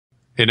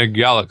In a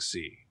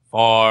galaxy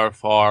far,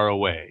 far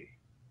away,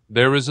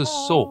 there is a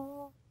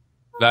soul.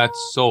 That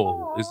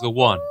soul is the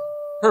one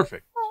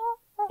perfect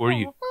for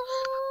you.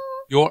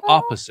 Your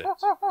opposite,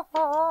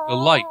 the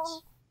light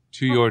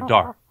to your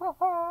dark.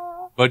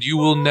 But you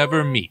will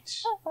never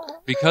meet,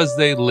 because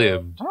they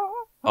lived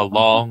a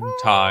long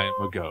time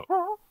ago.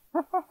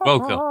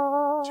 Welcome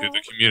to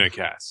the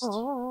Communicast.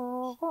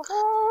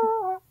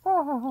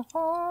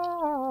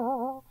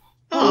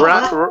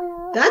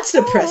 That's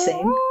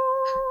depressing.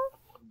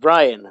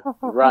 Ryan.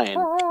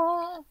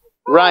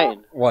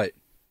 What?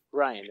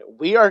 Ryan,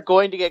 we are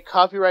going to get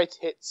copyrights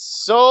hit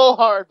so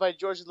hard by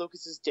George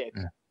Lucas's dick.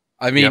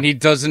 I mean, he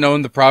doesn't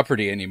own the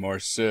property anymore,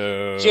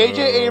 so...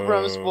 J.J.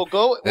 Abrams will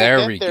go...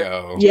 There we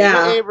go.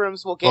 Yeah. J.J.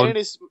 Abrams will get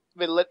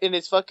in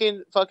his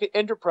fucking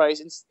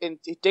Enterprise and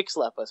dick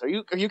slap us. Are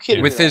you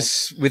kidding with me?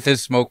 With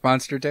his smoke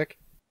monster dick?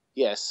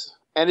 Yes.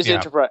 And his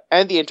Enterprise.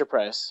 And the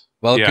Enterprise.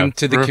 Welcome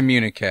to the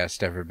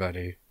Communicast,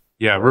 everybody.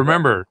 Yeah,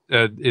 remember,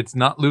 it's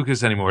not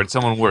Lucas anymore. It's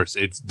someone worse.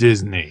 It's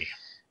Disney.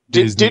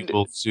 Disney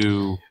will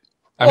sue...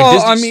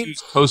 Disney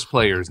sues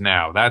cosplayers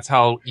now. That's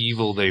how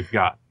evil they've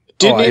got.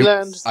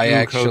 Disneyland. I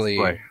actually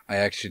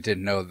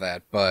didn't know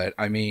that, but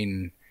I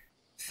mean,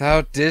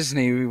 without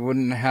Disney, we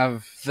wouldn't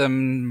have the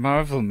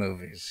Marvel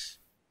movies.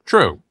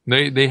 True.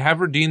 They have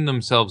redeemed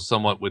themselves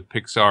somewhat with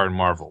Pixar and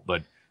Marvel,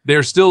 but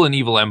they're still an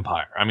evil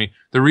empire. I mean,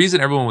 the reason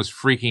everyone was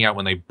freaking out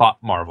when they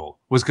bought Marvel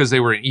was because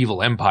they were an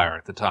evil empire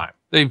at the time.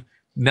 They've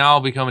now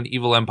become an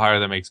evil empire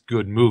that makes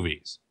good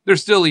movies. They're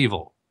still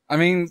evil. I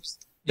mean,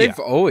 they've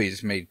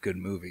always made good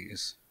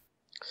movies.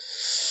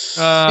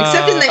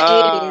 Except in the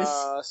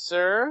 80s.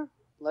 Sir,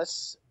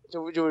 let's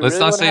really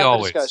not say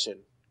always. Discussion?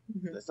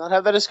 Mm-hmm. Let's not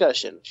have that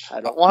discussion. I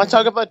don't want to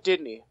talk about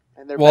Disney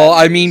and their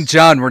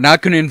John, we're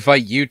not going to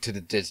invite you to the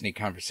Disney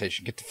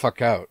conversation. Get the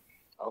fuck out.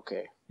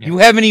 Okay. You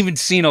haven't even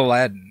seen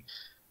Aladdin.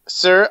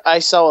 Sir, I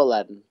saw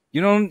Aladdin.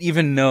 You don't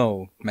even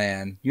know,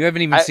 man. You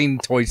haven't even seen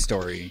Toy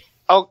Story.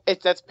 Oh,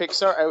 that's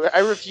Pixar. I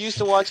refuse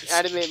to watch an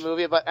animated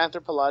movie about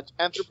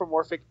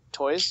anthropomorphic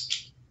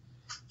toys.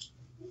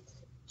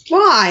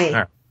 Why?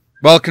 Right.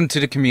 Welcome to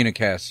the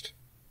Communicast.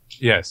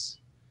 Yes.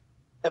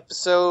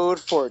 Episode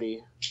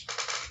 40.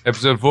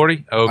 Episode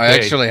 40? Okay. I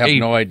actually have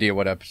no idea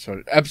what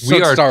episode.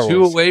 We are Star Wars.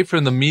 2 away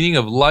from the meaning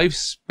of life,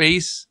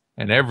 space,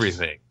 and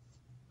everything.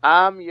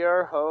 I'm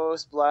your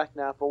host, Black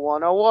Nappa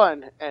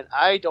 101, and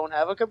I don't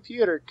have a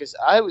computer because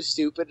I was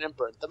stupid and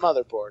burnt the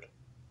motherboard.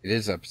 It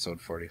is episode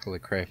 40. Holy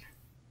crap.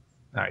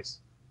 Nice.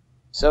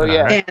 So,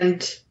 yeah. Right.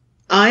 And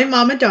I'm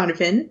Mama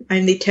Donovan.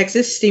 I'm the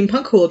Texas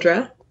Steampunk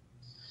Huldra.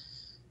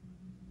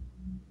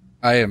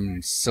 I am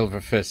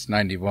Silverfist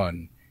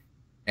 91,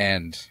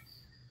 and,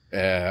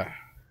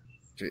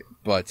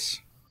 but...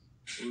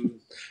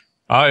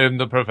 I am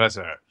the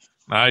professor.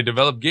 I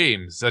develop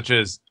games such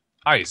as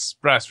Ice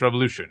Brass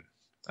Revolution,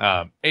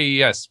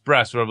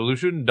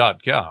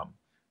 AESBrassRevolution.com,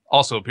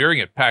 also appearing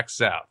at PAX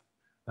South.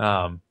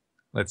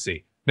 Let's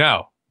see.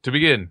 Now, to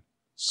begin,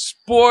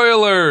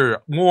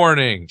 spoiler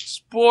warning!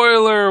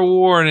 Spoiler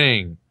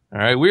warning!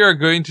 Alright, we are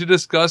going to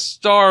discuss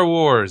Star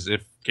Wars, in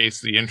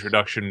case the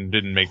introduction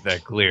didn't make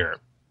that clear.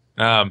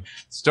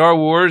 Star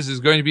Wars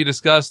is going to be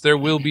discussed. There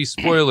will be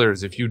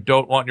spoilers if you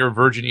don't want your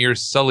virgin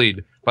ears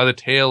sullied by the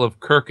tale of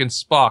Kirk and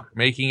Spock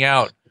making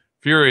out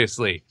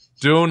furiously.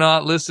 Do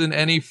not listen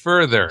any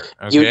further.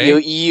 Okay?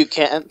 You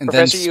can't. And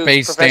then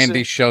Space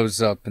Dandy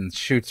shows up and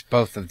shoots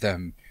both of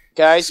them.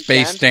 Guys,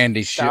 Space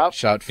Dandy shot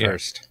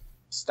first.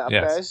 Stop,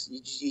 guys.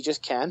 You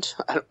just can't.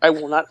 I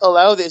will not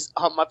allow this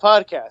on my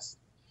podcast.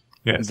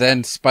 Yes. And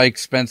then Spike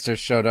Spencer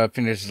showed up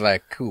and is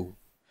like, cool.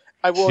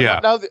 I will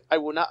not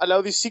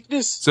allow this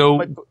sickness.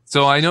 So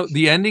I know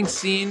the ending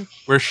scene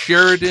where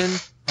Sheridan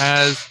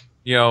has,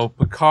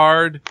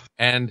 Picard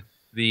and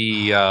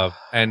the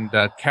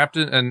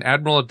Captain and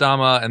Admiral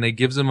Adama, and they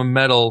gives him a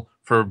medal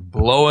for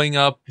blowing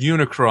up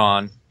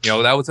Unicron.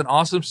 That was an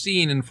awesome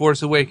scene in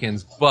Force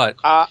Awakens, but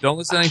don't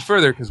listen any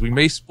further because we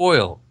may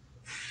spoil.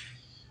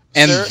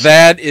 And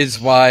that is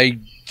why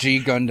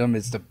G Gundam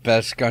is the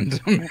best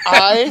Gundam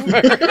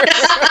ever.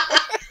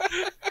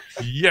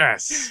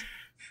 Yes.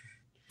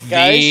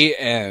 Guys, the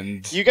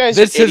end. You guys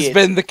this are has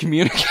been the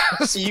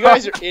Communicast. You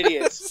guys are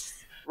idiots.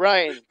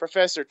 Ryan,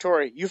 Professor,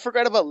 Tori, you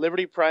forgot about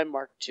Liberty Prime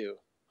Mark II.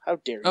 How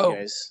dare you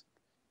guys?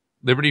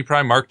 Liberty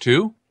Prime Mark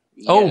II?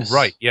 Yes. Oh,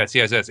 right. Yes.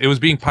 It was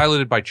being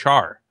piloted by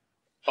Char.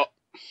 Oh.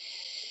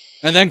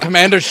 And then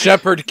Commander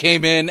Shepard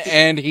came in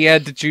and he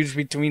had to choose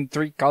between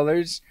 3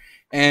 colors.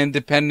 And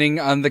depending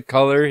on the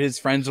color, his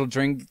friends will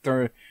drink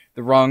the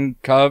wrong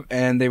cup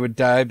and they would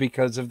die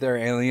because of their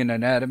alien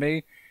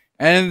anatomy.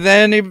 And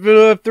then he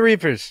blew up the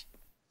Reapers.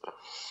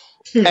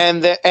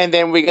 and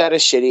then we got a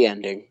shitty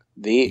ending.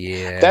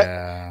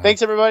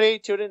 Thanks everybody.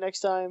 Tune in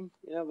next time.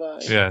 Bye.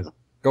 Yeah.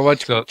 Go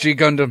watch G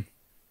Gundam.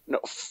 No,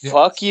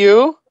 fuck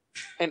you.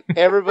 And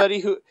everybody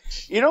who...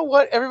 You know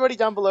what? Everybody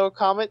down below,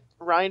 comment,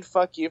 Ryan,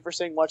 fuck you for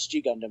saying watch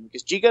G Gundam.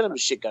 Because G Gundam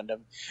is shit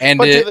Gundam.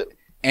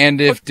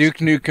 And if Duke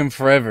Nukem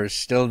Forever is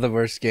still the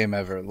worst game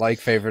ever, like,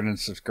 favorite, and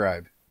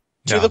subscribe.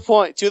 To the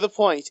point.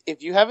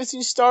 If you haven't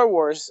seen Star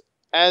Wars,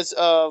 as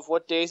of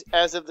what days?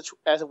 As of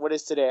what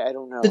is today? I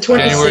don't know. The 26th.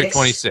 January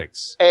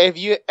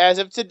 26th. As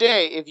of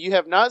today, if you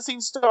have not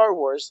seen Star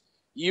Wars,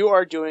 you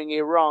are doing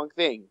a wrong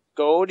thing.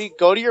 Go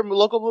to your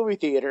local movie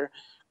theater,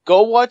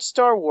 go watch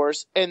Star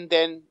Wars, and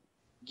then,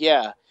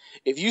 yeah,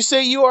 if you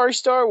say you are a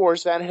Star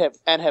Wars fan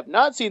and have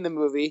not seen the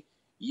movie,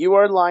 you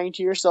are lying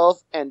to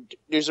yourself. And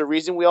there's a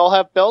reason we all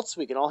have belts.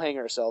 We can all hang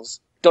ourselves.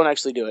 Don't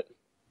actually do it.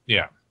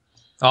 Yeah.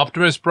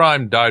 Optimus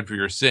Prime died for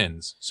your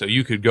sins, so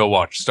you could go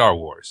watch Star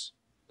Wars.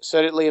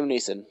 So did Liam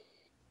Neeson.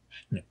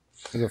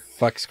 Who the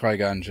fuck's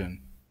Qui-Gon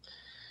Jinn?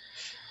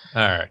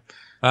 All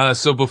right.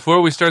 So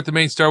before we start the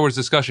main Star Wars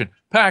discussion,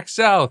 PAX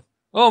South.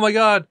 Oh my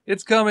God,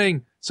 it's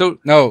coming. So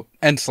No,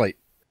 end slate.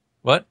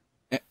 what?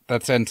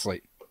 That's end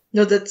slate.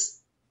 No,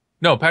 that's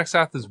No, PAX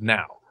South is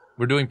now.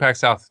 We're doing PAX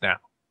South now.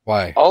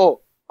 Why?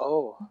 Oh.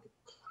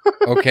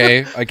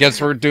 Okay, I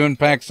guess we're doing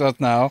PAX South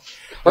now.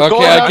 We're Okay,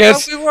 going I on.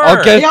 guess. We were.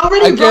 Okay, they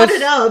already I brought guess-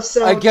 it up.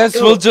 So I guess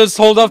go. we'll just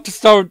hold off to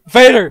start.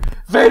 Vader,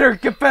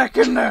 get back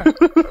in there. No.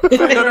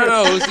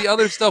 It was the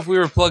other stuff we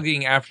were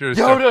plugging after.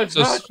 Yoda,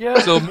 so, not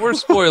yet. so more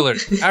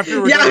spoilers.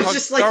 After we're Yeah, I done was talking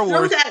just like, Star throw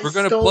Wars, that we're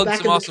going to skull plug back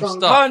some in the awesome trunk.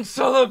 stuff. Han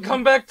Solo,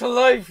 come back to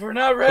life. We're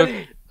not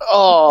ready.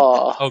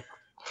 Oh.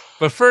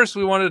 But first,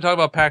 we wanted to talk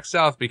about PAX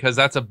South because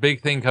that's a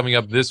big thing coming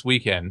up this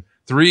weekend.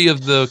 3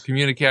 of the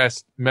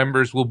Communicast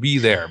members will be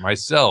there.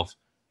 Myself,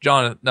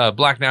 John,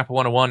 Black Napa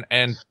 101,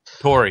 and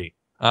Tori.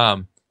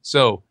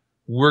 So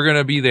we're going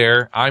to be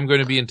there. I'm going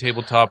to be in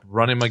tabletop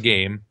running my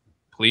game.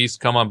 Please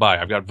come on by.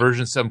 I've got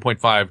version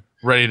 7.5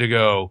 ready to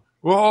go.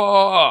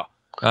 Whoa!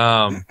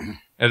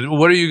 And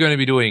what are you going to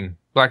be doing?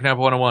 Black Napa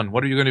 101,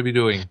 what are you going to be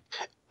doing?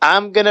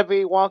 I'm gonna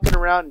be walking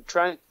around and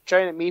trying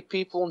to meet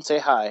people and say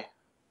hi.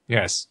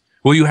 Yes.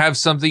 Will you have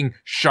something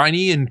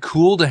shiny and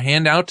cool to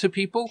hand out to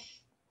people?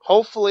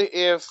 Hopefully,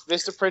 if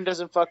Vistaprint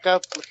doesn't fuck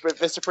up,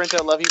 Vistaprint,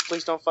 I love you.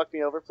 Please don't fuck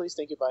me over, please.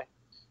 Thank you.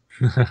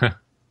 Bye.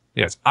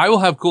 Yes, I will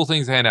have cool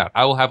things to hand out.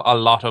 I will have a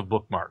lot of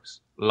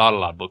bookmarks. A lot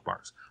of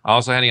bookmarks. I'm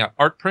also handing out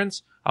art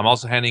prints. I'm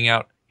also handing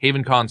out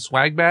HavenCon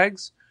swag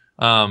bags.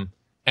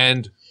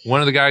 And one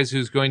of the guys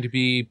who's going to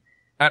be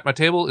at my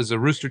table is a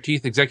Rooster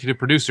Teeth executive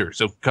producer.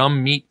 So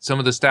come meet some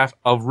of the staff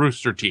of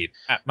Rooster Teeth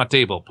at my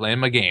table playing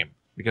my game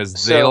because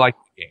they So- like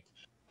the game.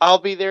 I'll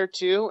be there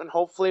too, and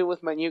hopefully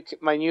with my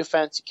new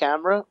fancy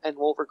camera, and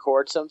we'll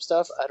record some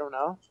stuff. I don't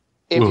know.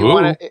 If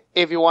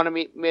you want to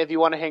meet me, if you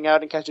want to hang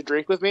out and catch a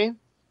drink with me,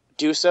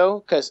 do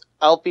so, because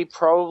I'll be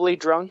probably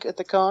drunk at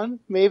the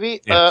con.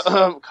 Maybe. Yes.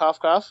 Cough,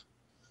 cough.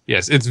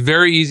 Yes, it's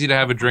very easy to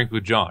have a drink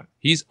with John.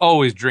 He's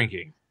always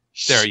drinking.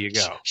 There you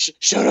go.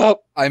 Shut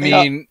up. I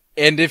mean,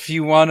 and if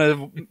you want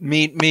to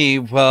meet me,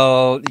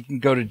 well, you can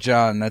go to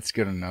John. That's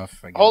good enough.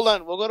 I guess. Hold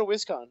on, we'll go to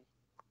WizCon.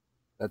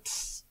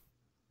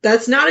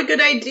 That's not a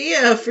good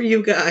idea for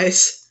you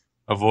guys.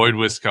 Avoid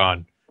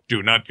WisCon.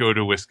 Do not go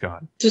to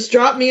WisCon. Just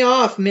drop me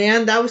off,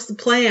 man. That was the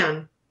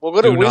plan. We'll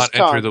go to Do not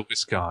enter WizCon. the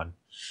WisCon.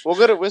 We'll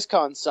go to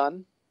WizCon,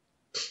 son.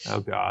 Oh,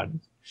 God.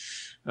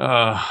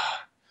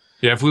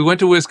 Yeah, if we went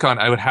to WisCon,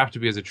 I would have to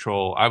be as a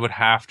troll. I would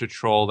have to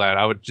troll that.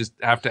 I would just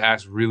have to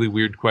ask really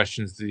weird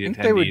questions to the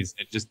think they would- attendees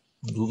and just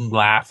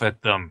laugh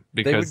at them.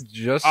 They Because would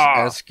just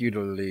ask you to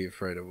leave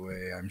right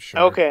away, I'm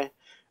sure. Okay.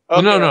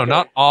 Well, no, okay.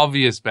 not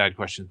obvious bad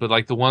questions, but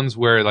like the ones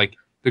where like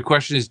the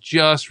question is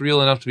just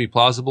real enough to be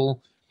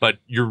plausible, but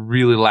you're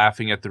really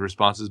laughing at the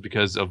responses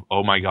because of,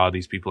 oh my God,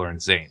 these people are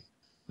insane.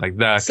 Like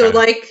that. So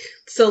kind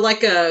of-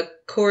 like a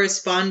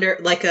corresponder,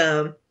 like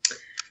a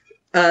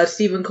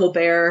Stephen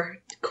Colbert or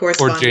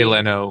correspondent. Jay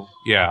Leno,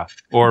 yeah,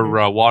 or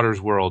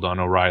Waters World on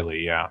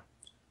O'Reilly, yeah,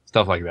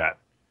 stuff like that.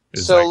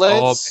 It's So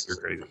like, let's- you're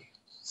crazy.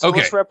 So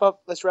Okay.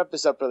 let's wrap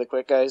this up really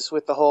quick, guys,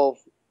 with the whole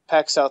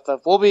PAX South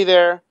stuff. We'll be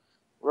there.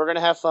 We're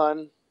gonna have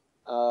fun.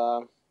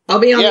 I'll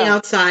be on the Yeah.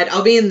 outside.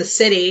 I'll be in the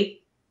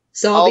city.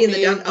 So I'll be in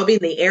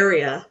the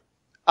area.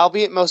 I'll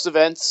be at most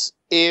events.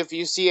 If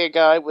you see a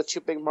guy with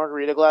two big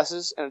margarita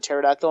glasses and a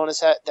pterodactyl on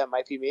his hat, that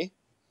might be me.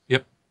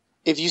 Yep.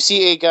 If you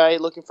see a guy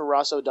looking for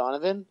Ross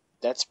O'Donovan,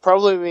 that's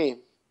probably me.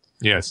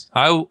 Yes,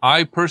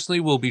 I personally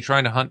will be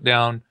trying to hunt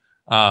down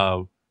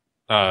Pro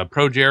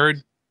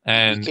Jared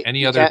and You any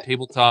you other can't-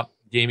 tabletop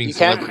gaming you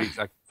can't- celebrities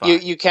I can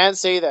find. You can't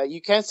say that.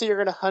 You can't say you're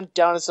gonna hunt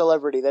down a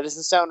celebrity. That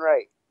doesn't sound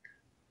right.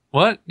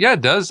 What? Yeah,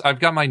 it does. I've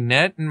got my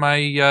net and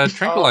my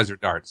tranquilizer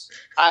darts.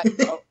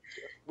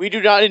 We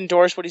do not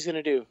endorse what he's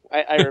gonna do.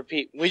 I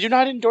repeat, we do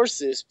not endorse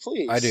this.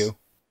 Please. I do.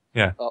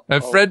 Yeah. Oh,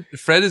 Fred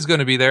is going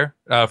to be there.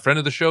 Friend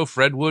of the show,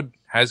 Fred Wood,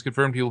 has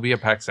confirmed he will be at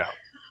PAX South.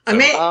 I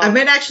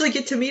might actually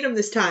get to meet him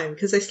this time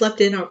because I slept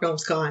in on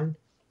Realmscon.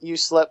 You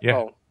slept.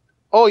 Yeah.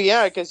 Oh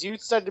yeah, because you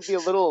decided to be a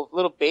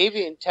little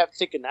baby and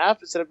take a nap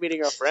instead of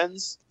meeting our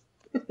friends.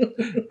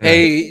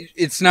 Hey,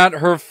 it's not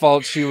her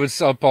fault she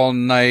was up all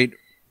night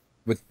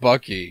with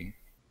Bucky.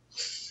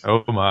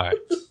 Oh my.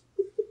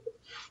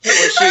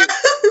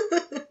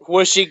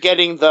 Was she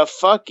getting the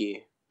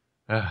fucky?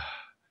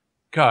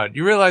 God,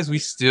 you realize we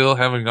still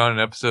haven't gone an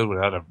episode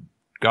without a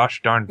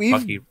gosh darn We've-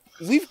 Bucky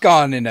We've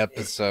gone an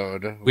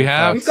episode. We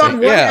have? We've gone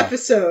one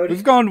episode.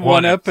 We've gone one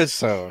One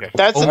episode. Okay.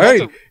 That's Oh, a, All that's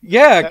right.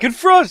 Yeah, good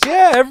for us.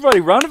 Yeah, everybody,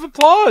 round of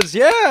applause.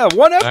 Yeah,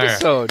 one right.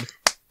 episode.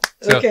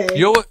 So, Okay.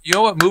 You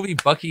know what movie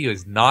Bucky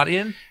is not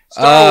in?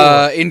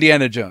 Star Wars.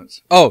 Indiana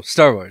Jones. Oh,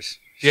 Star Wars.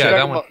 Yeah, Dragon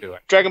that one Ball- too.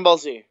 Dragon Ball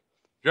Z.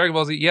 Dragon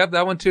Ball Z. Yep,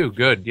 that one too.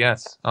 Good.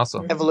 Yes.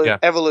 Also. Yeah.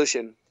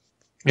 Evolution.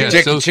 Yeah.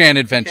 Jackie Chan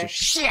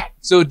Adventures.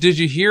 So did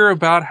you hear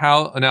about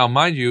how? Now,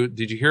 mind you,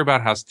 did you hear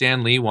about how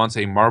Stan Lee wants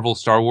a Marvel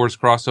Star Wars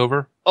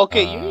crossover?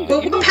 Okay, you need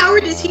to. But what power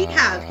does he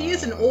have? He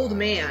is an old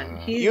man.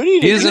 You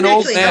need to. He is an doesn't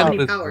old actually have man any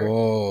with- power.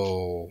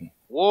 Whoa.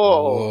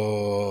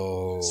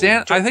 Whoa.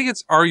 Whoa. I think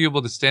it's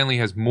arguable that Stan Lee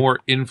has more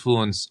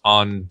influence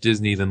on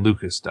Disney than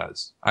Lucas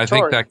does. I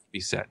think Sure. that could be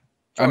said.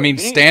 I mean,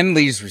 You need- Stan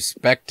Lee's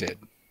respected.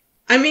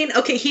 I mean,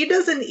 okay, he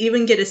doesn't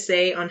even get a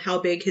say on how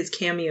big his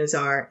cameos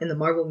are in the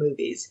Marvel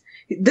movies.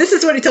 This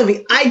is what he told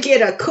me. I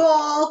get a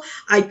call,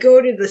 I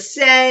go to the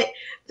set,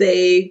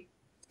 they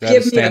That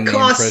give a me a Stan Lee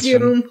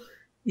costume. impression?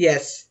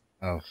 Yes.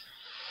 Oh.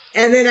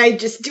 And then I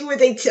just do what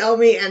they tell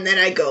me, and then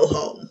I go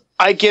home.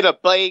 I get a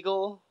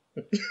bagel.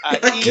 I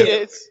eat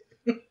it.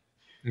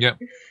 Yep.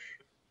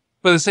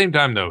 But at the same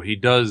time, though, he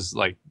does,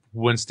 like,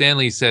 when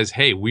Stanley says,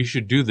 hey, we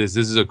should do this,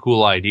 this is a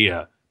cool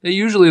idea, they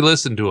usually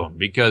listen to him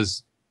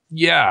because,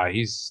 yeah,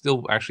 he's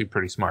still actually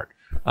pretty smart.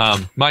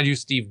 Mind you,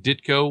 Steve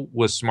Ditko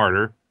was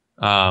smarter.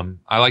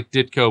 I like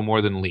Ditko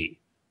more than Lee.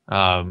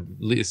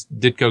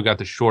 Ditko got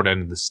the short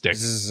end of the stick.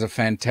 This is a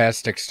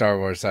fantastic Star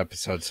Wars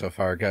episode so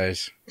far,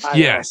 guys.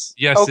 Yes,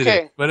 it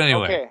Okay. is. But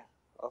anyway,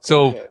 Okay.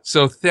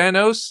 so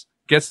Thanos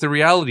gets the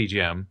reality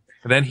gem,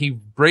 and then he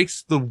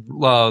breaks the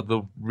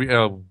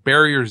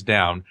barriers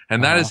down,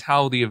 and that is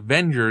how the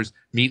Avengers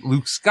meet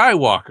Luke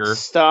Skywalker.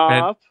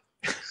 Stop.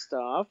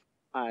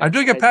 I'm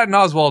doing a Patton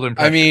Oswalt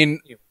impression. I mean,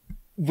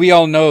 we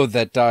all know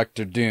that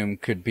Doctor Doom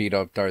could beat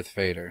up Darth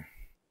Vader.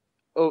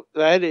 Oh,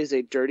 that is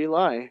a dirty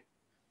lie.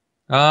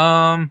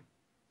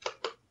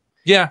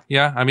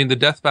 Yeah. I mean, the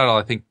death battle,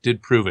 I think,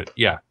 did prove it.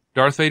 Yeah.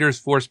 Darth Vader's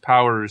force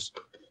powers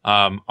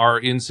are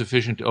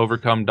insufficient to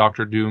overcome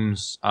Doctor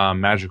Doom's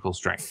magical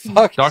strength.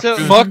 Fuck, Dr.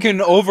 Doom-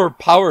 fucking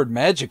overpowered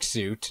magic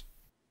suit.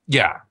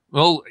 Yeah.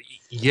 Well,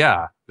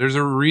 yeah. There's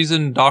a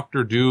reason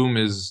Doctor Doom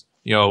is,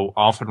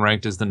 often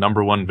ranked as the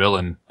 #1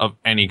 villain of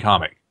any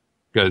comic.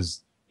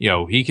 Because,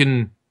 he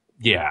can,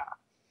 yeah.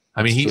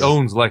 I mean, he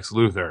owns Lex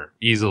Luthor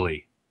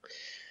easily.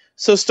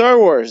 So Star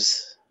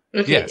Wars.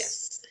 Okay,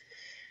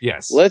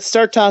 Yes. Let's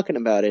start talking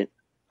about it.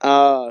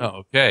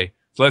 Okay.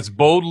 So let's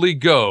boldly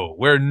go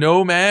where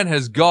no man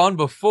has gone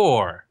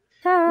before.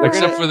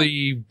 Except for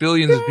the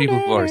billions of people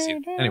who have already seen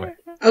it. Anyway.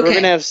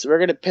 Okay. We're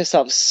gonna piss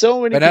off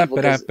so many people.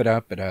 'Cause-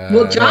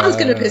 Well, John's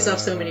gonna piss off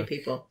so many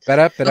people.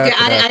 Okay,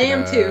 I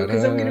am too,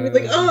 because I'm gonna be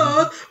like,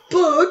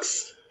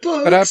 books.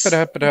 Okay.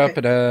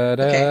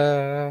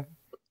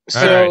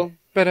 So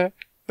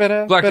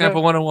Black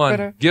Tampa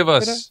 101, give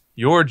us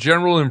your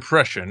general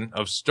impression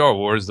of Star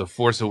Wars The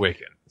Force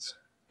Awakens.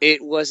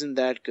 it wasn't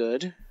that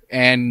good.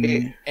 And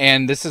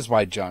this is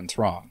why John's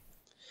wrong.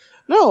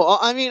 No,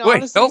 I mean, Wait,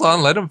 honestly, hold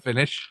on, let him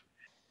finish.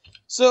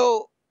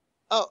 So,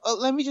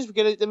 let me just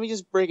Let me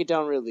just break it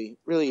down really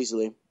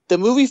easily. The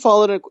movie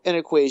followed an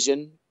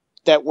equation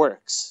that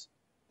works,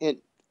 and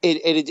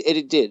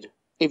it did.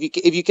 If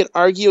you can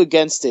argue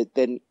against it,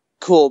 then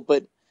cool.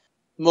 But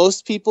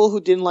most people who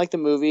didn't like the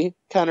movie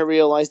kind of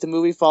realized the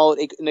movie followed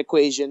an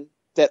equation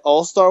that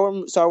all Star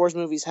Wars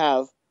movies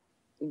have,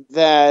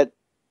 that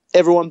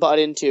everyone bought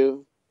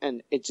into,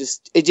 and it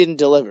didn't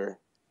deliver.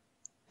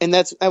 And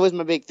that was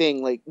my big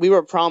thing. Like, we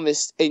were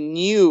promised a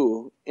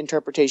new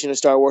interpretation of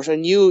Star Wars, a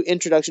new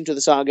introduction to the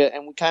saga,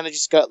 and we kind of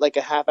just got like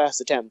a half-assed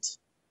attempt.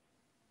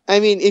 I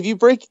mean, if you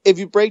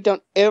break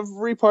down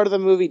every part of the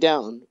movie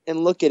down and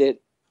look at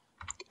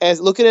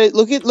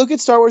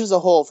Star Wars as a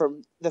whole,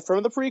 from the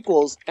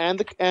prequels and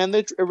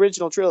the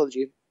original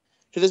trilogy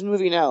to this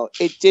movie now,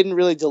 it didn't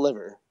really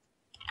deliver.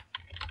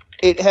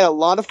 It had a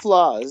lot of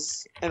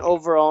flaws, and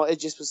overall, it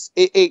just was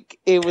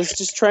it was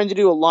just trying to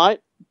do a lot,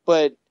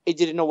 but it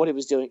didn't know what it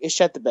was doing. It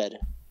shut the bed.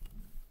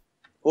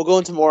 We'll go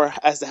into more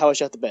as to how it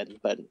shut the bed.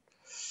 But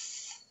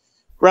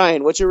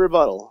Ryan, what's your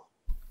rebuttal?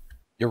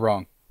 You're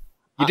wrong.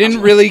 You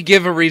didn't really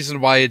give a reason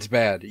why it's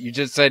bad. You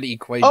just said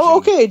equation. Oh,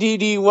 okay. Do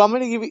you want me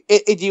to give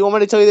you? Do you want me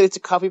to tell you that it's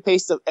a copy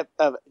paste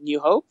of New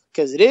Hope?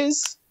 Because it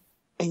is,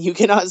 and you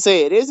cannot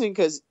say it isn't,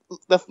 because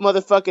the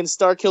motherfucking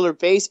Star Killer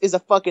base is a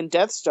fucking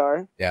Death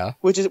Star. Yeah.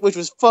 Which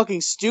was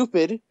fucking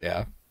stupid.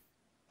 Yeah.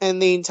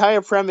 And the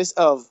entire premise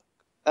of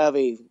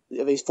a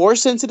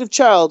force sensitive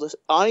child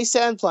on a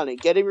sand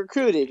planet getting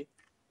recruited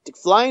to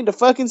fly into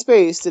fucking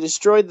space to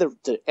destroy the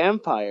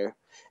Empire,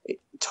 it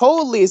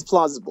totally is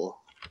plausible.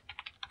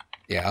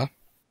 Yeah.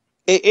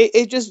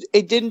 It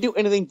didn't do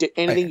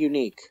anything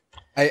unique.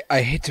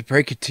 I hate to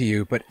break it to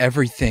you, but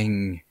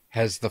everything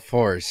has the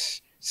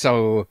Force,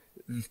 so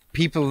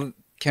people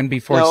can be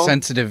Force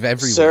sensitive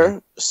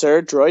everywhere.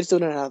 Sir, droids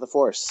don't have the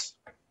Force.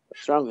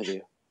 What's wrong with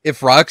you?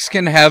 If rocks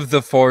can have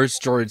the Force,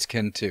 droids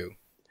can too.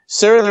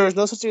 Sir, there is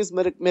no such thing as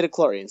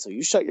midichlorian, so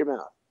you shut your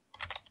mouth.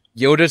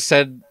 Yoda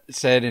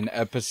said in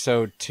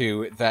episode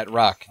 2, that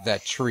rock,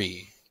 that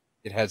tree,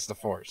 it has the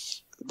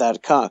Force.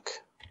 That cock.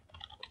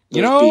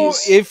 You Those know,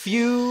 bees. if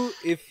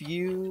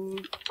you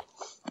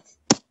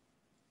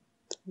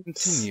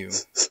continue.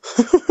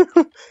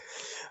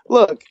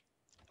 Look,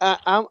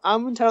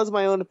 I'm entitled to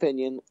my own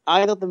opinion.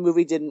 I thought the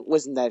movie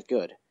wasn't that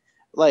good.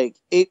 Like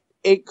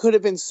it could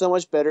have been so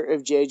much better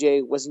if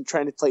JJ wasn't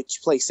trying to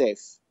play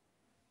safe.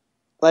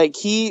 Like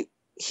he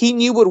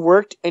knew what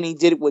worked and he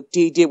did what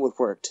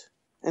worked,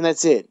 and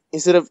that's it.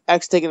 Instead of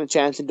X taking a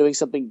chance and doing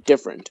something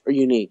different or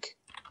unique.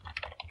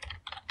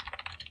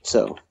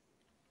 So,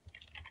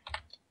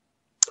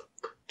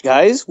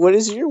 guys, what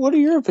are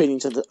your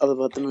opinions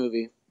about the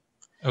movie?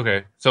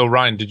 Okay, so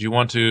Ryan, did you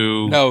want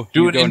to No,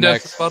 do you an go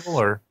in-depth next. rebuttal,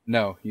 or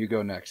No, you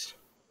go next.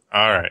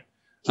 all right?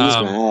 He's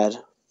mad.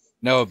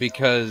 No,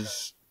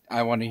 because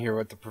I want to hear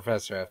what the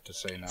professor has to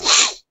say now.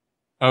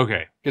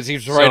 Okay, Because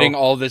he's writing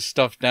all this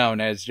stuff down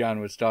as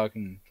John was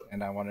talking,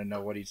 and I want to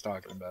know what he's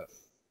talking about.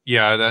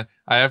 yeah,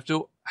 I have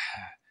to.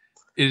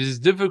 It is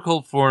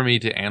difficult for me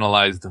to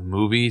analyze the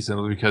movie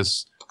simply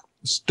because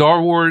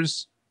Star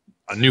Wars: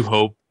 A New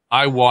Hope,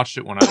 I watched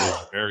it when I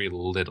was very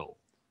little,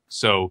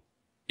 so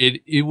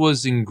it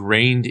was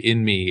ingrained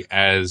in me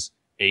as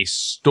a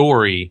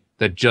story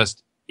that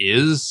just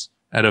is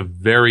at a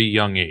very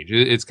young age.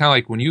 It's kind of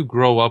like when you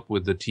grow up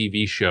with the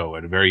TV show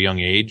at a very young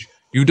age,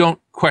 you don't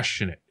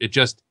question it. It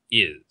just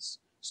is.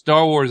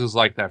 Star Wars is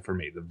like that for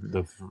me,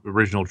 the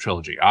original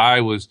trilogy.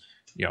 I was,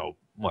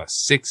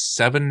 6,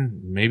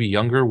 7, maybe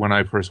younger when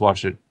I first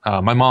watched it.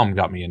 My mom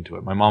got me into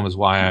it. My mom is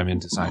why I'm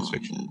into science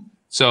fiction.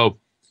 So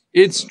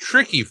it's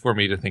tricky for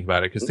me to think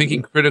about it because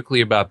thinking critically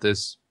about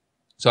this,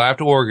 so I have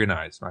to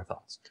organize my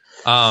thoughts.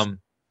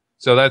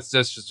 So that's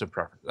just a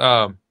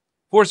preference.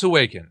 Force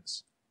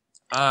Awakens.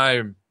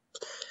 It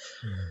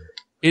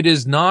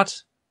is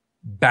not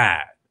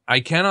bad. I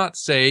cannot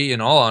say,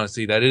 in all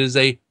honesty, that it is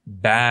a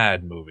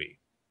bad movie.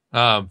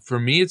 For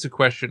me, it's a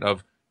question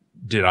of,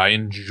 did I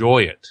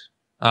enjoy it?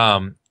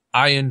 I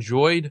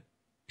enjoyed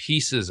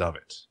pieces of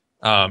it.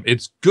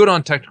 It's good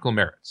on technical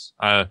merits.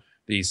 The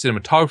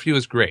cinematography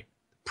was great.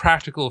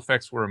 Practical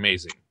effects were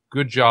amazing.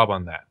 Good job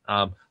on that.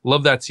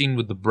 Love that scene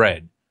with the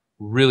bread.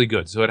 Really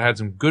good. So it had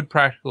some good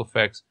practical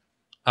effects.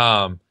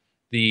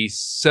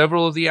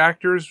 Several of the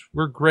actors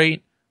were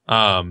great.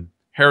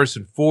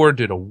 Harrison Ford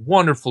did a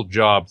wonderful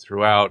job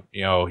throughout.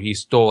 He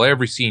stole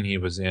every scene he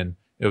was in.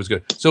 It was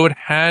good. So it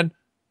had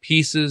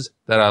pieces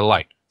that I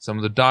liked. Some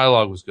of the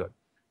dialogue was good.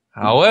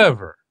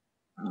 However,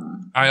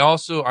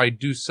 I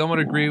do somewhat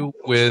agree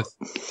with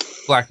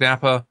Black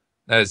Napa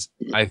as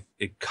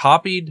it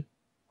copied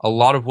a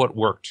lot of what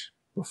worked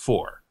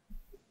before.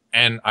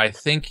 And I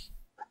think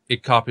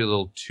it copied a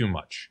little too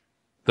much.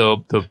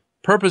 The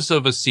purpose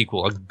of a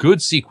sequel, a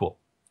good sequel,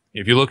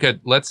 if you look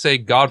at, let's say,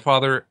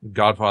 Godfather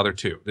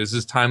 2. This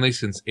is timely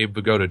since Abe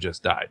Vigoda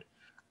just died.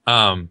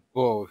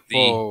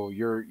 Whoa,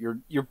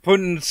 you're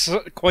putting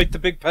quite the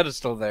big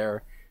pedestal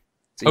there.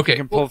 So okay, you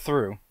can pull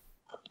through.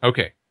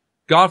 Okay,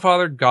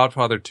 Godfather 2.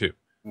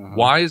 Uh-huh.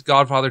 Why does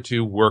Godfather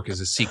 2 work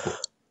as a sequel?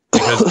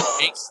 Because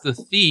it takes the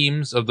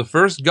themes of the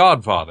first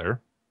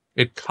Godfather,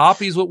 it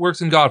copies what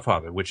works in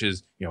Godfather, which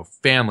is,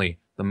 family,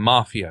 the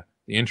mafia,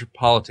 the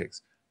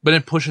interpolitics, but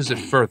it pushes it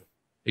further.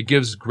 It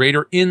gives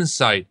greater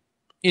insight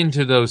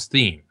into those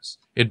themes.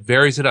 It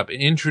varies it up.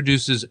 It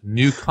introduces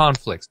new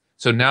conflicts.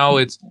 So now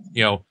it's,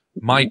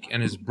 Mike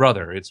and his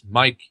brother. It's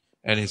Mike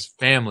and his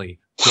family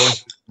going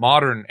through the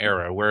modern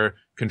era where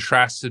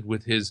contrasted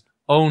with his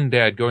own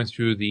dad going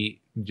through the,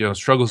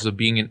 struggles of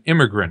being an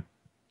immigrant.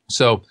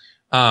 So,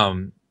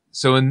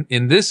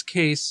 in this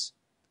case,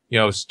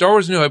 Star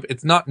Wars New Hope,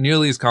 it's not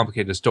nearly as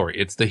complicated a story.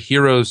 It's the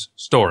hero's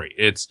story.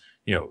 It's,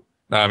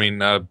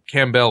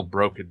 Campbell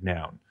broke it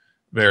down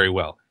very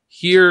well.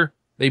 Here,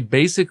 they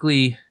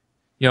basically,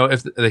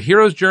 if the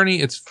hero's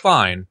journey, it's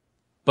fine,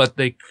 but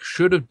they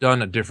should have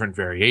done a different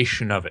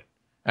variation of it.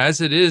 As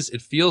it is,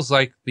 it feels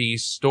like the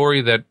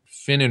story that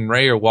Finn and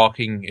Rey are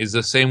walking is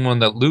the same one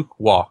that Luke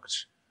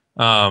walked.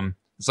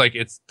 It's like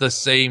it's the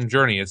same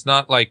journey. It's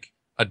not like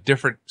a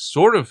different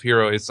sort of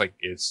hero. It's like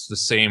it's the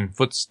same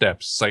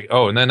footsteps. It's like,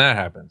 oh, and then that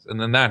happens, and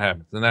then that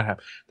happens, and that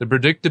happens. The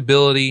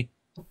predictability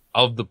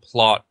of the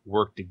plot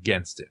worked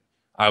against it.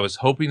 I was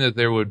hoping that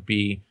there would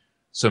be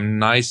some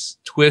nice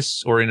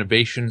twists or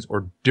innovations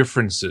or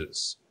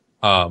differences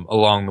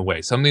along the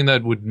way. Something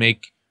that would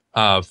make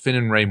Finn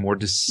and Rey more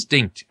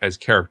distinct as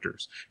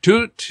characters.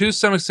 To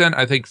some extent,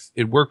 I think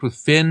it worked with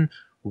Finn.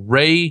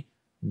 Rey,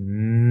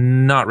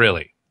 not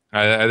really.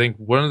 I think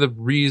one of the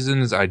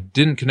reasons I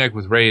didn't connect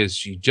with Rey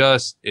is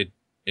it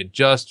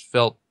just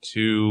felt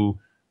too,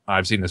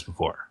 I've seen this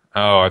before.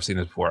 Oh, I've seen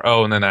this before.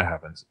 Oh, and then that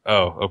happens.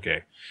 Oh,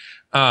 okay.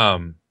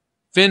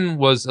 Finn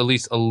was at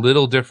least a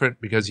little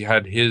different because he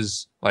had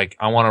his, I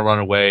want to run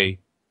away.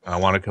 I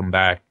want to come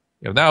back.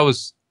 That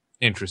was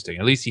interesting.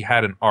 At least he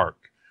had an arc.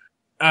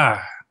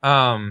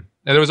 And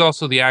there was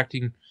also the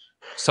acting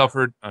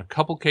suffered a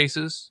couple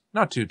cases.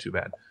 Not too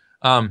bad.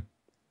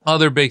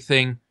 Other big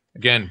thing,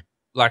 again,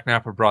 Black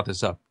Napa brought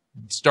this up.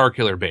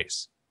 Starkiller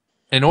base.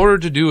 in order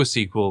to do a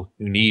sequel,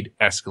 you need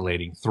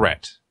escalating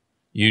threat.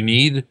 You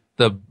need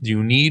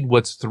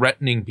what's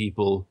threatening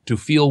people to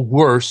feel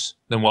worse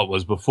than what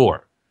was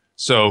before.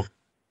 So,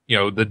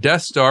 the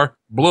Death Star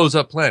blows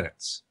up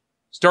planets.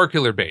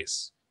 Starkiller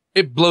Base,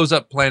 it blows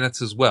up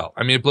planets as well.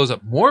 I mean, it blows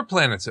up more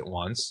planets at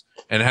once,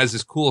 and it has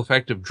this cool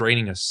effect of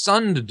draining a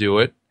sun to do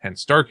it,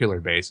 hence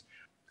Starkiller Base.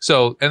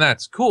 So, and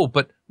that's cool,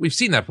 but we've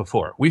seen that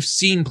before. We've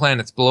seen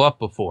planets blow up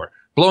before.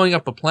 Blowing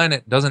up a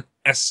planet doesn't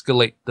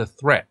escalate the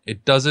threat.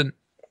 It doesn't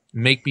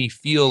make me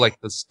feel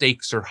like the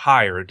stakes are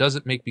higher. It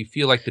doesn't make me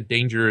feel like the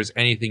danger is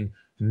anything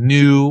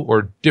new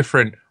or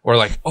different or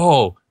like,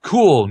 oh,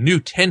 cool, new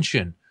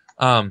tension.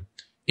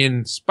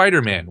 In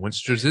Spider-Man, when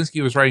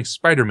Straczynski was writing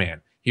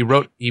Spider-Man, he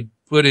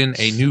put in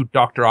a new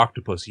Dr.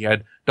 Octopus. He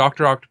had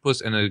Dr.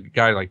 Octopus and a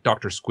guy like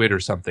Dr. Squid or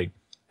something.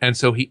 And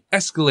so he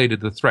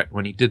escalated the threat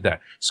when he did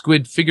that.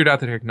 Squid figured out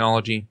the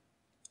technology.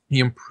 He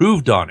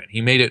improved on it.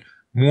 He made it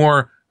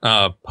more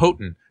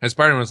potent. And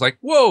Spider-Man was like,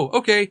 whoa,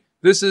 okay,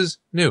 this is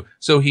new.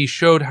 So he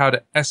showed how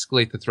to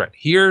escalate the threat.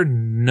 Here,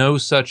 no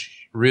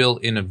such real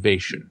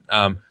innovation.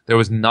 There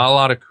was not a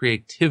lot of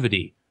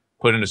creativity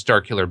put into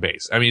Starkiller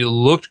Base. I mean, it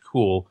looked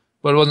cool,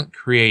 but it wasn't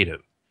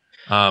creative.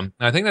 And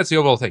I think that's the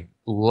overall thing.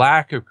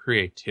 Lack of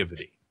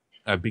creativity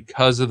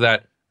because of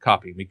that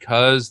copy,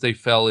 because they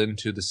fell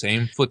into the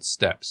same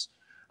footsteps.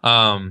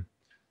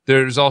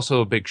 There's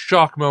also a big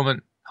shock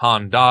moment.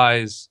 Han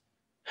dies.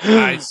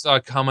 I saw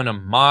it coming a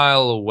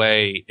mile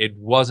away. It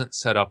wasn't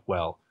set up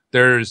well.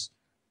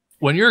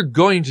 When you're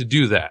going to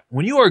do that,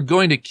 when you are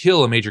going to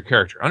kill a major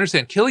character,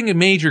 understand, killing a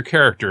major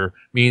character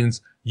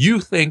means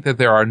you think that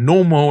there are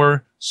no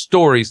more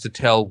stories to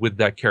tell with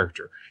that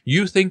character.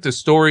 You think the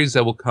stories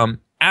that will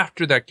come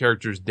after that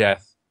character's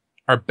death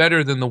are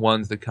better than the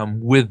ones that come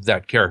with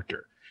that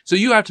character. So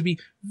you have to be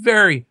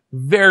very,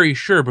 very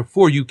sure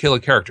before you kill a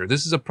character.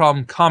 This is a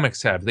problem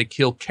comics have. They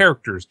kill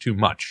characters too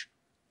much.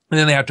 And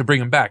then they have to bring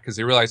them back because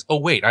they realize, oh,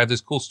 wait, I have this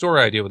cool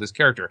story idea with this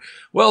character.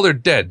 Well, they're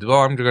dead.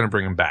 Well, I'm going to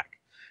bring them back.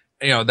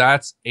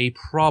 That's a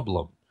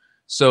problem.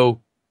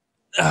 So,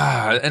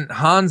 and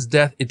Han's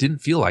death, it didn't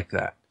feel like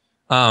that.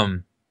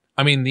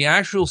 I mean, the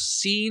actual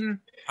scene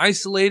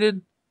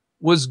isolated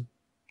was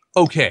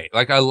okay.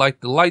 Like, I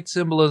liked the light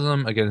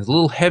symbolism. Again, it's a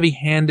little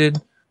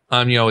heavy-handed.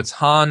 It's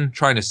Han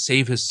trying to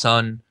save his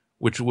son,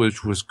 which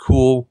was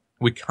cool.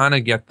 We kind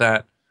of get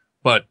that.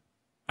 But,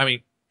 I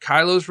mean,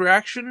 Kylo's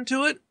reaction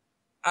to it?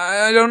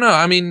 I don't know.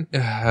 I mean,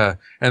 and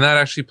that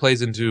actually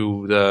plays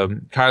into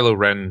the Kylo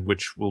Ren,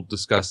 which we'll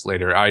discuss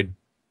later.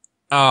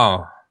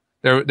 There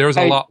was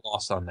a lot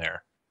lost on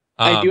there.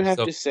 I do have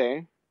to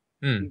say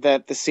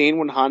that the scene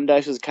when Han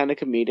dies was kind of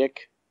comedic.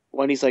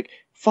 When he's like,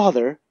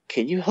 "Father,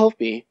 can you help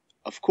me?"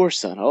 "Of course,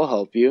 son, I'll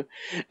help you."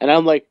 And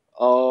I'm like,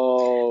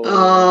 oh.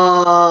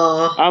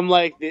 I'm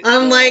like, the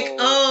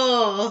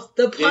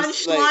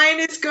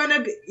punchline is gonna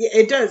be.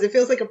 It does. It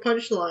feels like a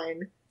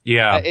punchline.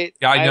 Yeah,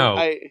 I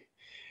know.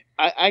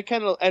 I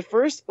kind of at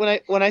first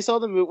when I saw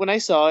the movie, when I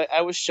saw it,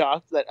 I was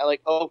shocked that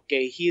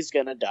okay, he's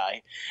gonna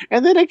die,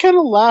 and then I kind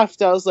of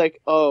laughed. I was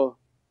like, oh,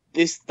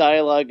 this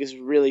dialogue is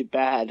really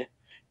bad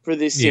for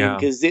this scene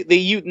because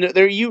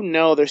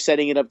they're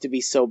setting it up to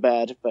be so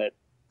bad, but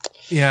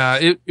yeah,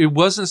 it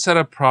wasn't set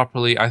up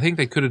properly. I think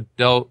they could have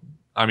dealt.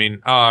 I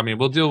mean,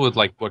 we'll deal with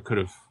like what could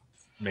have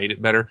made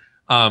it better.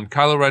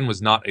 Kylo Ren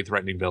was not a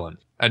threatening villain.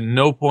 At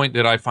no point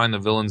did I find the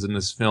villains in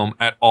this film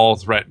at all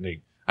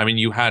threatening. I mean,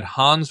 you had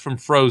Hans from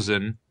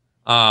Frozen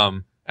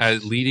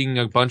as leading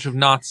a bunch of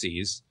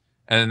Nazis,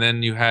 and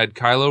then you had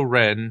Kylo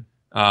Ren,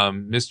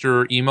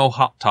 Mr. Emo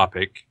Hot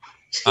Topic.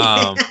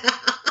 And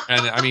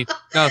I mean,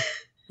 now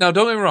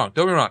don't get me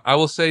wrong. I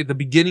will say the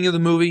beginning of the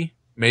movie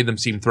made them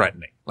seem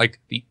threatening. Like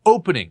the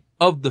opening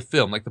of the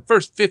film, like the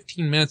first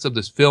 15 minutes of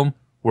this film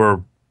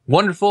were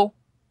wonderful,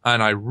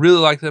 and I really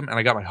liked them, and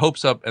I got my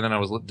hopes up, and then I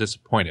was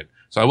disappointed.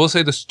 So I will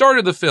say the start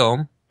of the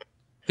film,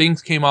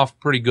 things came off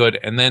pretty good,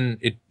 and then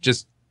it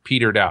just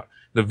petered out.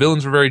 The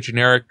villains were very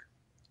generic.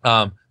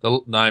 My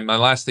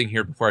last thing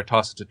here before I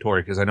toss it to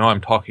Tori, because I know I'm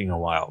talking a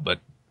while, but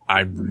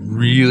I've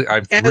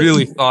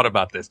really thought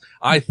about this.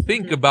 I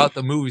think about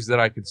the movies that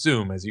I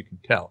consume, as you can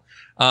tell.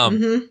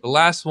 The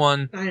last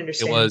one,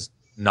 it was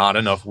not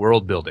enough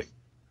world building.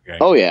 Okay?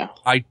 Oh yeah.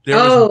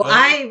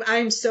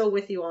 I'm so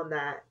with you on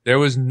that. There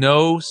was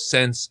no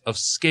sense of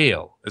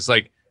scale. It's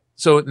like,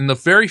 so in the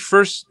very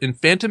first, in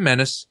Phantom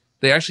Menace,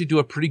 they actually do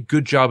a pretty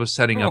good job of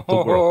setting up the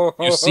world.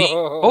 You see,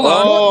 hold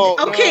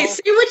on. Okay,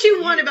 say what you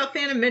want about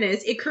Phantom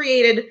Menace. It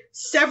created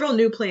several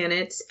new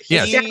planets.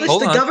 Yes, established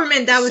the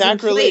government that was in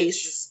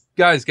place.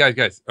 Guys.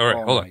 All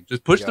right, hold on.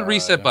 Just push the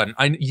reset button.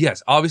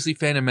 Yes, obviously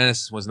Phantom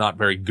Menace was not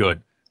very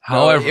good.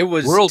 However, it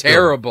was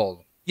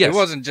terrible. Yes. It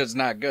wasn't just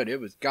not good.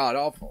 It was god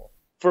awful.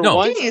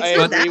 It's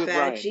not that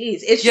bad.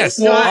 Jeez, it's just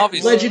not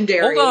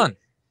legendary. Hold on.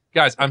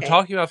 Guys, I'm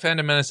talking about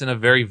Phantom Menace in a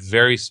very,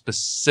 very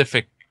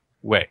specific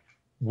way.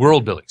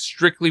 World building,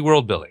 strictly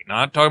world building.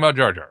 Not talking about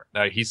Jar Jar.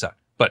 He's not.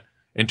 But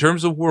in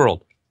terms of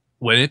world,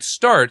 when it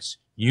starts,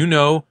 you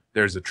know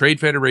there's a Trade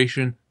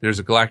Federation, there's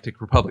a Galactic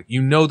Republic.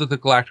 You know that the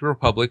Galactic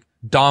Republic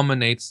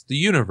dominates the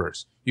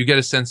universe. You get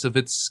a sense of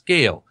its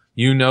scale.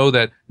 You know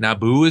that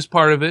Naboo is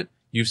part of it.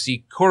 You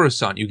see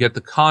Coruscant. You get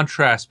the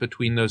contrast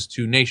between those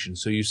two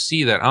nations. So you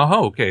see that,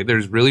 okay,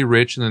 there's really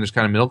rich and then there's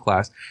kind of middle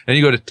class. And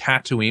you go to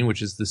Tatooine,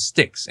 which is the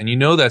sticks. And you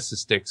know that's the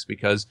sticks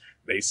because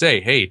they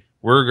say, hey,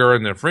 we're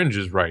guarding the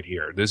fringes right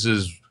here. This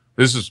is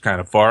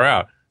kind of far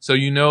out. So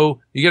you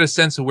get a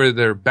sense of where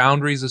there are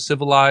boundaries of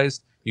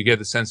civilized. You get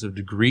the sense of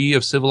degree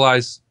of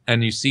civilized,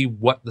 and you see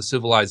what the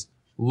civilized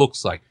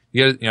looks like.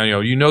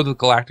 You know the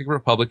Galactic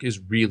Republic is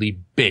really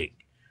big.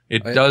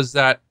 It does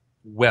that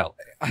well.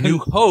 New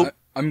Hope.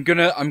 I'm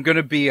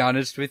gonna be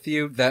honest with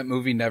you. That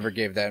movie never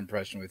gave that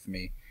impression with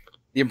me.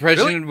 The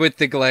impression with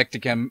the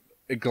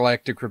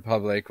Galactic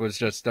Republic was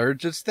just they're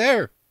just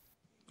there.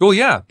 Well,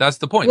 yeah, that's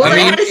the point. Well, I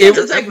mean, it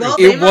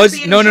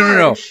was no.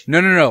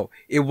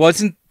 It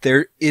wasn't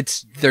there.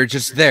 They're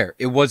just there.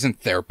 It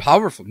wasn't they're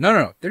powerful.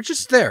 No. They're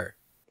just there.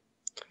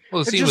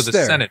 Well, the scene with the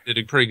Senate did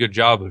a pretty good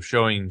job of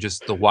showing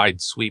just the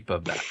wide sweep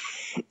of that.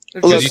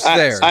 They're just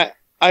there.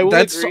 I will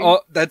agree.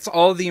 That's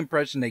all the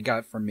impression they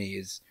got from me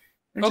is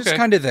they're just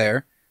kind of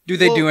there. Do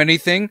they do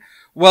anything?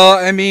 Well,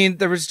 I mean,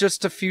 there was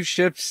just a few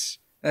ships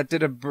that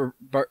did wait,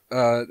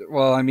 no,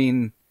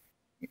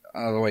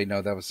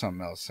 that was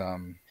something else.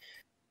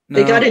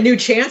 They got a new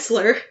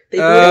chancellor. They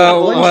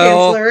voted one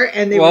chancellor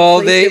and they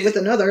replaced it with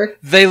another.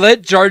 They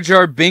let Jar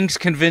Jar Binks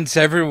convince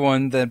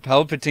everyone that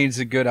Palpatine's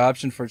a good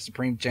option for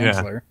Supreme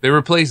Chancellor. Yeah. They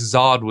replaced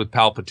Zod with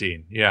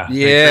Palpatine. Yeah.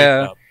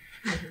 Yeah.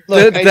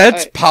 Look,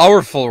 that's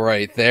powerful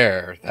right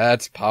there.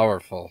 That's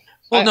powerful.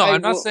 Well, no,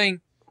 I'm not saying...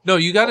 No,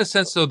 you got a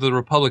sense, though, the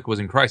Republic was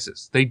in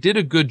crisis. They did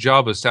a good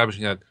job of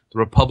establishing that the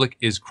Republic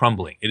is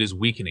crumbling. It is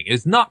weakening. It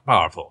is not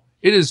powerful.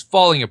 It is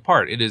falling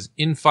apart. It is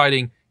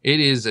infighting. It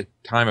is a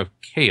time of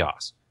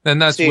chaos.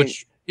 And that's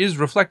which is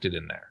reflected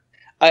in there.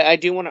 I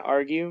do want to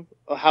argue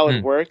how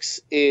it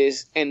works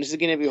is, and this is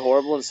going to be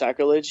horrible and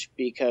sacrilege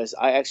because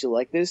I actually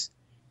like this.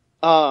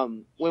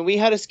 When we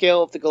had a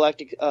scale of the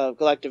Galactic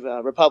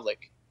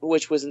Republic,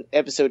 which was in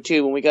episode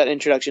 2, when we got an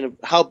introduction of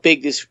how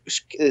big this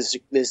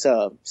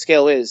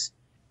scale is.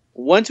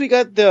 Once we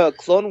got the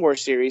Clone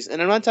Wars series,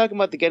 and I'm not talking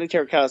about the Getting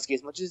Tartakovsky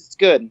as much as it's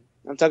good.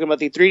 I'm talking about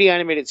the 3D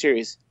animated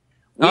series.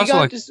 I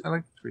like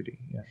 3D.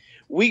 Yeah.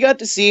 We got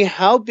to see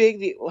how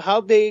big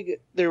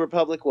the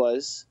Republic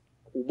was,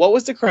 what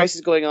was the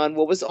crisis going on,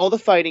 what was all the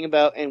fighting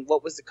about, and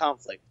what was the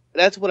conflict.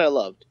 That's what I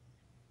loved.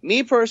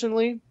 Me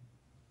personally,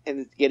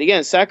 and yet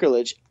again,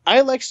 sacrilege,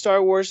 I like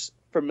Star Wars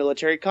for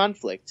military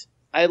conflict.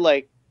 I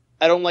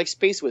don't like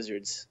space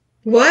wizards.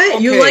 What?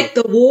 Okay. You like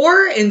the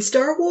war in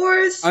Star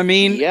Wars? I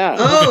mean, yeah.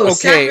 Oh,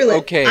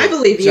 sacrilege. Okay. I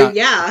believe you, John,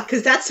 yeah,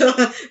 because that's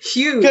a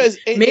huge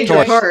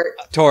major part.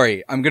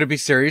 Tori, I'm going to be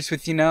serious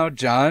with you now.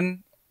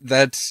 John,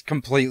 that's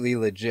completely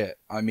legit.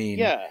 I mean,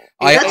 yeah.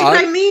 That's what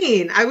I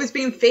mean. I was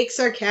being fake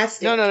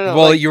sarcastic. No.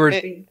 Well, you were...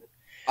 In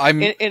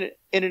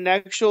an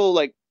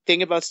actual,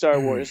 thing about Star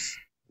Wars...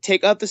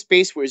 Take out the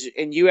Space Wizard,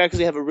 and you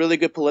actually have a really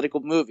good political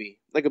movie,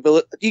 a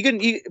good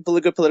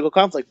political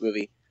conflict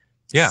movie.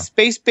 Yeah,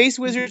 space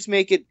wizards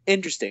make it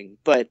interesting,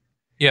 but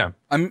yeah,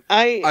 I'm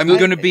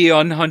going to be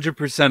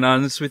 100%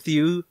 honest with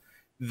you.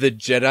 The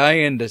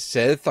Jedi and the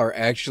Sith are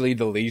actually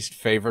the least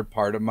favorite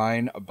part of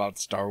mine about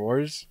Star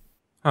Wars.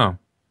 Oh,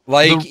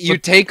 you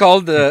take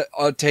out the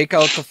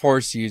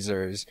Force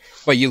users,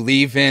 but you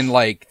leave in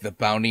the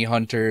bounty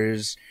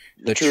hunters.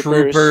 The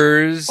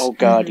troopers. Oh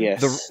God,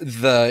 yes.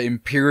 The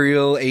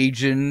Imperial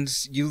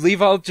agents. You leave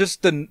out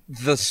just the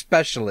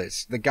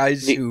specialists, the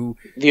guys the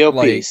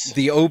OPs,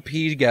 the OP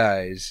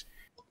guys,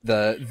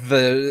 the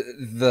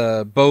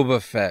Boba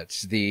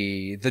Fett's,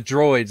 the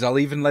droids. I'll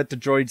even let the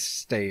droids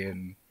stay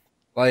in.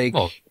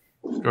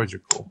 Droids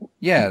are cool.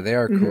 Yeah, they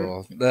are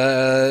cool.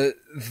 The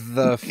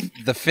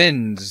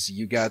Finns.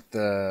 You got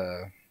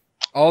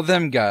all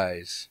them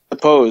guys. The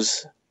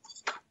Pose.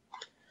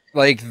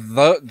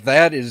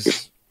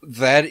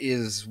 That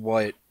is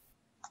what,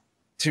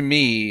 to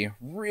me,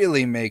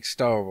 really makes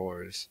Star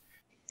Wars.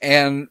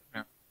 And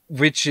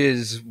which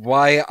is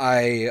why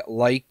I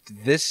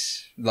liked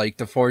this,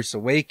 The Force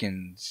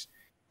Awakens,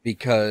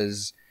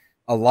 because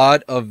a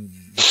lot of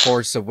The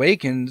Force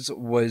Awakens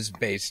was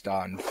based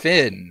on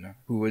Finn,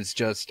 who was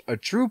just a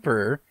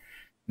trooper,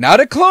 not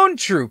a clone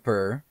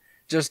trooper,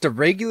 just a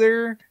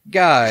regular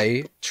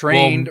guy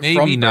trained from birth.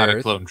 Maybe not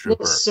a clone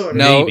trooper.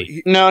 No,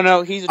 he's a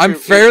trooper. I'm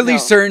fairly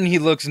certain he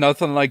looks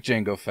nothing like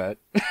Jango Fett.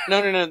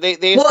 No.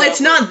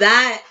 It's not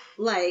that,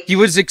 he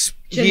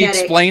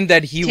explained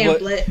that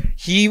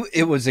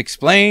it was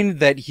explained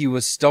that he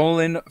was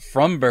stolen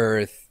from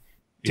birth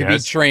to be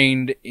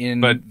trained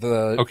in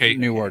the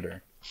New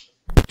Order.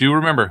 Do you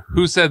remember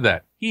who said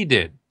that? He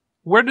did.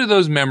 Where do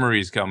those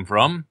memories come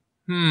from?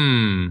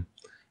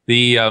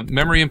 The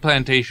memory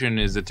implantation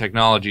is a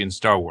technology in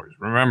Star Wars.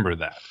 Remember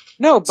that.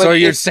 No, but so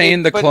you're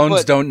saying the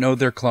clones don't know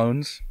they're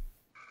clones?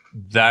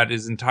 That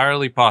is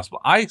entirely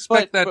possible. I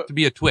expect that to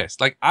be a twist.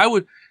 I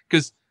would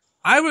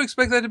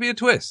expect that to be a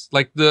twist.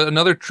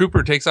 Another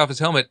trooper takes off his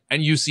helmet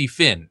and you see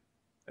Finn.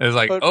 It's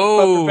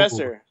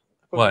Professor,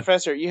 What?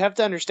 Professor, you have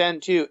to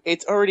understand too.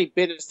 It's already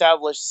been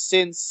established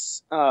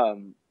since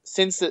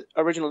the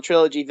original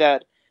trilogy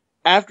that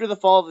after the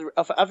fall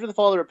of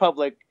the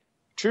Republic,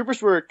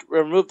 troopers were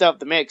removed out of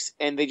the mix,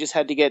 and they just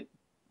had to get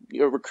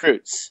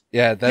recruits.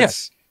 Yeah,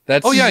 that's.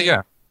 Oh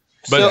yeah.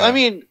 But, So I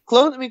mean,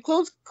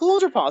 clones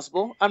are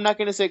possible. I'm not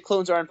going to say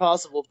clones are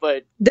impossible,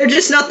 but They're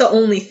just not the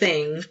only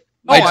thing.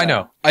 I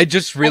know. I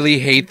just really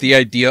hate the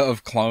idea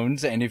of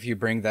clones, and if you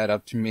bring that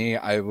up to me,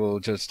 I will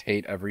just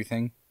hate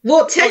everything.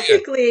 Well,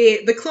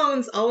 technically, the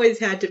clones always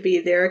had to be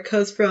there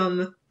because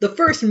from the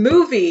first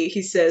movie,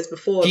 he says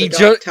before the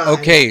dark time.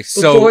 Okay,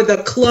 before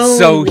the Clone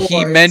Wars.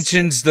 he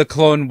mentions the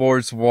Clone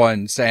Wars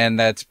once, and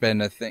that's been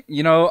a thing.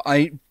 You know,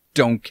 I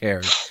don't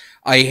care.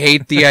 I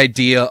hate the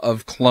idea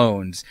of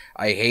clones.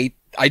 I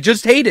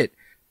just hate it.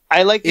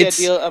 I like the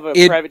idea of a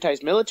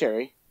privatized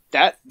military.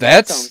 That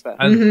sounds bad.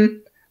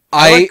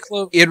 I like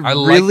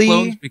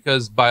clones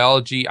because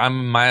biology.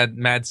 I'm a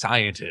mad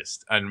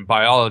scientist and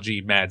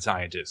biology mad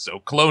scientist. So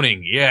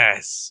cloning,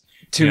 yes.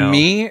 To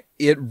me,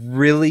 it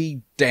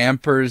really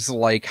dampers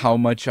like how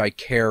much I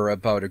care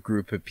about a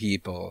group of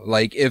people.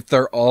 Like if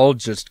they're all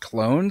just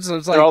clones,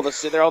 it's like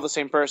they're all the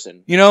same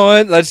person. You know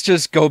what? Let's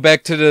just go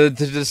back to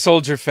the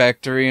soldier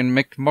factory and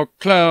make more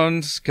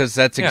clones because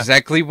that's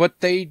exactly what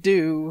they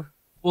do.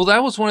 Well,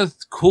 that was one of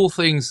the cool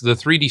things, the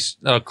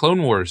 3D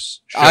Clone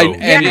Wars show.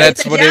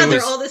 That's what it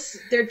was.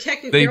 They're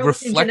technically they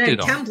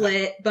reflected on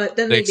template, but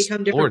then they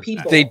become different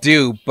people. They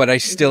do, but I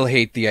still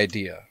hate the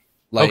idea.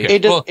 Like,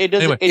 it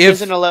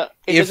doesn't allow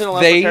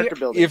for character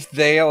building. If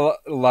they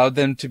allowed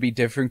them to be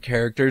different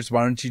characters,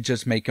 why don't you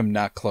just make them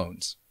not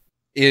clones?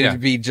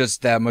 It'd be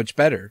just that much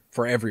better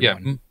for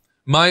everyone.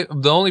 Yeah.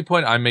 The only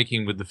point I'm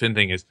making with the Finn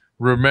thing is,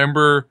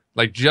 remember,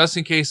 like, just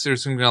in case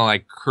there's some kind of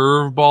like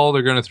curveball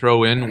they're going to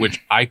throw in,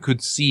 which I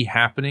could see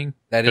happening.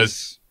 That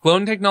is,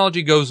 clone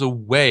technology goes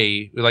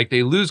away. Like,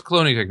 they lose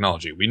cloning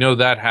technology. We know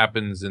that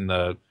happens in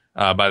the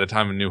by the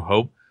time of New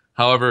Hope.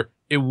 However,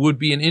 it would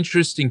be an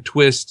interesting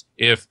twist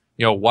if,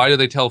 why do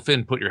they tell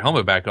Finn, put your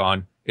helmet back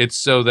on? It's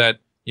so that,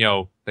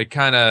 they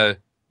kind of,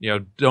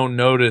 don't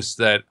notice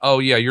that, oh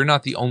yeah, you're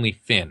not the only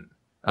Finn.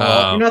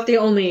 You're not the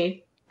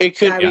only. It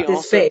could be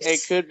also.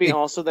 It could be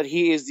also that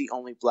he is the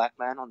only black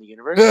man on the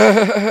universe.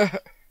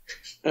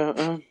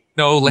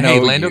 No,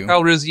 Lando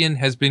Calrissian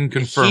has been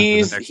confirmed. For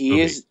the next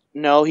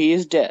movie. He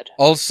is dead.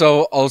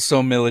 Also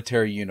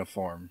military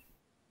uniform.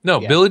 No,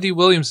 Billy D.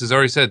 Williams has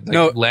already said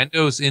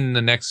Lando's in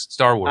the next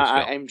Star Wars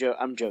film.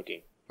 I'm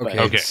joking.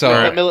 Okay.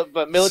 So,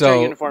 but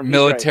military uniform.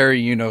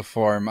 Military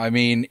uniform. I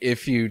mean,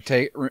 if you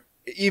take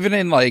even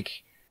in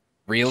like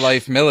real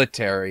life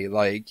military,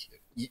 like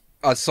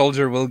a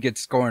soldier will get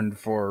scorned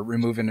for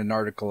removing an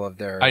article of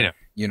their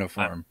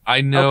uniform. I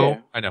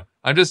know.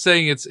 I'm just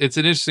saying it's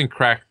an interesting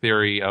crack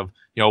theory of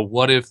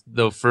what if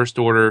the First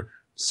Order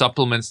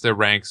supplements their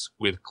ranks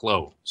with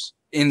clones.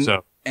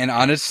 And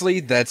honestly,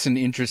 that's an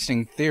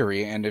interesting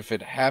theory. And if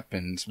it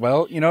happens,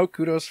 well,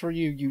 kudos for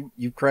you.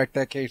 You cracked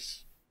that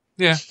case.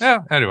 Yeah.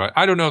 Anyway,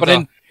 I don't know.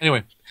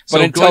 Anyway. But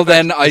until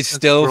then, I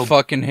still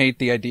fucking hate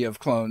the idea of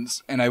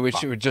clones, and I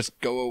wish it would just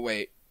go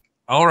away.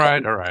 All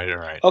right.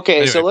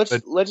 Okay, anyway,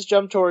 so let's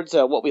jump towards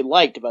what we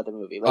liked about the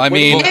movie. Like,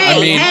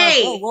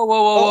 Hey!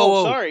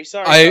 Whoa!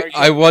 Sorry.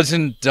 I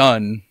wasn't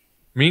done.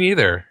 Me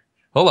neither.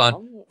 Hold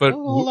on.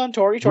 Hold on,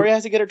 Tori. Tori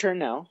has to get her turn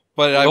now.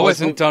 But I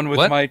wasn't done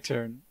with my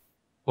turn.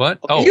 What?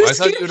 Okay. Oh, I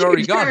thought you had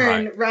already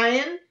gone,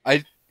 Ryan.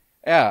 I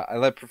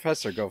let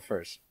Professor go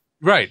first.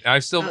 Right. I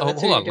still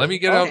hold on. Let me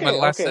get out my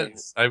last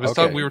sentence. We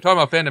were talking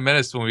about Phantom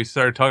Menace when we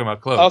started talking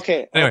about clones.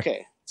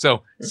 Okay.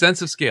 So think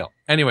of scale.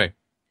 Anyway.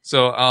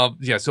 So,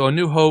 so A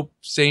New Hope,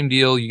 same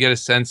deal. You get a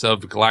sense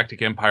of the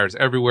galactic empires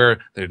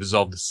everywhere. They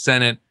dissolved the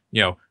Senate.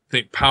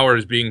 Think power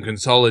is being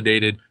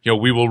consolidated.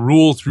 We will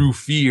rule through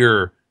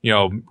fear.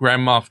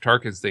 Grand Moff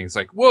Tarkin's thing. It's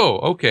like, whoa,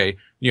 okay.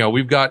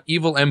 We've got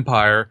evil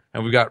empire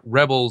and we've got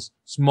rebels,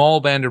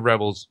 small band of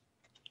rebels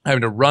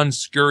having to run,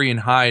 scurry, and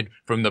hide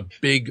from the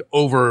big,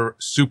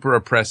 super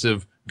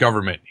oppressive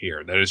government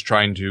here that is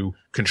trying to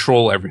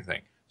control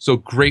everything. So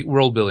great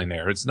world building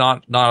there. It's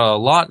not a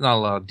lot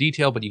of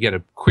detail, but you get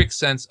a quick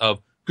sense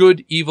of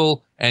good,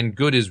 evil, and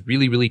good is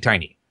really, really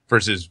tiny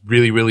versus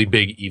really, really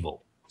big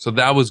evil. So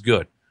that was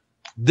good.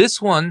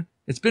 This one,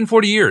 it's been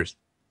 40 years.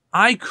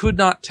 I could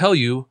not tell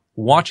you,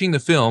 watching the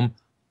film,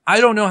 I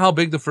don't know how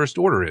big the First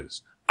Order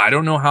is. I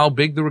don't know how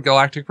big the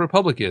Galactic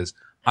Republic is.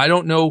 I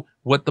don't know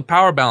what the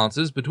power balance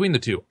is between the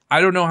two.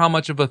 I don't know how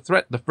much of a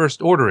threat the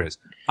First Order is.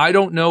 I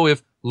don't know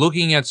if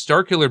looking at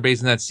Starkiller Base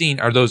in that scene,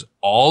 are those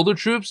all the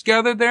troops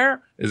gathered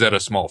there? Is that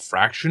a small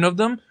fraction of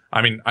them?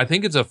 I mean, I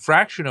think it's a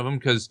fraction of them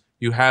because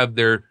you have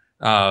their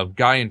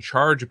guy in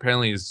charge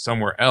apparently is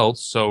somewhere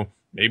else. So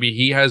maybe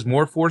he has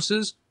more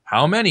forces.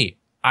 How many?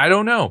 I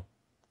don't know.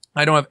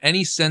 I don't have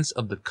any sense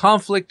of the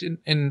conflict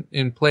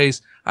in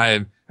place.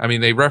 I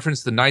mean, they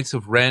reference the Knights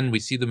of Ren. We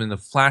see them in the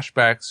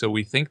flashback. So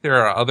we think there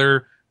are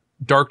other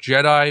Dark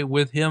Jedi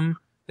with him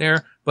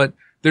there, but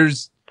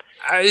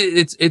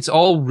It's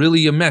all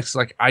really a mix.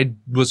 Like, I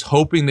was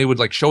hoping they would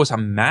like show us a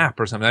map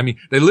or something. I mean,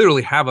 they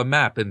literally have a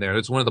map in there.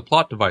 It's one of the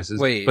plot devices.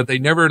 Wait. But they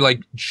never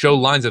like show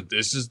lines of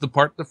this is the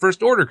part the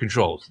First Order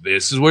controls.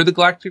 This is where the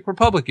Galactic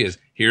Republic is.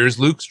 Here's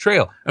Luke's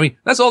trail. I mean,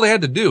 that's all they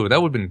had to do.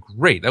 That would have been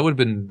great. That would have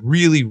been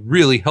really,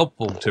 really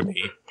helpful to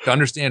me to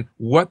understand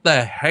what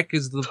the heck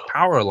is the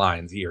power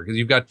lines here. Because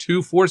you've got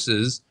two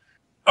forces.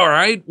 All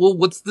right, well,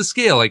 what's the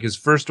scale? Like, is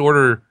First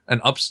Order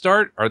an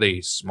upstart? Are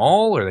they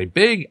small? Are they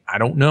big? I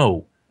don't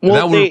know. And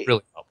that would have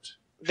really helped.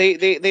 They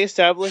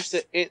established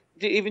that it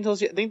even tells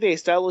you. I think they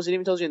established it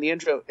even tells you in the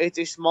intro. It's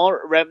a small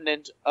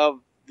remnant of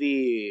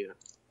the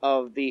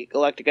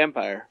Galactic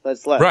Empire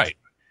that's left. Right.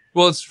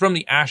 Well, it's from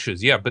the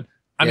ashes, yeah. But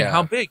I mean,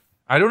 how big?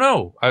 I don't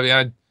know. I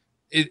mean,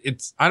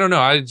 I don't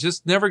know. I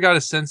just never got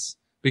a sense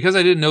because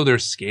I didn't know their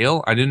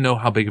scale. I didn't know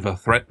how big of a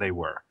threat they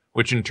were,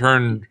 which in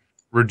turn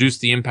reduce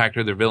the impact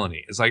of their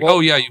villainy. It's like,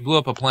 oh yeah, you blew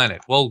up a planet.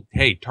 Well,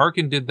 hey,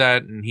 Tarkin did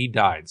that and he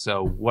died,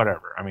 so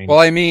whatever.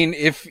 I mean,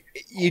 if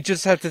you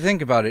just have to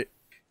think about it,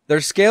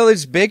 their scale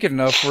is big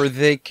enough where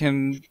they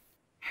can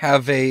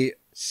have a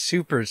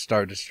super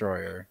Star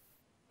Destroyer.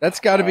 That's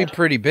got to be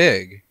pretty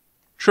big.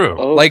 True.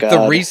 Oh, like God.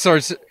 the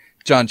resource,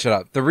 John, shut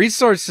up. The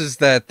resources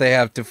that they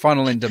have to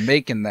funnel into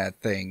making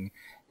that thing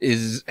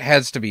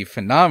has to be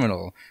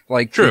phenomenal.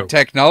 Like the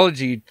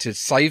technology to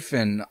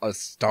siphon a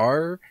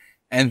star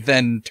and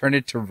then turn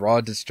it to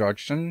raw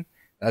destruction,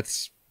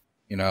 that's,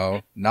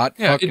 not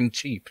fucking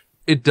cheap.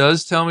 It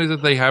does tell me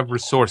that they have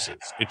resources.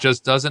 It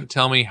just doesn't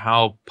tell me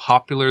how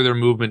popular their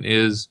movement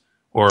is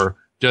or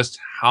just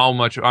how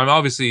much.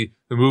 Obviously,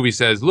 the movie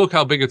says, look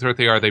how big a threat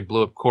they are. They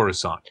blew up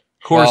Coruscant.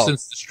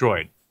 Coruscant's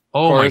destroyed.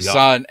 Oh Coruscant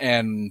my God.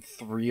 and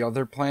 3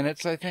 other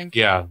planets, I think?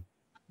 Yeah.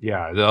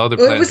 Yeah, the other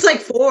Well, planets. it was like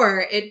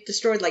 4. It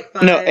destroyed like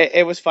 5. No,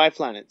 it was 5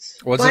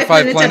 planets. Was five it 5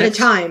 planets planets?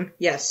 at a time.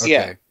 Yes. Okay.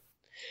 Yeah.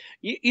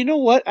 You know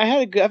what? I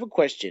have a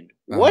question.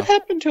 What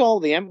happened to all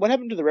the what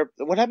happened to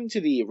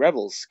the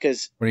rebels?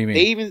 Because What do you mean?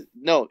 they even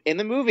in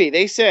the movie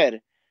they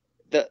said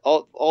that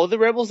all the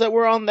rebels that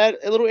were on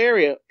that little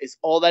area is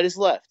all that is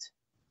left.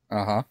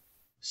 Uh-huh.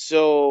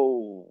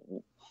 So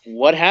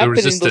what happened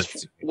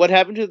what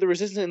happened to the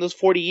resistance in those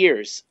 40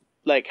 years?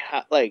 Like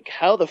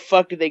how the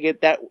fuck did they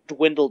get that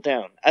dwindled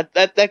down?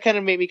 That kind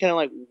of made me kind of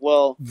like,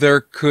 well, there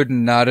could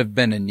not have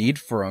been a need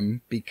for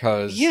them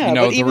because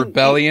the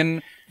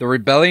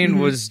rebellion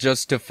was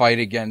just to fight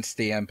against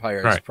the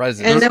Empire's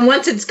presence. And then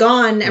once it's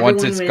gone,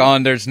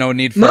 gone, there's no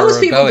need for most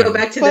a rebellion. people go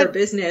back to their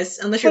business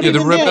unless you're the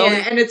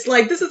rebellion, and it's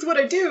like this is what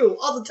I do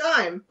all the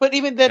time. But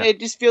even then, it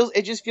just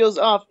feels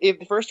off. If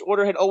the First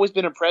Order had always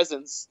been a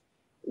presence,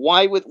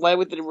 why would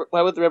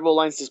the Rebel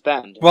Alliance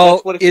disband?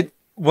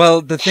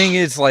 Well, the thing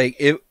is,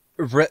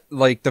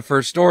 the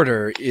First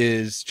Order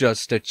is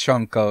just a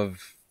chunk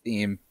of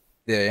the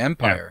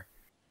Empire,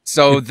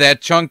 so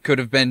that chunk could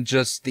have been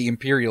just the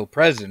Imperial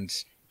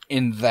presence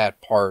in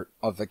that part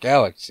of the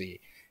galaxy,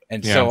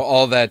 and so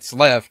all that's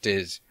left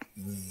is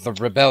the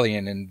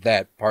rebellion in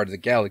that part of the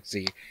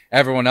galaxy.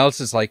 Everyone else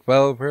is like,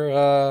 well,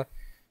 we're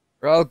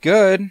all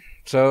good,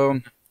 so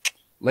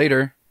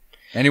later.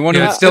 Anyone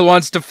who still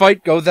wants to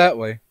fight, go that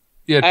way.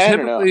 Yeah,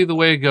 typically the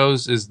way it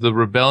goes is the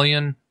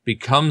rebellion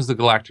becomes the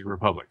Galactic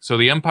Republic. So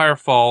the Empire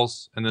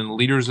falls, and then the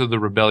leaders of the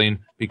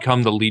rebellion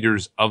become the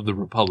leaders of the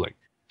Republic.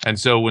 And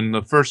so when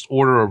the First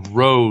Order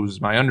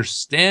arose, my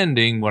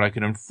understanding, what I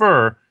can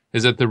infer,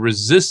 is that the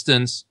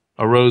resistance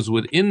arose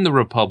within the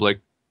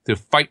Republic to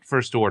fight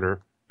First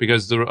Order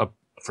because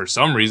for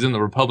some reason the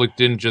Republic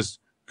didn't just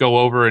go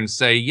over and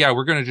say, yeah,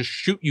 we're going to just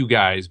shoot you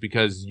guys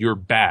because you're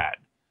bad.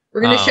 We're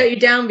going to shut you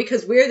down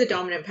because we're the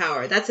dominant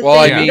power. That's the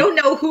thing. We don't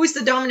know who's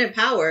the dominant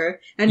power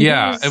and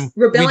who's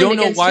rebelling we don't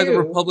know why who. the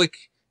Republic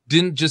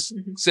didn't just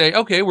say,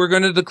 okay, we're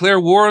going to declare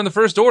war on the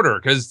First Order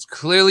because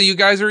clearly you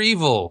guys are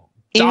evil.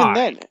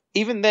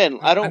 Even then,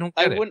 I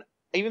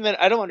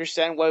don't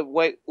understand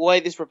why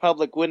this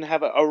republic wouldn't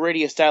have an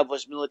already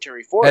established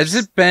military force. Has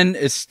it been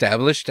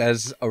established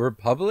as a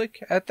republic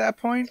at that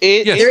point?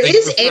 There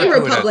is a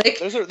republic.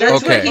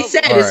 That's what he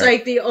said. All it's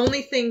like the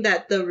only thing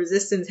that the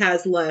resistance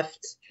has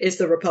left is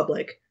the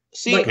republic.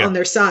 On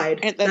their side.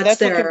 And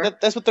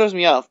that's what throws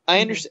me off. I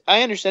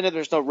understand that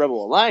there's no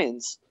rebel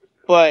alliance,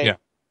 but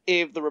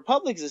if the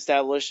republic's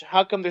established,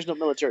 how come there's no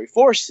military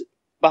force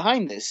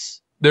behind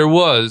this? There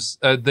was.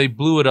 They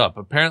blew it up.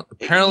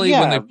 Apparently,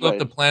 when they blew up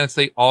the planets,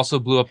 they also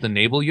blew up the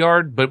naval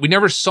yard. But we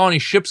never saw any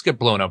ships get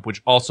blown up,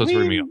 which also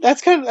threw me off.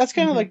 That's kind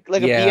of like a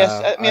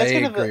BS. I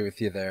agree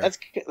with you there. That's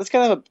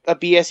kind of a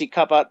BSy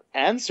cop out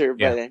answer.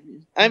 But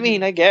I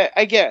mean, I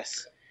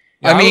guess.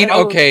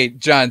 Okay,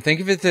 John. Think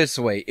of it this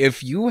way: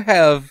 if you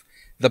have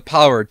the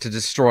power to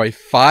destroy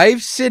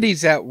 5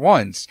 cities at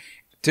once,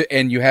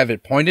 and you have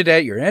it pointed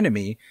at your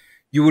enemy,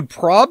 you would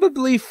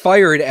probably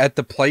fire it at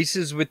the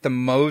places with the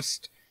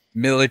most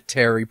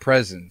military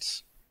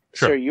presence.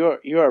 Sure, you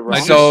are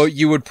wrong. So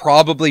you would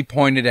probably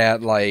point it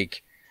at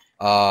like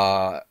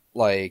powerful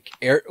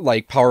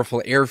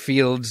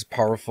airfields,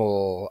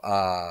 powerful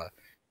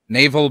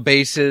naval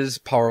bases,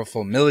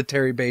 powerful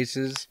military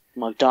bases.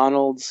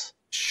 McDonald's.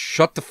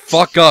 Shut the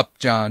fuck up,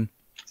 John.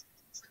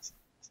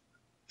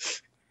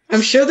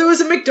 I'm sure there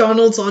was a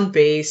McDonald's on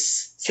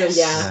base. So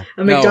yeah,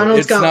 a No, McDonald's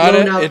it's got not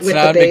blown up it's with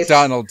not the base.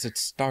 McDonald's,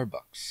 it's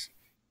Starbucks.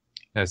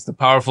 Yes, the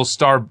powerful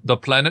the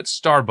planet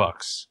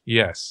Starbucks.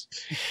 Yes.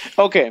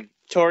 Okay,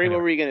 Tori, what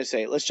were you gonna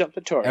say? Let's jump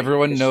to Tori.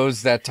 Everyone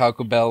knows that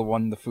Taco Bell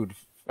won the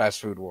fast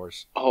food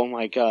wars. Oh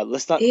my god,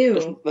 let's not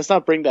Ew. let's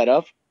not bring that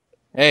up.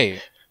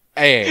 Hey.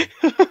 I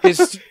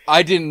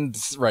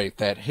didn't write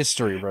that.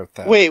 History wrote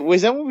that. Wait,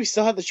 was that when we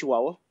still had the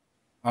Chihuahua?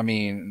 I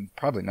mean,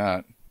 probably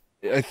not.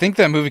 I think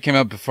that movie came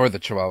out before the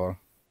Chihuahua.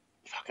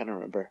 Fuck, I don't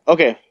remember.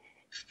 Okay.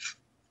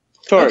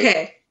 Tori.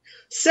 Okay,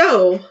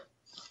 so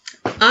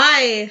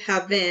I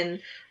have been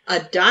a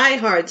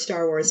diehard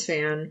Star Wars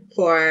fan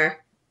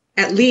for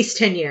at least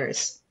 10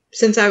 years,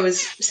 since I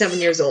was 7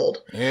 years old.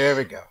 Here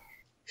we go.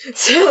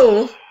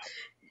 So,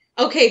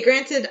 okay,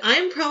 granted,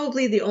 I'm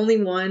probably the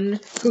only one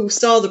who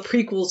saw the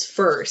prequels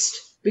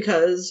first,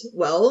 because,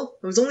 well,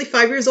 I was only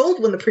 5 years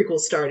old when the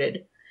prequels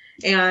started.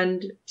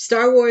 And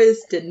Star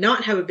Wars did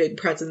not have a big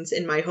presence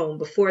in my home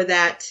before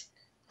that.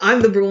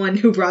 I'm the one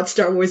who brought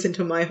Star Wars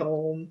into my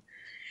home.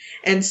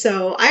 And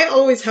so I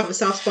always have a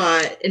soft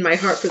spot in my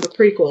heart for the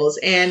prequels.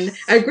 And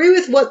I agree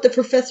with what the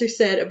professor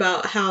said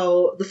about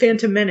how The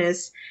Phantom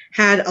Menace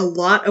had a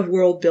lot of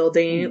world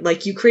building.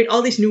 Like, you create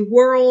all these new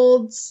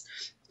worlds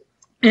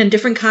and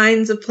different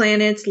kinds of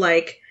planets.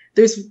 Like,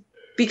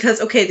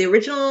 because, okay, the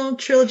original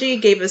trilogy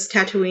gave us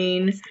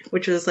Tatooine,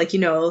 which was like,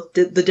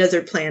 the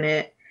desert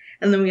planet.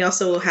 And then we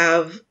also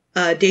have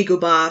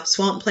Dagobah,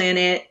 swamp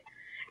planet.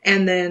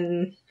 And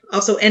then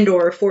also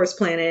Endor, forest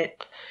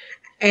planet.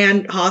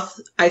 And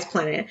Hoth, ice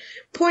planet.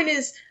 Point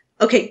is,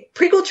 okay,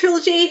 prequel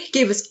trilogy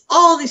gave us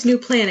all these new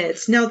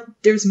planets. Now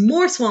there's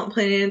more swamp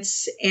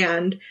planets,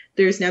 and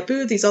there's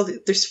Naboo.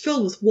 There's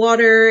filled with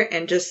water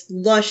and just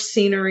lush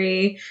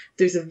scenery.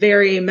 There's a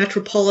very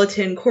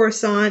metropolitan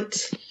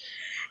Coruscant,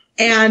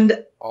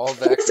 and All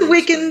that Force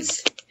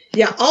Awakens.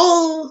 Yeah,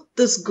 all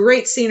this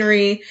great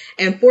scenery,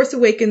 and Force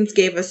Awakens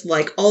gave us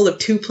like all of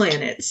 2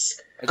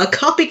 planets. A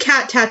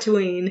copycat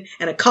Tatooine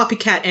and a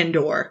copycat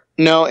Endor.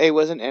 No, it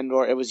wasn't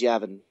Endor, it was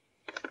Yavin.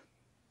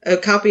 A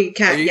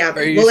copycat, Yavin.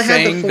 Are you Well, it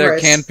had saying the there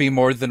forest. can't be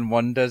more than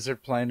one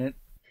desert planet?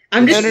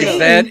 I'm just No, no, no.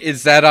 saying.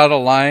 Is that out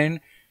of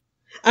line?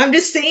 I'm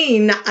just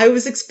saying. I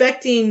was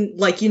expecting,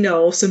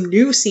 some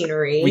new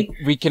scenery.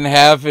 We can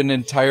have an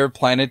entire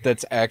planet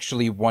that's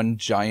actually one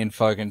giant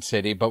fucking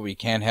city, but we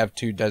can't have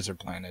 2 desert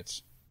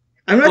planets.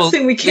 I'm not Well,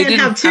 saying we they can't didn't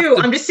have 2. have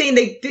to- I'm just saying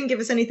they didn't give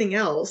us anything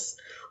else.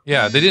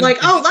 Yeah, they didn't.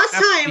 Last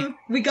time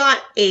we got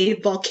a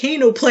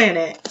volcano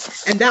planet,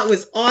 and that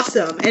was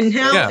awesome. And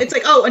now it's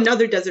like,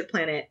 another desert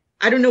planet.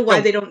 I don't know why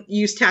they don't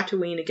use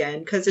Tatooine again,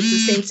 because it's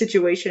the same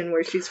situation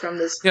where she's from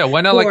this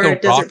why not poor like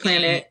a desert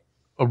planet.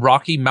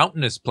 rocky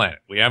mountainous planet?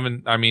 We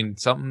haven't. I mean,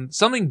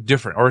 something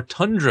different, or a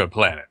tundra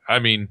planet. I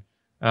mean,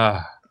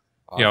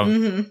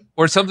 Mhm.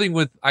 or something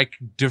with like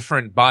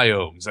different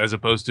biomes as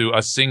opposed to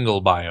a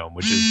single biome,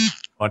 which is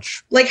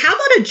much. Like, how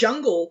about a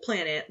jungle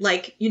planet?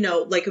 Like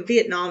a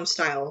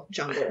Vietnam-style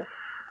jungle.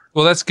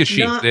 Well, that's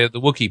Kashyyyk. Not-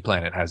 The Wookiee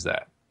planet has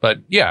that.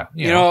 But yeah,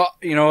 You know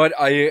what?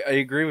 I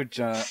agree with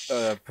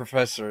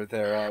Professor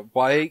there.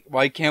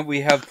 Why can't we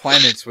have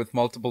planets with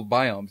multiple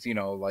biomes?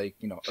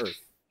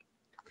 Earth.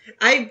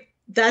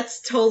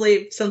 That's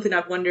totally something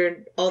I've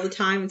wondered all the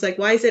time. It's like,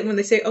 why is it when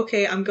they say,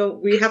 okay,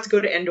 we have to go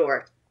to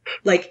Endor?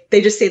 Like,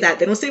 they just say that.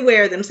 They don't say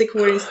where, they don't say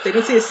coordinates, they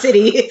don't say a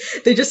city,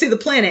 they just say the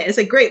planet. It's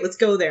like, great, let's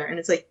go there. And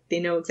it's like, they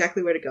know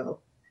exactly where to go.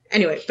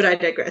 Anyway, but I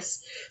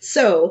digress.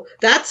 So,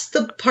 that's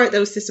the part that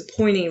was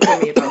disappointing for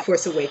me about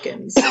Force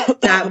Awakens.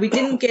 That we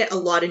didn't get a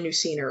lot of new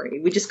scenery.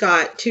 We just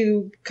got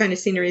 2 kind of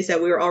sceneries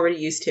that we were already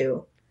used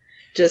to.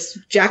 Just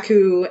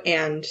Jakku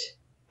and...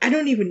 I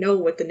don't even know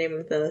what the name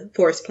of the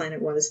forest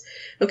planet was.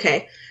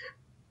 Okay.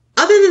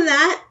 Other than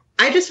that,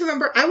 I just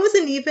remember I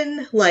wasn't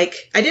even, I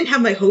didn't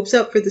have my hopes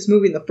up for this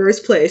movie in the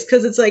first place,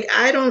 because it's like,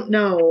 I don't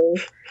know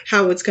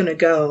how it's gonna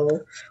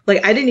go.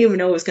 Like, I didn't even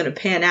know it was gonna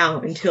pan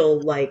out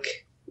until,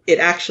 it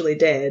actually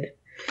did.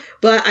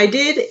 But I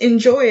did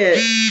enjoy it,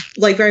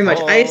 very much.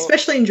 I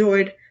especially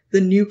enjoyed the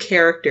new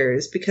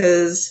characters,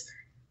 because...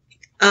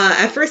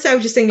 at first I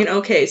was just thinking,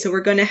 okay, so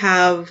we're gonna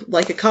have, a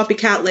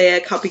copycat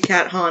Leia,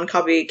 copycat Han,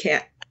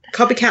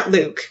 copycat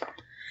Luke.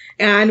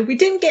 And we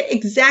didn't get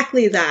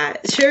exactly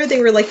that. Sure, they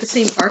were, the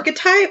same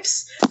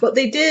archetypes, but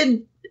they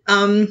did,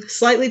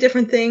 slightly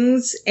different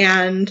things.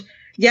 And,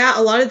 yeah,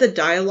 a lot of the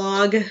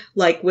dialogue,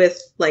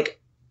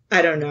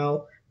 I don't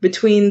know,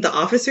 between the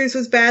officers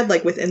was bad,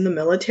 within the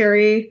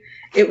military,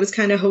 it was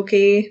kind of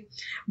hokey.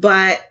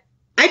 But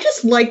I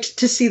just liked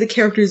to see the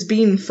characters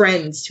being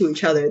friends to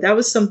each other. That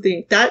was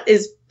something that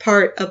is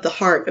part of the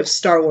heart of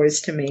Star Wars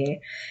to me.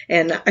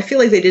 And I feel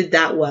like they did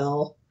that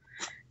well.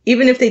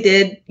 Even if they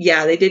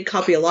did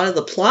copy a lot of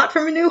the plot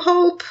from A New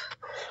Hope.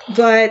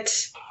 But,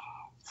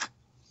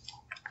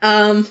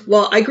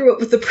 I grew up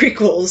with the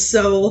prequels,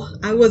 so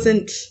I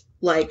wasn't,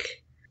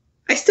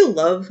 I still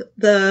love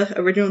the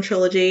original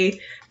trilogy,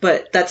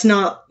 but that's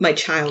not my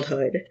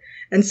childhood.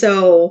 And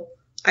so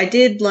I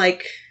did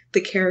like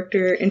the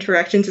character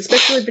interactions,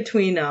 especially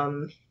between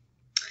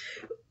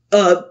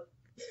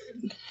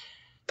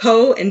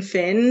Poe and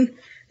Finn,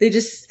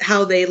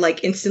 how they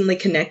like instantly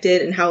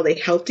connected and how they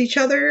helped each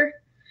other.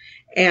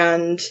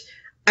 And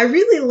I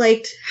really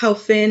liked how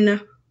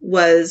Finn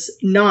was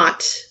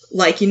not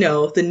like,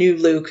 the new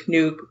Luke,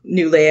 new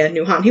Leia,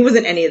 new Han. He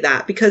wasn't any of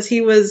that because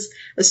he was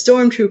a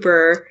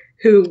stormtrooper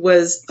who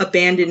was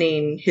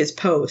abandoning his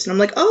post. And I'm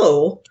like,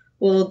 oh,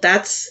 well,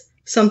 that's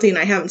something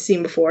I haven't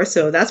seen before,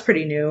 so that's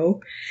pretty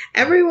new.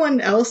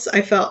 Everyone else,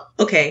 I felt,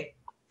 okay,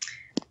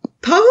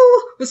 Poe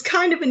was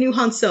kind of a new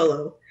Han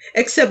Solo,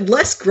 except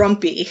less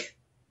grumpy.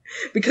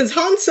 Because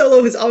Han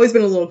Solo has always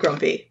been a little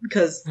grumpy.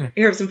 Because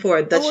Harrison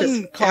Ford, that's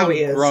just how he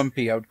is.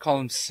 Grumpy. I would call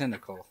him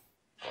cynical.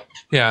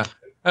 Yeah.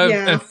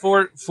 And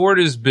Ford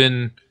has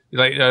been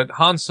like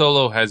Han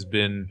Solo has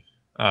been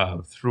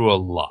through a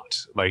lot.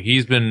 Like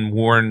he's been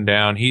worn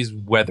down. He's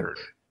weathered.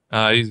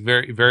 He's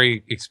very,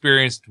 very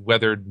experienced,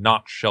 weathered,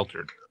 not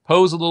sheltered.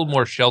 Poe's a little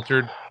more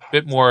sheltered, a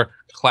bit more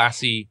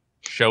classy,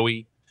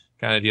 showy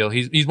kind of deal.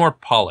 He's more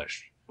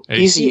polished.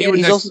 He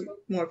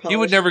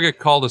would never get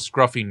called a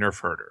scruffy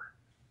nerf herder.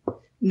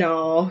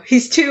 No,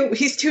 he's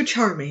too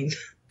charming.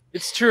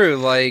 It's true.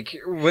 Like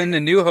when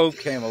A New Hope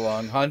came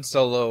along, Han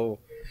Solo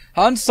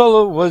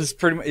was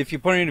pretty much, if you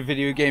put it in a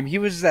video game, he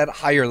was that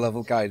higher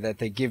level guy that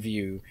they give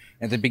you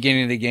at the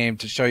beginning of the game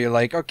to show you,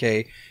 like,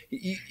 okay,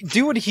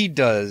 do what he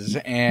does,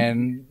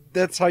 and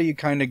that's how you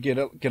kind of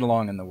get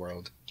along in the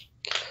world.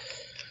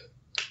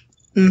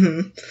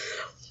 Mm-hmm.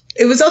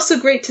 It was also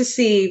great to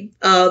see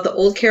the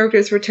old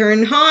characters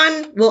return.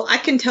 Han, well, I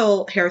can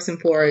tell Harrison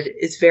Ford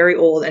is very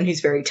old and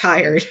he's very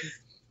tired.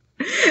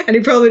 And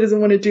he probably doesn't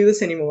want to do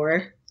this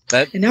anymore.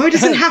 And now he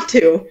doesn't have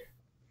to.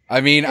 I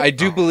mean, I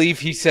do believe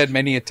he said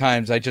many a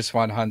times, I just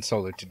want Han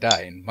Solo to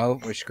die. And well,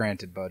 wish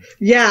granted, bud.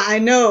 Yeah, I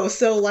know.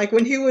 So, like,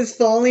 when he was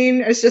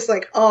falling, it's just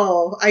like,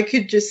 oh, I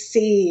could just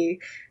see,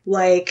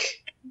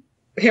 like,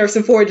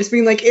 Harrison Ford just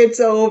being like,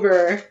 it's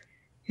over.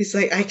 He's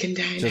like, I can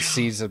die now. Just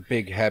sees a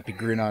big happy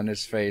grin on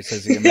his face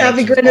as he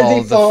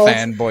imagines all the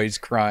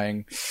fanboys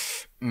crying.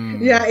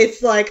 Yeah,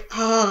 it's like,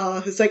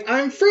 it's like,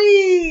 I'm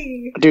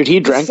free! Dude, he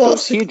drank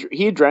those.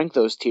 He drank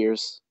those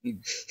tears.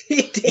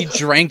 He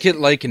drank it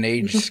like an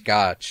aged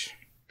scotch.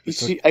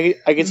 I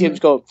can see him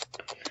just go,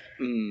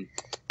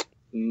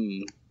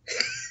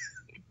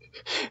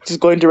 just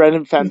going to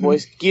random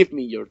fanboys, give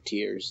me your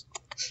tears.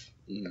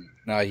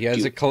 No, he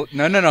has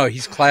no,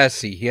 he's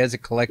classy. He has it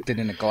collected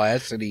in a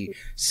glass and he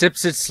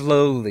sips it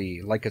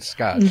slowly like a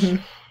scotch.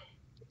 Mm-hmm.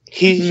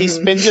 He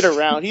spins it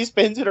around. He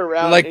spins it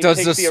around. Like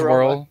does the swirl.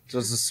 Aroma.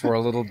 Does the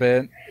swirl a little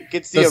bit.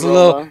 Gets the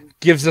aroma.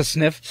 Gives a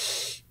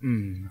sniff.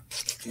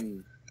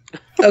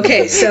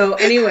 Okay, so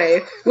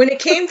anyway, when it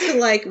came to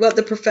like what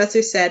the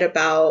professor said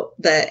about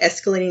the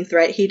escalating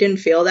threat, he didn't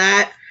feel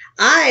that.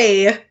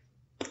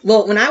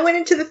 When I went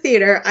into the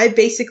theater, I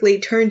basically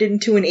turned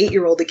into an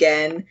 8-year-old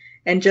again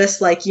and just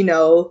like,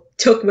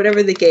 took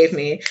whatever they gave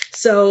me.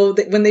 So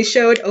when they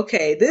showed,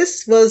 okay,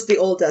 this was the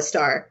old Death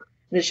Star,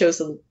 and it shows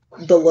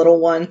the little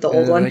one, the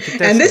old one,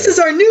 and this is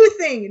our new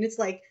thing, and it's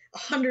like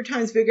 100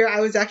 times bigger. I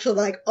was actually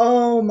like,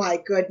 oh my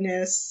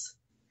goodness.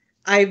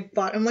 I'm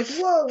like,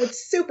 whoa,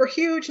 it's super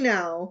huge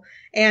now.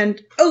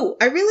 And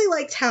I really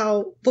liked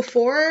how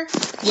before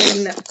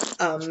when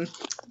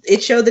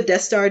it showed the Death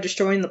Star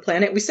destroying the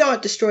planet, we saw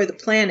it destroy the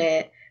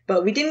planet,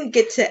 but we didn't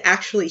get to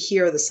actually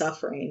hear the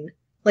suffering.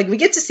 Like we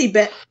get to see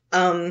Ben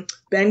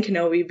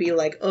Kenobi be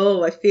like,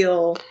 oh, I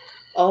feel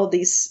all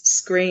these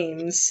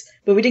screams,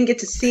 but we didn't get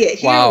to see it.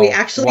 Here we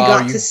actually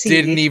got to see.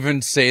 Didn't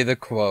even say the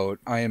quote.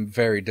 I am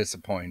very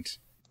disappointed.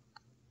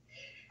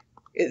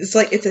 It's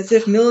like it's as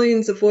if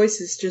millions of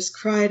voices just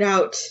cried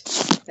out,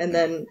 and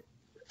then,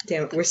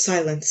 damn it, we're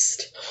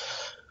silenced.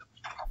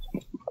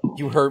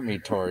 You hurt me,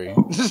 Tori.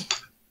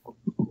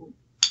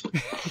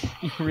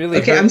 You really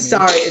okay, I'm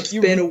sorry. It's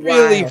been a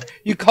while.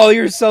 You call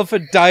yourself a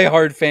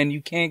diehard fan.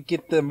 You can't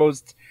get the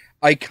most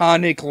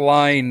iconic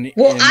line.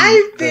 Well,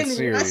 I've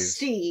been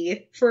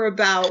rusty for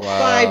about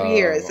 5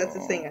 years. That's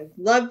the thing. I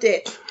loved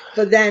it,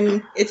 but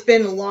then it's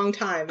been a long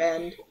time,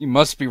 and you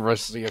must be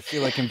rusty. I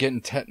feel like I'm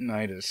getting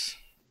tetanitis.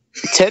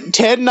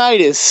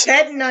 Tetanitis.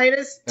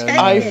 Tetanus.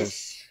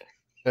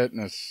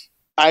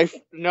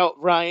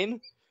 Ryan.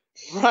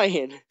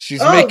 She's making me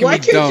dumb. Why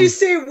can't you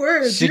say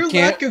words? Your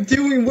lack of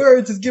doing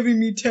words is giving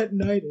me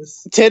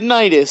tetanitis.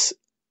 Tetanitis.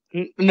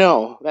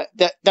 No,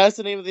 that's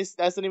the name of this.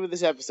 That's the name of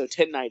this episode.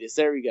 Tetanitis.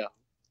 There we go.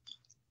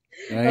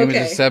 The name of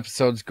this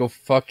episode's "Go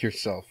Fuck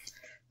Yourself."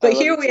 But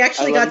here we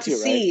actually got to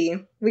see.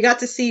 Right? We got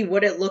to see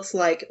what it looks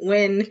like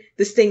when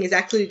this thing is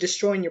actually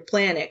destroying your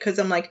planet. Because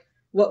I'm like,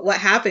 what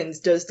happens?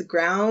 Does the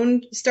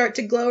ground start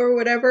to glow or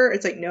whatever?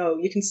 It's like, no,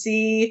 you can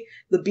see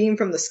the beam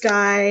from the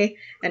sky,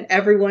 and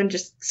everyone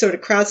just sort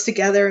of crowds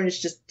together and is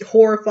just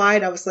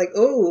horrified. I was like,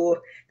 oh,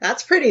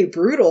 that's pretty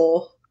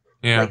brutal.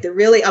 Yeah. Like, they're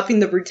really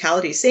upping the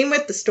brutality. Same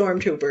with the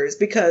stormtroopers,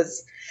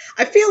 because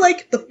I feel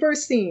like the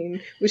first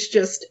scene was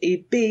just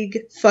a big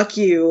fuck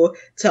you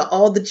to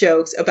all the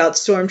jokes about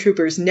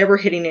stormtroopers never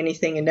hitting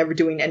anything and never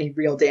doing any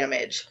real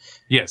damage.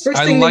 Yes,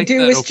 First thing they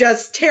do is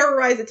just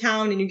terrorize the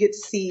town, and you get to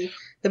see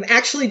them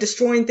actually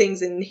destroying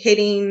things and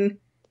hitting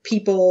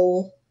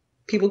people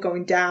people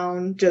going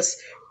down, just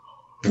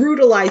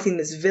brutalizing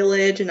this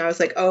village, and I was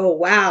like, oh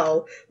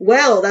wow,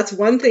 well, that's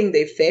one thing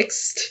they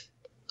fixed.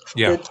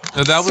 Yeah,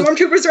 The that was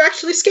stormtroopers are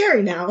actually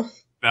scary now.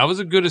 that was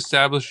a good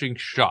establishing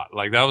shot.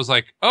 Like that was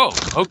like, oh,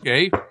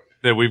 okay,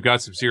 that we've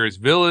got some serious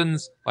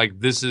villains. Like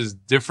this is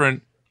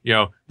different. You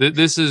know,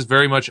 this is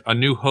very much A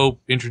New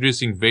Hope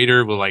introducing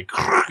Vader with like,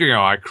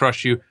 I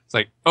crush you. It's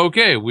like,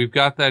 okay, we've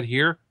got that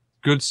here.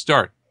 Good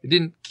start. It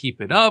didn't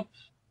keep it up,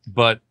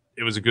 but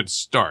it was a good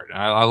start.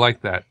 I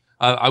like that.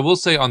 I will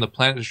say on the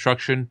planet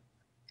destruction,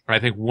 I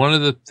think one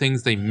of the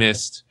things they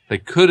missed, they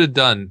could have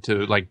done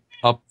to like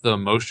up the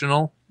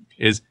emotional,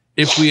 is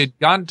if we had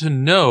gotten to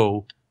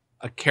know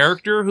a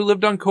character who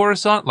lived on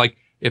Coruscant, like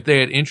if they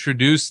had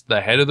introduced the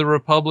head of the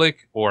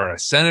Republic or a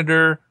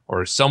senator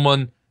or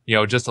someone, you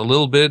know, just a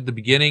little bit at the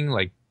beginning,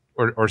 like,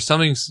 or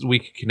something we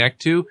could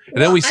connect to,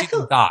 and then we see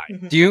them die.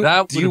 Do you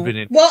That would have been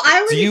interesting. Well, I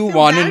already Do you feel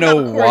wanna bad know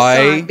about why?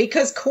 Coruscant,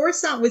 because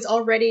Coruscant was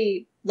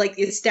already like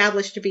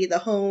established to be the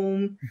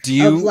home Do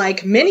you of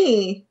like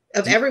many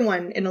of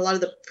everyone in a lot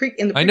of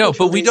the I know,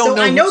 but we don't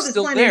know I know who's this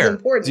still planet is there.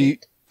 important. do you,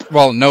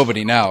 well,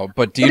 nobody now,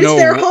 but do you but know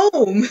it's their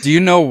home. do you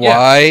know Yeah.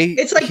 why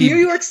It's like New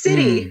York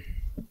City.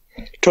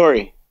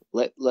 Tori,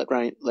 let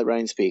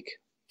Ryan speak.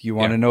 Do you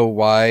want to Yeah. know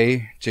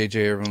why J.J.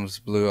 Abrams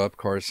blew up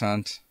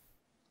Coruscant?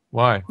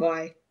 Why?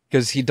 Why?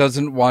 Because he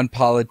doesn't want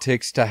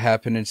politics to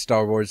happen in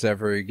Star Wars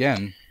ever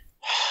again.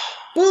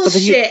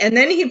 Bullshit. And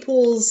then he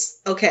pulls.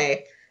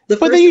 Okay, the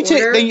But first then you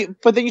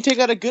order. then you take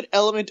out a good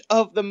element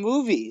of the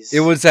movies. It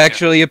was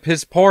actually a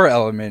piss poor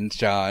element,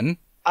 John.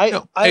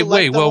 No, I hey, like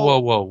wait, the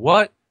whole- whoa.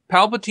 What?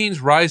 Palpatine's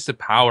rise to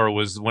power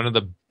was one of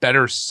the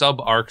better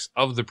sub-arcs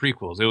of the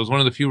prequels. It was one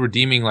of the few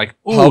redeeming, like,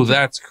 ooh,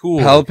 that's cool.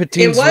 it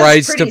Palpatine's was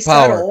rise to pretty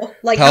power. subtle,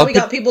 like how we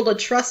got people to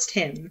trust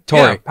him.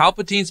 Tori, Yeah,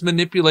 Palpatine's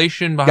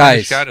manipulation behind the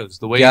Guys, shadows,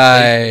 the way he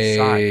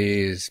played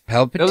his side.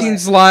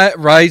 Palpatine's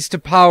rise to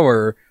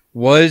power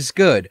was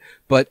good,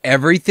 but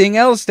everything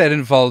else that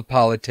involved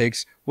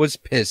politics was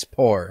piss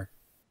poor.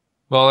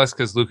 Well, that's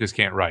because Lucas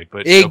can't write,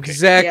 but okay.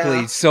 Exactly.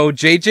 Yeah. So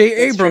J.J.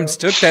 That's Abrams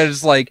true. took that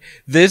as like,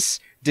 this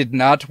did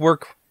not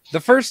work the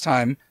first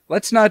time.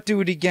 Let's not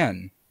do it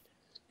again.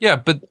 Yeah,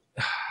 but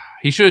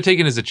he should have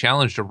taken it as a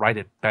challenge to write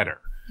it better.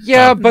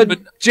 Yeah, but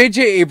but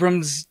J.J.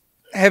 Abrams,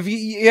 have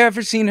you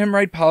ever seen him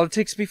write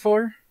politics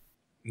before?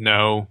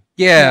 No.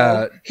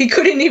 Yeah. He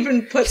couldn't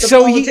even put the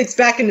So politics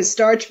back into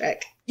Star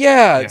Trek.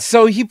 Yeah, Yeah.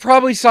 so he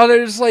probably saw that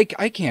as like,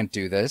 I can't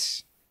do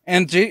this.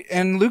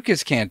 And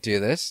Lucas can't do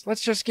this.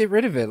 Let's just get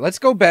rid of it. Let's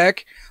go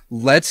back.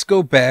 Let's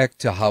go back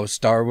to how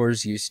Star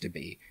Wars used to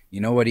be.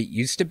 You know what it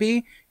used to be?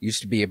 It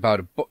used to be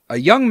about a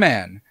young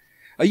man.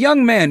 A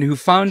young man who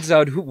finds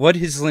out what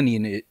his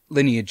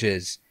lineage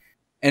is.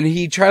 And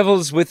he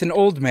travels with an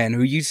old man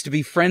who used to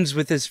be friends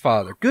with his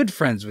father. Good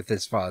friends with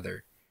his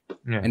father.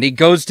 Yeah. And he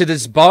goes to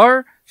this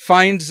bar,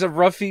 finds a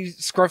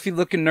scruffy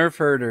looking nerf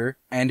herder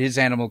and his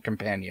animal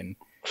companion.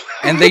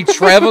 And they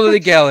travel to the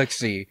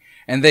galaxy.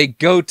 And they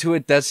go to a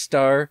Death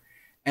Star.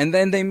 And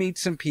then they meet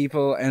some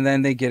people. And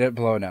then they get it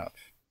blown up.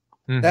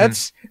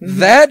 Mhm.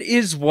 That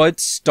is what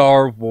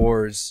Star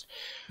Wars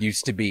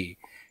used to be.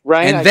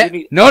 Ryan, And I that, do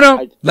need-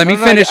 let me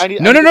no, finish. I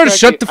need No, to correct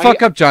shut you. the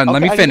fuck up, John.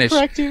 Let me Okay, I need to finish.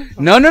 correct you.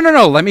 No,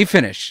 let me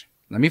finish.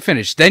 Let me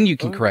finish. Then you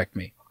can correct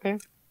me. Okay.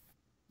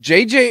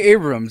 J.J.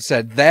 Abrams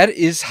said that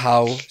is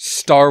how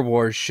Star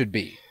Wars should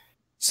be.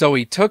 So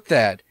he took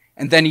that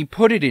and then he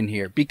put it in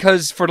here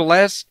because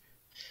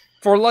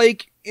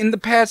in the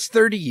past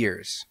 30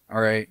 years,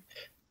 all right,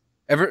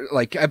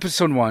 like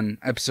episode 1,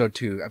 episode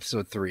 2,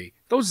 episode 3,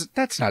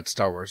 that's not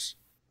Star Wars.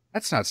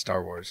 That's not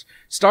Star Wars.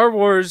 Star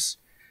Wars,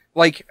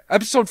 like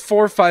episode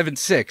 4, 5, and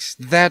 6,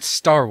 that's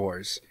Star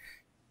Wars.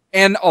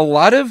 And a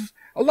lot of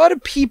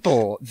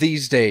people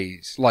these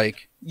days,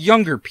 like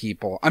younger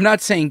people, I'm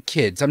not saying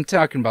kids, I'm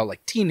talking about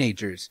like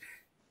teenagers,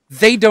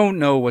 they don't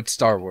know what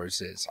Star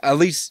Wars is. At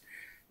least,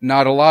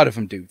 not a lot of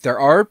them do. There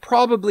are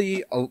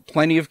probably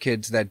plenty of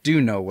kids that do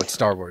know what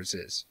Star Wars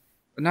is,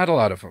 but not a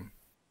lot of them.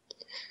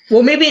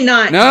 Well, maybe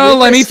not. No, with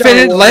let the me Star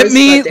finish. Wars,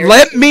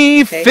 Let but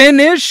me okay.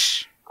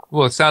 finish.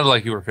 Well, it sounded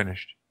like you were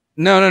finished.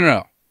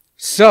 No.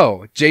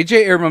 So,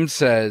 J.J. Abrams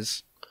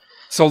says,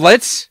 so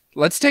let's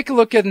take a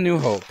look at A New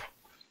Hope.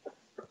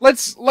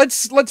 Let's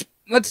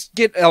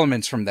get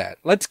elements from that.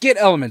 Let's get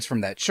elements from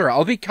that. Sure,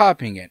 I'll be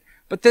copying it,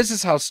 but this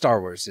is how Star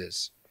Wars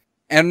is.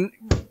 And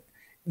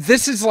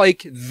this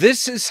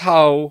is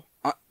how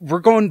we're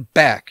going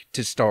back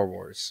to Star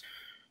Wars.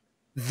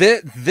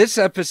 This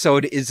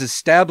episode is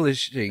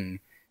establishing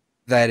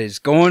that is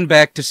going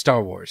back to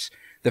Star Wars.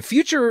 The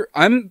future,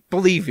 I'm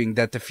believing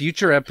that the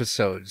future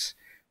episodes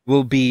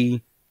will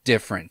be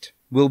different,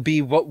 will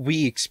be what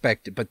we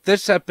expected. But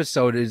this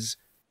episode is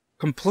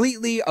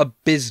completely a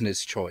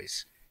business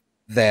choice,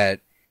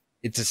 that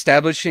it's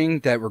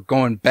establishing that we're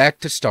going back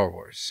to Star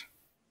Wars.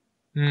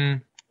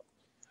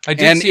 I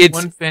did see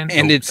one fan.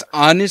 And it's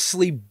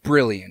honestly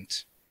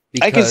brilliant.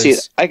 I can see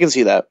it. I can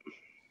see that.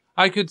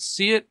 I could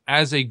see it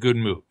as a good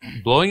move.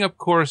 Blowing up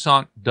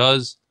Coruscant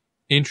does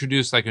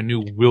introduce like a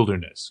new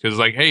wilderness, because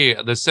like, hey,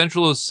 the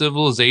central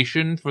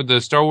civilization for the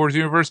Star Wars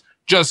universe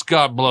just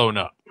got blown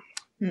up.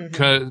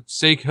 Mm-hmm.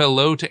 Say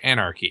hello to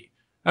anarchy.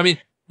 I mean,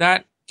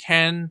 that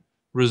can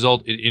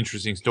result in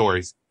interesting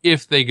stories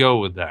if they go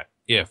with that.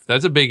 If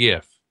that's a big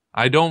if.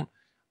 I don't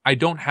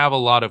have a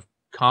lot of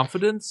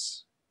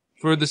confidence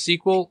for the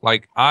sequel.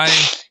 Like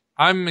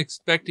I'm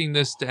expecting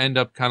this to end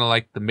up kind of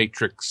like the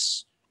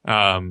Matrix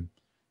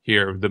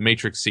here, the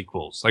Matrix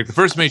sequels. Like the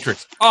first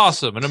Matrix,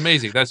 awesome and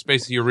amazing. That's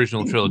basically the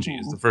original trilogy,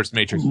 is the first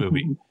Matrix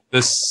movie.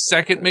 The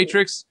second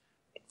Matrix,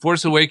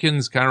 Force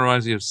Awakens, kind of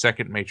reminds me of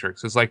second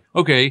Matrix. It's like,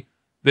 okay,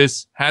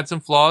 this had some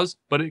flaws,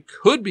 but it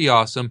could be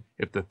awesome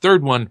if the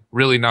third one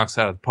really knocks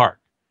it out of the park.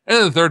 And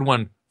then the third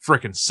one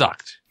frickin'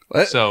 sucked.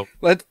 Let's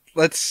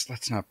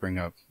not bring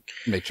up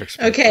Matrix.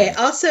 Okay.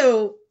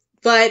 Also,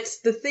 but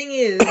the thing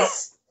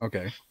is,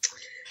 okay.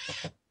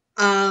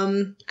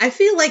 I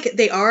feel like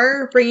they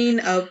are bringing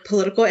a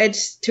political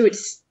edge to it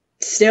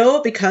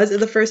still because of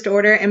the First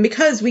Order, and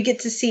because we get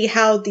to see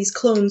how these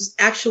clones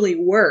actually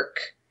work.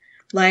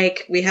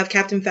 Like, we have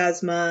Captain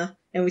Phasma,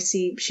 and we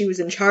see she was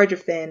in charge of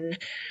Finn,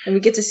 and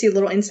we get to see a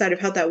little insight of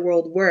how that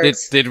world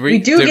works. We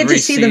get to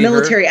see the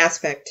military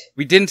aspect.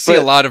 We didn't see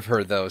a lot of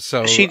her though,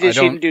 so she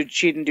didn't do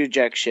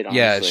jack shit.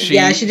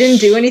 Honestly. She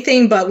didn't do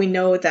anything, but we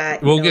know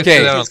that. We'll get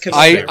to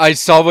that. I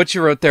saw what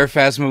you wrote there.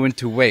 Phasma went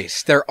to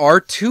waste. There are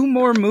 2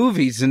 more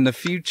movies in the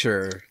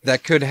future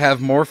that could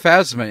have more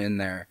Phasma in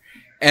there.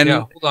 And yeah,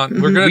 hold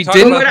on, we're going to talk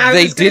about.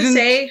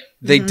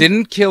 They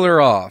didn't kill her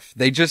off.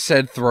 They just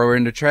said throw her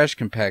in the trash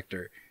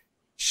compactor.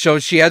 So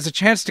she has a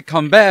chance to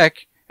come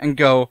back and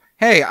go,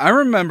 hey, I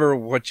remember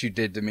what you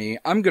did to me.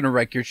 I'm going to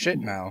wreck your shit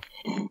now.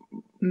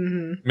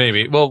 Mm-hmm.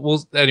 Maybe. Well, we'll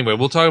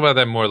talk about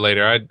that more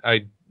later.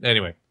 I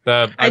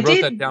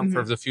wrote that down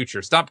for the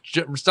future. Stop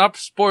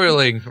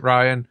spoiling,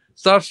 Ryan.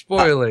 Stop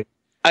spoiling.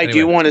 I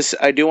do want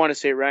to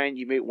say, Ryan,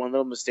 you made one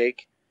little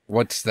mistake.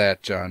 What's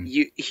that, John?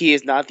 He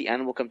is not the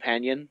animal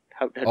companion.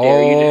 How dare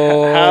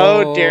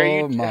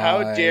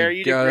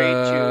you degrade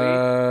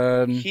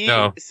Chewie?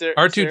 No,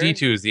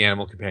 R2-D2 is the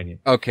animal companion.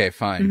 Okay,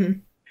 fine. Mm-hmm.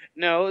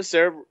 No,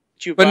 sir.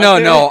 Chewbacca. But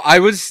no,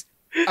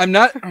 I'm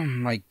not. Oh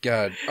my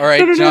god! All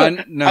right, no,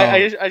 John. No,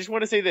 I just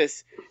want to say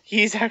this.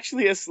 He's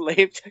actually a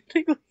slave,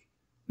 technically.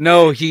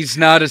 No, he's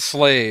not a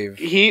slave.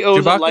 He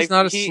owes Chewbacca's a life.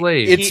 not a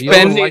slave.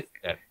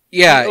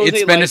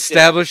 It's been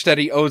established that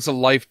he owes a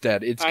life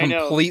debt. It's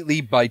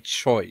completely by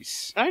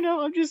choice. I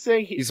know. I'm just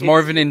saying he's more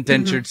of an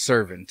indentured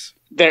servant.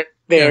 There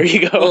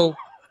you go.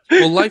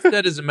 Well, life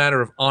debt is a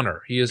matter of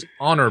honor. He is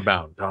honor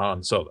bound to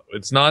Han Solo.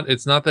 It's not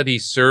that he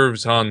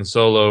serves Han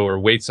Solo or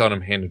waits on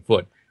him hand and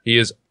foot. He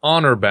is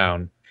honor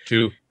bound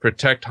to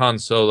protect Han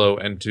Solo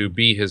and to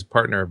be his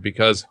partner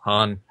because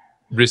Han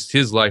risked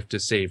his life to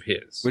save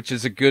his. Which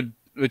is a good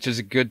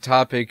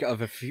topic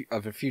of a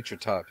future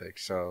topic.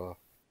 So.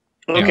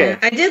 Okay.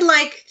 I did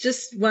like,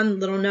 just one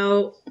little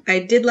note, I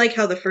did like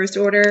how the First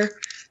Order,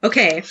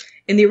 okay,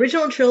 in the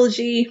original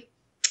trilogy,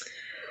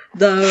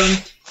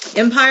 the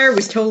Empire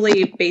was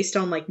totally based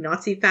on, like,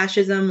 Nazi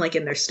fascism, like,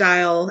 in their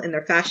style, in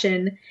their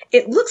fashion.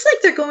 It looks like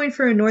they're going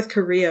for a North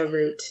Korea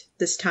route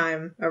this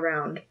time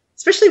around,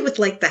 especially with,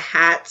 like, the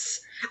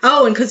hats.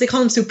 Oh, and because they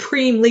call him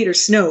Supreme Leader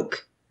Snoke.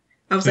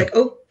 I was like,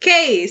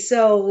 okay,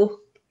 so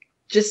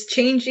just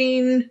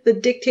changing the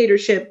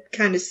dictatorship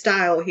kind of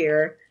style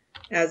here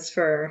as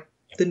for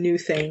the new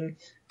thing.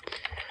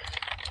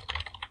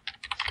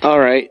 All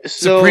right,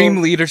 so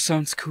Supreme Leader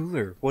sounds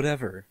cooler.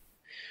 Whatever.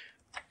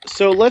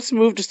 So let's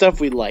move to stuff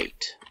we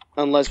liked,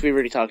 unless we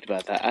already talked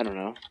about that. I don't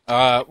know.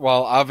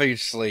 Well,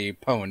 obviously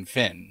Poe and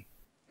Finn.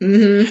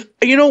 Mm-hmm.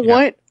 You know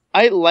what?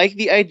 I like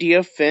the idea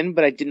of Finn,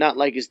 but I did not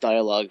like his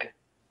dialogue.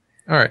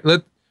 All right,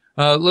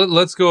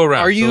 let's go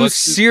around. Are you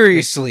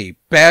seriously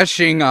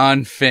bashing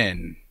on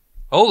Finn?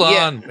 Hold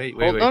on. Wait.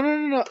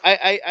 No.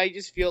 I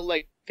just feel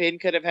like Finn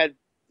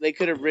they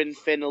could have written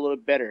Finn a little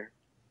better.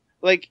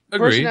 Like,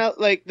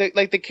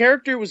 the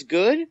character was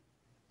good,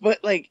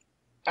 but like,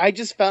 I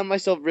just found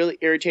myself really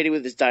irritated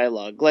with his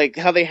dialogue. Like,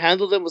 how they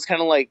handled him was kind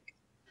of like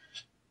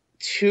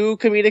too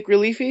comedic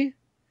reliefy.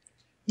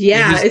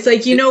 Yeah, it's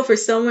like, for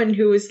someone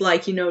who is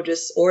like,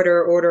 just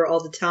order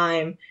all the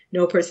time,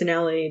 no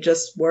personality,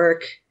 just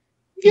work.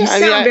 You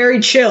sound very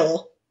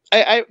chill.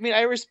 I mean,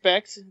 I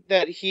respect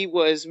that he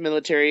was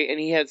military and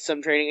he had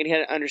some training and he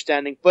had an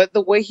understanding, but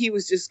the way he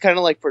was just kind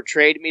of like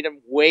portrayed made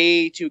him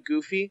way too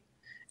goofy.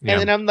 Yeah.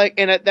 And then I'm like,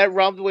 that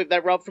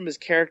robbed from his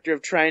character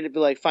of trying to be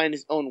like find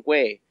his own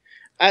way.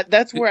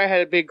 That's where I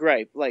had a big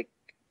gripe. Like,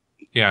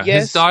 yeah,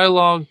 yes.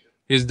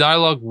 His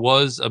dialogue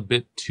was a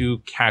bit too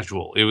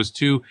casual.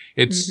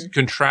 It's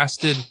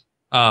contrasted.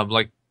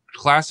 Like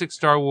classic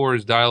Star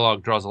Wars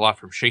dialogue draws a lot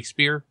from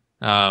Shakespeare.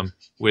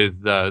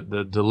 With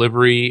the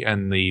delivery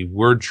and the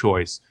word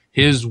choice.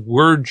 His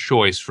word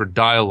choice for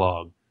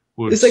dialogue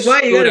was it's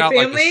like, why, you got a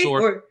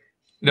family?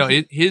 No,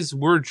 his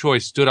word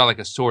choice stood out like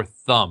a sore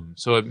thumb.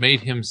 So it made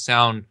him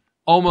sound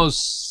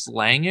almost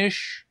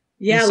slangish.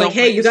 Yeah, like,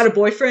 hey, you got a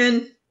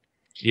boyfriend?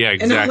 Yeah,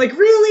 exactly. And I'm like,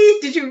 really?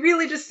 Did you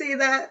really just say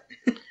that?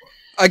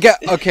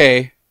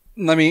 Okay.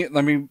 Let me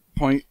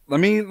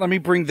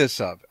bring this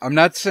up. I'm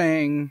not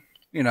saying,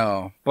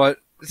 but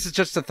this is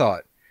just a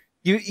thought.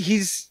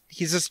 he's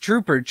a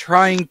trooper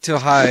trying to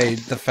hide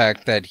the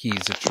fact that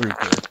he's a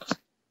trooper.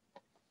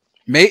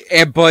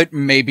 But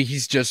maybe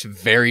he's just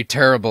very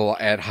terrible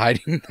at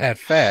hiding that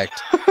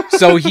fact.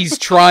 So he's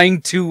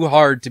trying too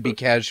hard to be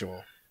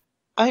casual.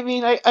 I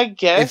mean, I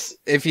guess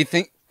if you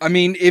think, I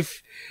mean,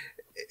 if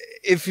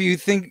you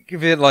think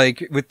of it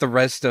like with the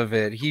rest of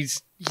it,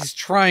 he's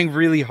trying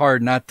really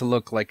hard not to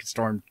look like a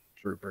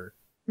stormtrooper.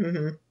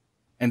 Mm-hmm.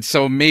 And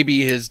so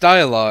maybe his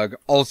dialogue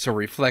also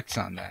reflects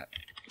on that.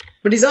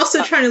 But he's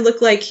also trying to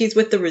look like he's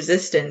with the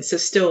resistance. So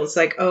still, it's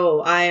like,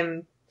 oh,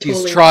 I'm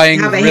totally he's trying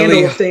have a really,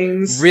 handle of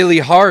things. really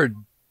hard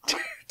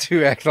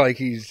to act like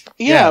he's...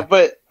 Yeah,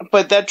 but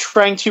that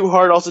trying too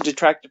hard also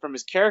detracted from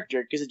his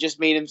character because it just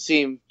made him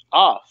seem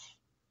off.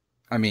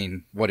 I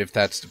mean, what if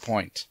that's the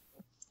point?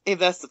 If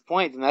that's the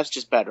point, then that's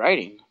just bad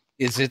writing.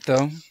 Is it,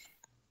 though?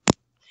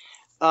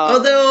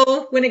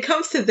 Although, when it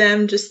comes to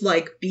them just,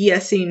 like,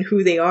 BSing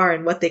who they are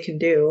and what they can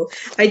do,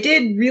 I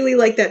did really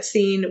like that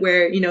scene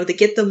where, they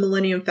get the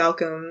Millennium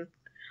Falcon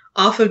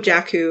off of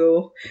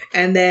Jakku,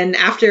 and then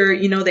after,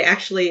 they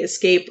actually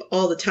escape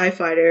all the TIE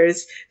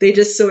fighters, they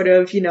just sort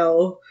of,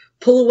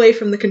 pull away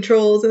from the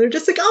controls, and they're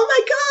just like, oh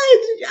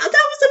my god,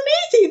 that was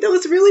amazing! That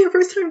was really our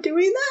first time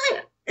doing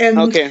that! And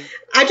okay.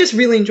 I just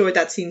really enjoyed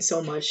that scene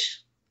so much.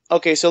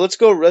 Okay, so let's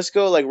go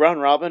like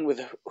round robin with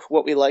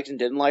what we liked and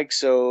didn't like.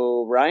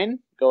 So Ryan,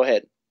 go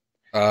ahead.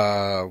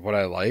 What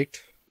I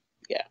liked?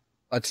 Yeah.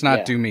 Let's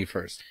not do me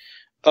first.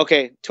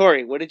 Okay,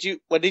 Tori, what did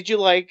you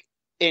like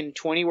in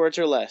 20 words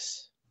or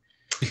less?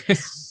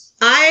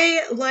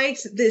 I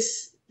liked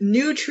this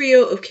new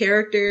trio of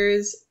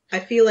characters. I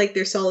feel like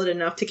they're solid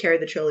enough to carry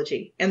the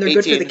trilogy, and they're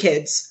 18. good for the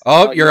kids.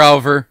 Oh, you're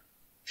over.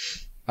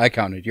 I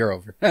counted. You're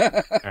over.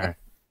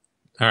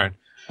 All right.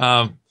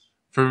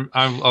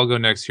 I'll go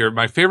next here.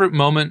 My favorite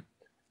moment,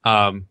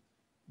 the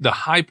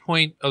high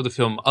point of the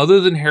film, other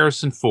than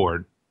Harrison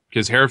Ford,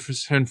 because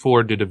Harrison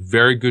Ford did a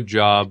very good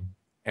job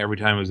every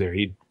time he was there.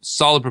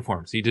 Solid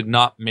performance. He did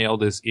not mail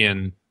this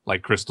in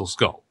like Crystal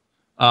Skull.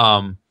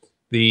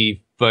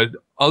 But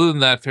other than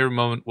that, favorite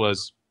moment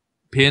was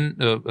Pin.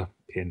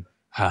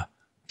 Huh.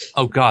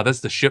 Oh God,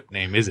 that's the ship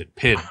name, is it?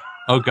 Pin.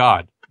 Oh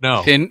God,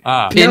 no. Pin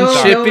No,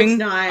 shipping. it's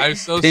not. I'm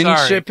so Pin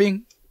sorry.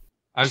 shipping.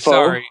 I'm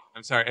sorry.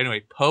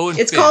 Anyway, Poe and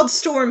It's Finn. called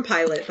Storm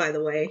Pilot, by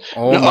the way.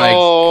 Oh my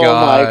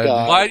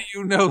god. Why do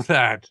you know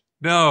that?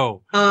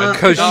 No.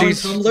 Because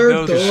she's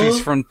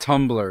Tumblr, from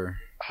Tumblr.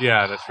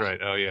 Yeah, that's right.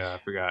 Oh yeah, I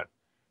forgot.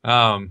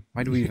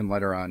 Why do we even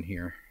let her on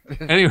here?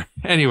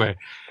 Anyway.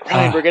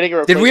 Ryan, we're getting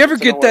a Did we ever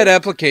replacement, get so that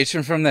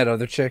application from that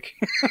other chick?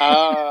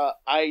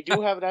 I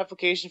do have an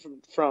application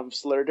from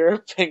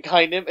Slurder,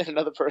 behind him, and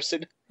another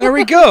person. There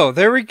we go.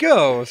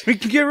 We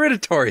can get rid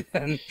of Tori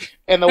then.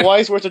 And the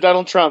wise words of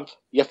Donald Trump,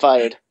 you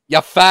fired.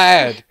 You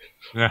fired.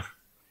 Yeah.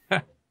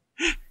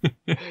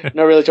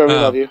 No, really, Tori, we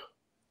love you.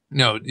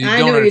 No, you I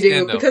don't know you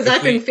understand, do, though. because If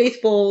I've been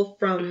faithful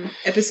from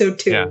episode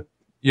 2.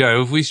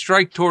 Yeah, if we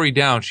strike Tori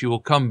down, she will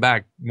come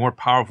back more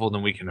powerful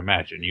than we can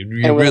imagine. You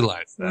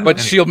realize that. But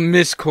she'll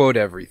misquote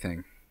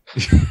everything.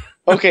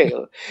 Okay.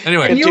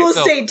 Anyway. And you will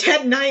so- say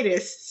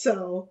tetanitis,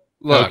 so...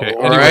 Look, Okay,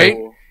 all anyway. right?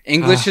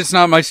 English is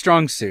not my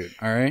strong suit,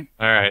 all right?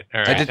 All right.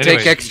 I had to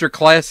take extra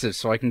classes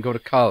so I can go to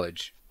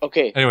college.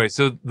 Okay. Anyway,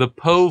 so the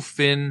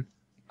Poe-Finn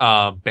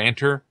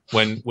banter,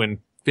 when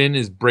Finn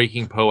is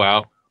breaking Poe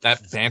out,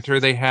 that banter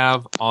they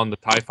have on the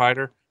TIE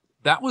Fighter,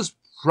 that was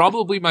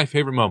probably my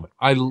favorite moment.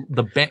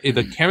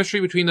 The chemistry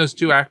between those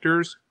two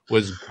actors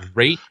was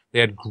great. They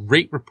had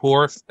great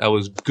rapport. That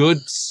was good,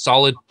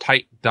 solid,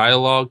 tight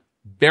dialogue.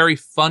 Very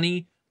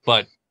funny,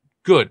 but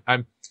good.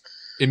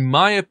 In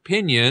my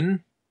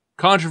opinion,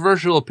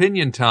 controversial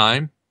opinion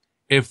time,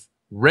 if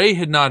Rey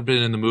had not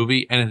been in the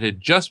movie and it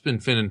had just been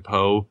Finn and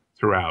Poe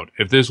throughout,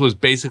 if this was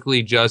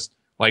basically just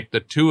like the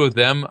two of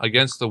them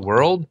against the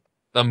world,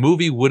 the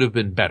movie would have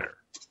been better.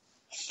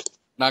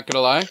 Not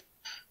gonna lie,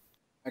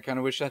 I kind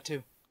of wish that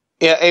too.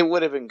 Yeah, it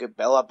would have been good,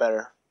 a lot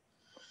better.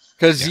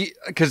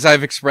 Because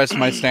I've expressed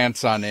my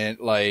stance on it.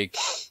 Like,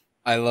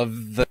 I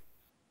love the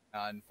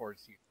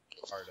non-Force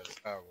part of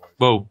Star Wars.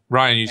 Whoa,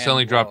 Ryan, you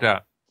suddenly dropped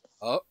out.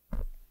 Oh.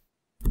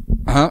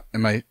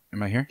 Am I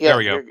here? Yeah, There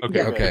we go. you're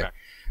Okay. good. Okay.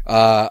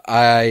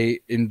 I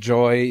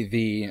enjoy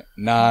the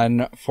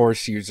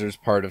non-Force users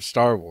part of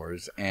Star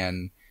Wars,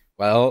 and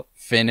well,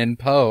 Finn and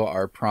Poe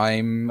are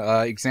prime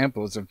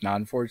examples of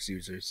non-Force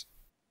users.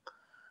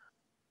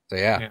 So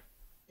yeah.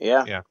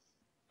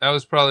 That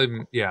was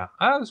probably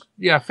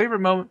favorite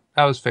moment.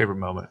 That was favorite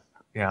moment.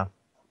 Yeah.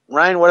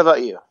 Ryan, what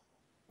about you?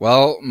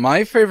 Well,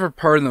 my favorite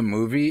part of the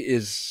movie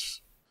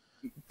is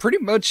pretty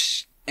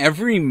much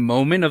every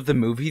moment of the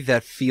movie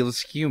that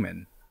feels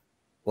human.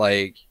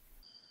 Like,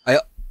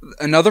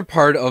 another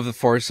part of The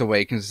Force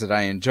Awakens that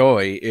I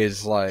enjoy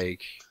is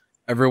like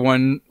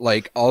everyone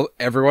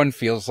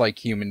feels like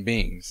human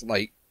beings.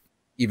 Like,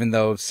 even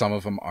though some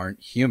of them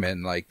aren't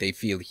human, like they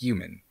feel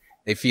human.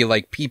 They feel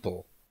like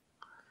people.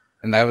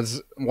 And that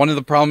was one of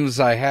the problems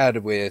I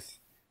had with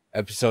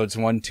episodes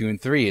 1, 2,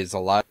 and 3 is a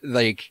lot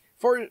like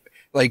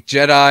like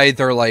Jedi,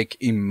 they're like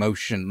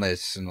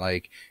emotionless and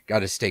like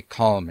gotta stay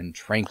calm and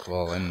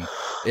tranquil, and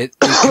it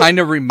kind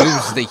of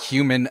removes the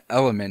human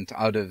element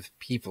out of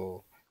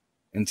people.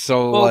 And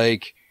so Well,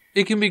 like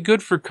it can be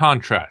good for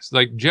contrast.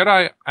 Like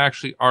Jedi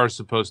actually are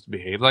supposed to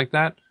behave like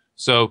that.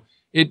 So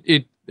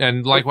it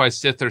and likewise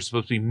Sith are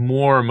supposed to be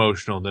more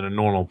emotional than a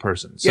normal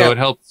person. So Yeah. it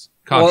helps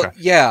contrast.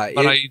 well, yeah,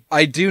 But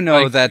I do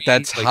know like, that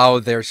that's like- how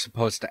they're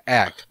supposed to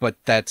act, but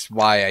that's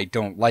why I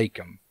don't like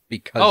them,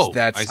 because Oh, I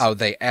that's see. how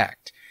they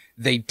act.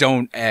 They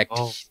don't act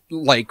Oh.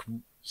 like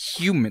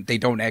human. They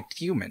don't act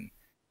human.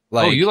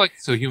 Oh, you like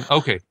so human?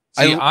 Okay.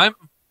 See,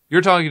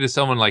 you're talking to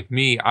someone like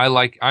me.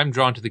 I'm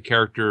drawn to the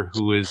character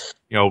who is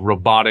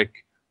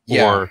robotic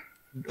Yeah.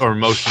 or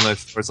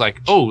emotionless. Or it's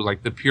like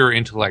like the pure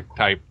intellect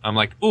type. I'm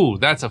like, ooh,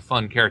 that's a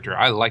fun character.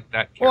 I like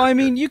that character. Well, I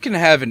mean, you can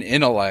have an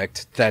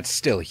intellect that's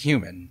still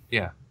human.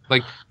 yeah,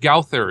 like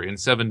Gauther in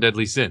Seven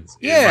Deadly Sins.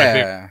 Is my Yeah.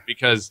 favorite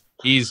because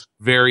he's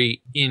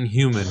very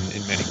inhuman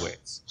in many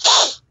ways.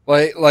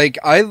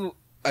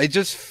 I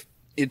just,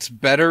 it's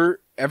better.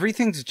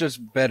 Everything's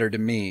just better to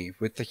me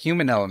with the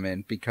human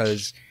element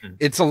because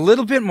it's a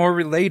little bit more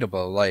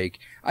relatable. Like,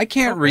 I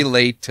can't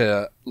relate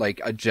to like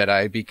a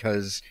Jedi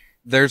because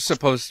they're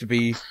supposed to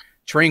be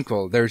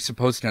tranquil. They're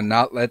supposed to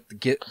not let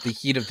the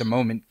heat of the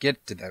moment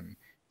get to them.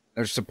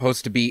 They're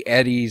supposed to be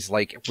at ease,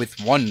 like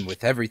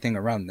with everything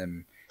around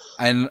them.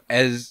 And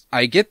as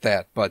I get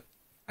that, but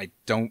I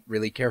don't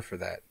really care for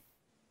that.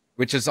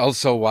 Which is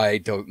also why I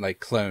don't like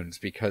clones,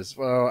 because,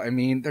 well, I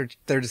mean,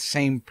 they're the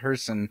same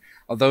person.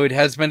 Although it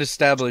has been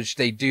established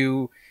they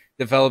do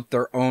develop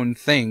their own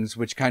things,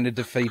 which kind of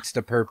defeats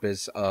the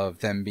purpose of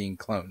them being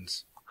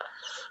clones.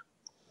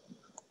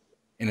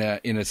 In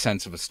a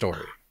sense of a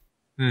story.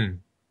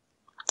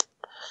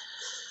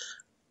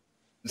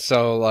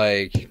 So,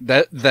 like,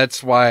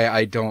 that's why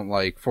I don't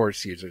like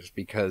Force users,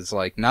 because,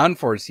 like,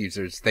 non-Force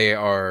users, they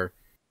are,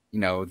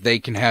 they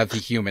can have the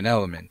human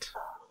element.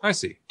 I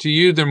see. To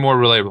you, they're more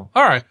relatable.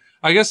 All right.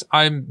 I guess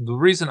the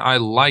reason I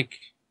like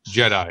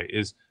Jedi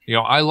is,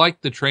 I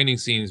like the training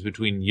scenes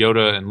between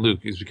Yoda and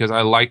Luke is because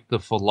I like the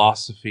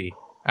philosophy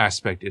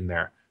aspect in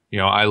there.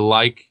 I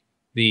like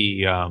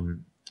the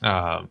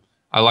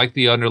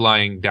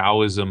underlying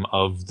Taoism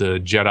of the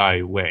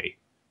Jedi way.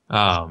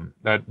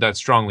 That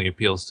strongly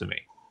appeals to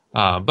me.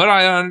 But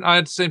I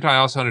at the same time, I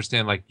also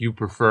understand, like, you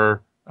prefer,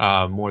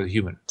 more the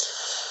human.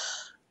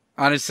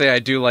 Honestly, I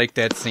do like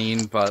that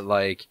scene, but,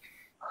 like,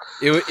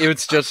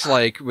 it's just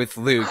like with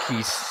Luke,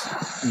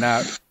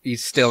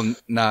 he's still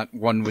not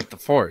one with the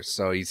Force,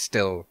 so he's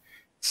still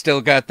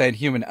got that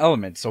human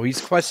element, so he's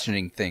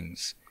questioning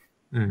things.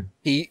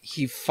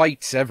 He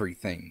fights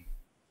everything.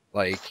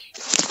 Like,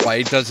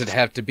 why does it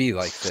have to be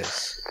like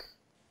this?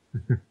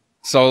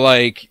 So,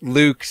 like,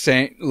 Luke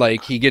saying,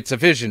 like, he gets a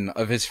vision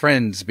of his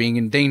friends being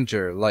in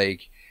danger,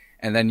 like,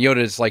 and then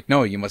Yoda's like,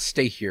 no, you must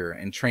stay here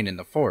and train in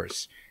the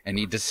Force. And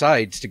he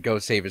decides to go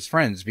save his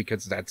friends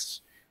because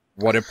that's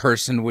what a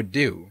person would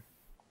do.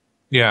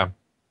 Yeah.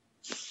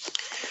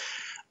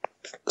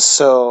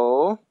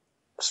 So,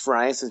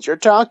 Ryan, since you're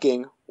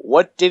talking,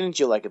 what didn't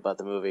you like about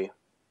the movie?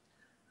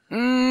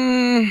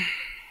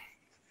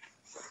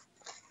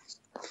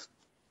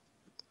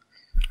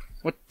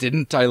 What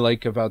didn't I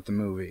like about the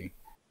movie?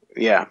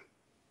 Yeah.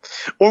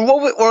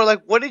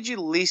 What did you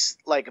least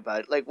like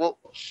about it? Like,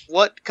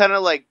 what kind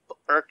of, like,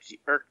 irked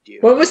you?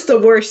 What was the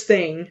worst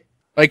thing?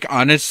 Like,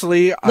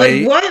 honestly,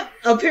 what?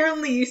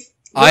 Apparently, you.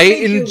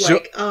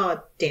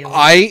 Oh, damn it.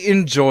 I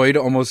enjoyed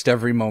almost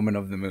every moment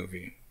of the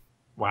movie.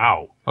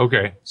 Wow.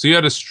 Okay. So you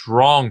had a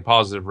strong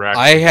positive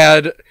reaction. I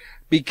had,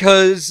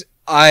 because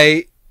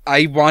I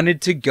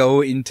wanted to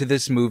go into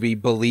this movie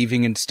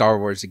believing in Star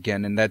Wars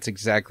again, and that's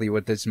exactly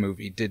what this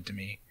movie did to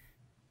me.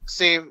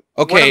 See,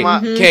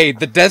 Okay,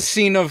 the death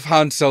scene of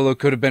Han Solo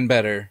could have been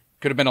better.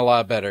 Could have been a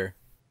lot better.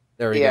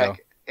 There we go.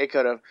 It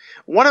could have.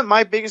 One of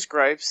my biggest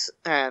gripes,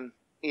 and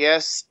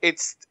yes,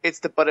 it's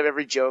the butt of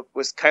every joke,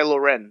 was Kylo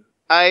Ren.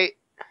 I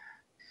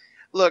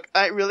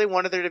really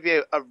wanted there to be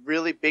a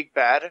really big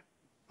bad,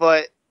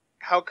 but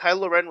how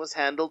Kylo Ren was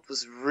handled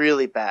was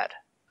really bad.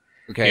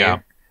 Okay. Yeah.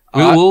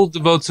 We'll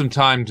devote some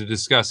time to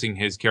discussing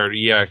his character.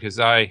 Yeah, because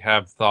I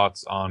have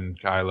thoughts on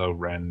Kylo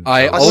Ren.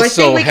 I I think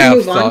also we can have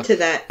move on to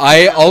that.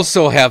 I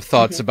also have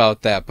thoughts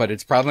about that, but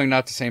it's probably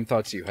not the same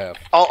thoughts you have.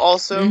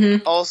 Also,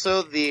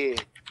 the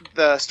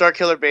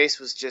Starkiller base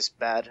was just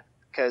bad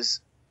because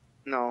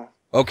no.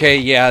 Okay,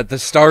 yeah, the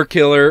Star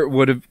Killer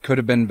could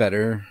have been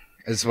better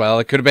as well.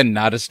 It could have been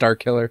not a Star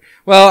Killer.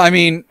 Well, I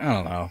mean, I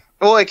don't know.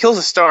 Well, it kills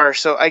a star,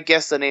 so I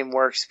guess the name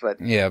works. But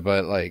yeah,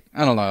 but like,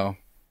 I don't know.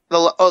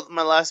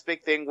 My last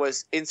big thing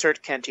was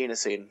insert cantina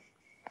scene.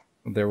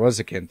 There was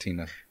a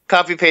cantina.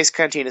 Copy paste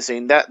cantina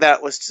scene.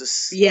 That was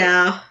just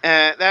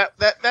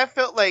that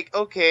felt like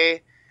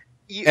okay.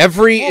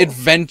 Every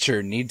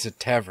adventure needs a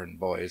tavern,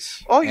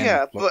 boys. Oh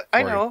yeah, but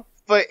I know.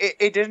 But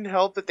it didn't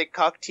help that they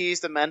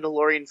cock-teased the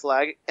Mandalorian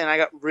flag, and I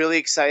got really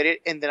excited,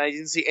 and then I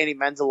didn't see any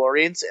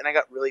Mandalorians, and I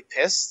got really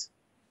pissed.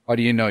 How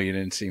do you know you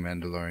didn't see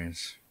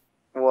Mandalorians?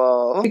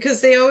 Well, Well,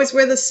 Because they always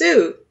wear the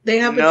suit. They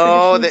have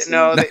no, a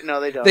traditional suit.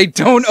 they don't. They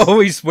don't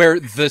always wear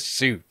the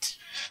suit.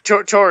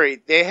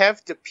 Tori, they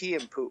have to pee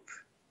and poop.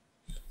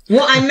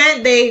 Well, I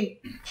meant they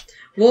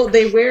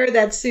wear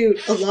that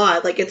suit a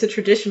lot. Like, it's a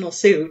traditional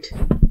suit.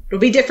 It'll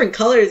be different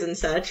colors and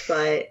such,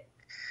 but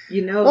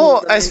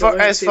Well, the as far Mandalorian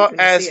as suit far when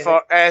you as see it.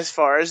 far as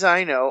far as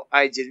I know,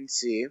 I didn't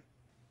see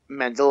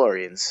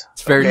Mandalorians.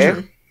 It's very Okay?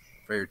 true.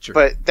 Very true.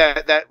 But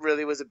that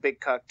really was a big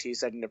cock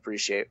tease I didn't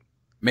appreciate.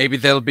 Maybe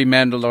there'll be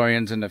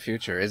Mandalorians in the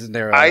future. Isn't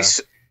there a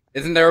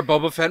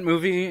Boba Fett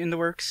movie in the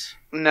works?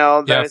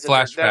 No, that is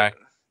flashback.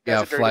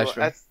 that's a dirty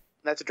flashback.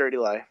 That's a dirty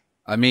lie.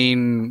 I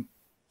mean,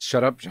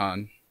 shut up,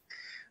 John.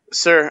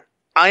 Sir,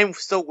 I'm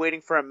still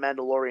waiting for a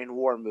Mandalorian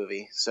War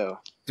movie, so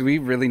Do we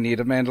really need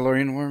a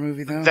Mandalorian War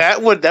movie though?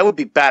 that would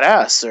be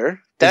badass, sir.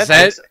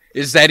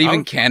 Is that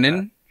even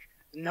canon?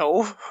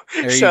 No.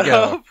 There you Shut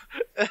go. up.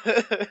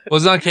 Well,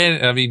 it's not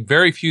canon. I mean,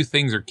 very few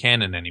things are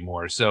canon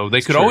anymore, so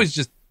they could true. always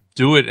just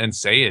do it and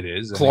say it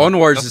is. Clone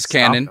Wars doesn't is stop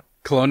canon. them.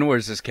 Clone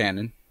Wars is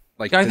canon.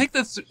 Like Yeah, I think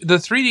that's the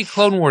 3D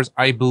Clone Wars.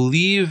 I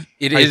believe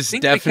it I is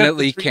think they kept the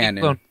definitely 3D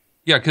canon. Clone-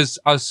 Yeah, because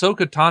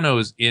Ahsoka Tano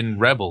is in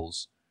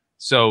Rebels,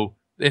 so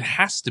it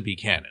has to be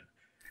canon.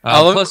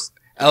 Plus,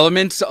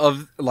 Elements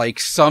of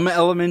some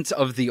elements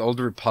of the Old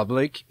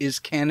Republic is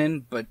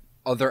canon, but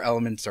other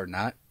elements are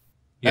not.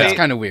 That's Yeah.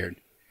 kind of weird.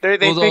 They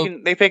Although-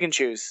 pick and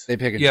choose. They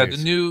pick and yeah, choose.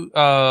 the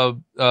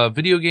new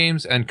video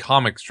games and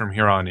comics from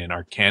here on in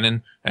are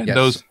canon, and Yes.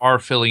 those are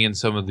filling in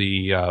some of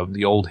the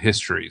old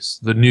histories,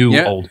 the new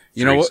Yeah. old.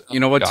 You know what? histories. You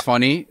know what's Yeah.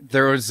 funny?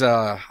 There was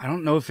I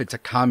don't know if it's a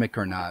comic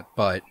or not,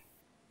 but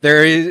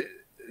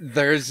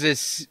there's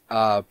this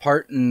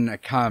part in a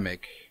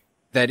comic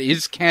that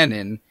is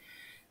canon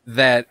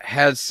that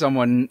has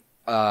someone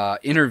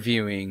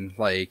interviewing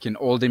like an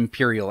old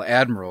Imperial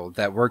admiral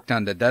that worked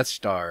on the Death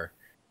Star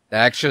that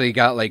actually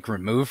got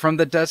removed from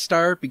the Death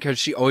Star because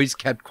she always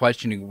kept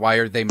questioning why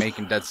are they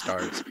making Death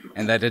Stars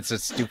and that it's a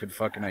stupid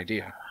fucking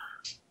idea.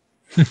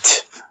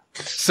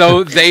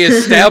 So they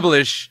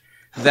establish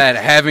that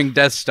having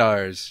Death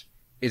Stars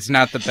is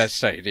not the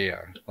best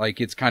idea.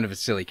 It's kind of a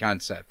silly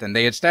concept, and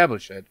they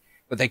establish it,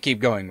 but they keep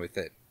going with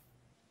it.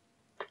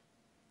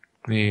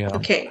 The,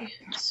 Okay.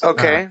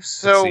 Okay,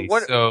 so let's see.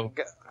 what, So,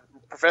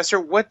 Professor?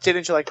 What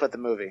didn't you like about the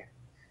movie?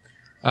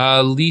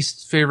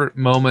 least favorite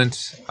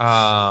moment.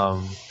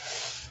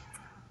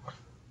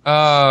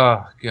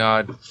 Oh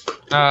God.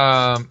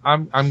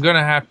 I'm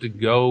gonna have to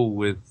go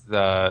with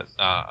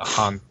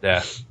Han's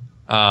death.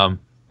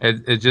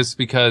 It just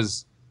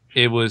because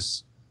it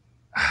was.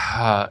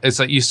 It's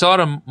like you saw it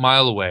a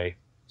mile away,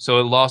 so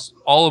it lost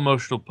all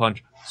emotional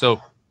punch.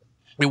 So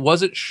it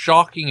wasn't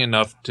shocking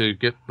enough to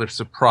get the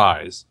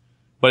surprise,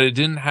 but it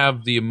didn't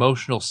have the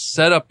emotional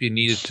setup you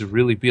needed to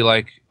really be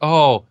like,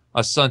 oh,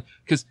 a son.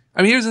 Because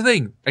I mean, here's the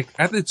thing: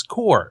 at its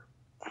core,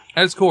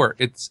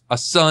 it's a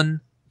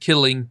son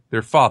killing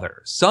their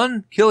father.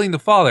 Son killing the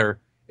father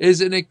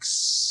is an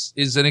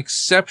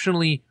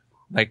exceptionally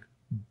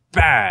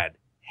bad,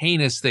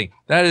 heinous thing.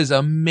 That is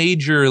a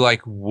major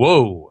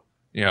whoa.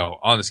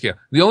 On the scale.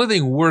 The only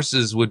thing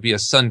worse would be a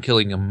son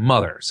killing a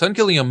mother. Son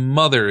killing a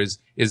mother is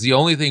the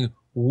only thing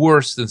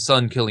worse than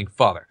son killing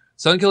father.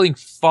 Son killing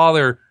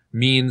father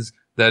means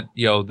that,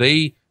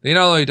 they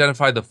not only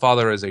identify the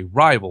father as a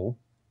rival,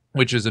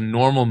 which is a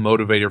normal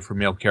motivator for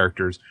male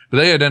characters, but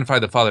they identify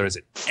the father as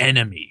an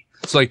enemy.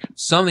 It's like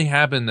something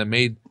happened that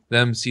made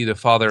them see the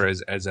father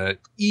as an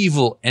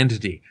evil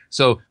entity.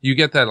 So you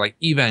get that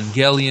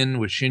Evangelion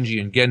with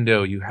Shinji and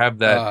Gendo. You have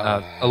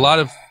that, a lot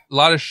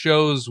of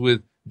shows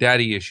with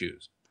daddy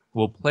issues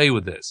will play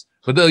with this,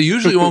 but they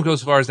usually won't go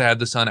so far as to have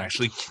the son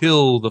actually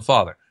kill the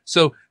father.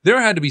 So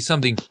there had to be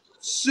something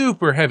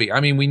super heavy.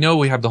 I mean, we know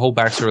we have the whole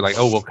backstory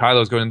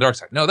Kylo's going to the dark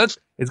side. No,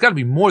 it's got to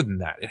be more than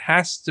that. It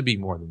has to be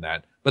more than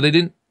that. But they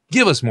didn't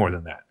give us more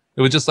than that.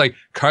 It was just look,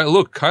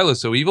 Kylo's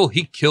so evil,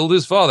 he killed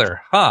his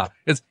father.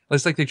 It's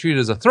like they treat it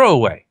as a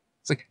throwaway.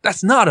 It's like,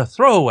 that's not a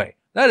throwaway.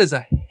 That is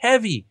a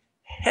heavy,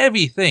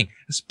 heavy thing,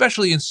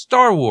 especially in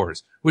Star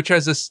Wars, which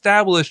has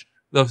established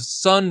the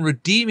son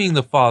redeeming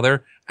the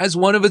father as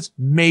one of its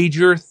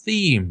major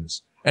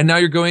themes. And now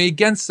you're going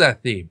against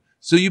that theme.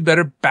 So you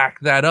better back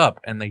that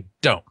up. And they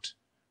don't.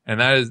 And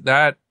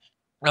that,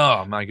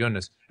 oh my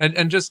goodness.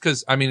 And just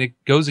cause, I mean, it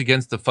goes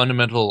against the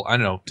fundamental, I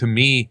don't know, to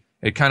me,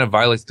 it kind of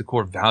violates the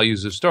core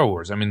values of Star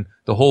Wars. I mean,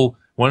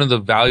 one of the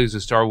values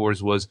of Star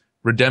Wars was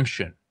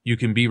redemption. You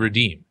can be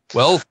redeemed.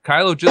 Well,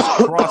 Kylo just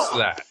crossed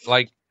that.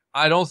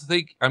 I don't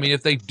think,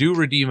 if they do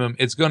redeem him,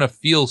 it's going to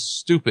feel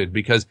stupid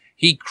because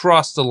he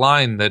crossed the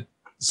line that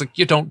it's like,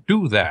 you don't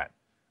do that.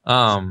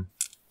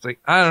 It's like,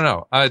 I don't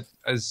know.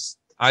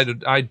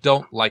 I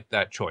don't like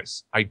that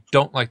choice. I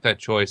don't like that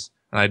choice.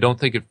 And I don't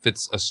think it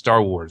fits a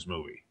Star Wars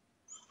movie.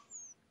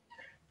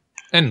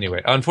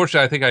 Anyway,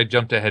 unfortunately, I think I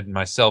jumped ahead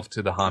myself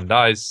to the Han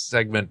dies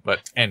segment,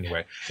 but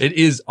anyway, it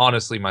is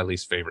honestly my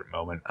least favorite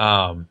moment.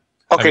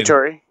 Okay,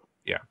 Tori.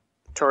 Yeah.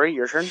 Tori,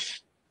 your turn.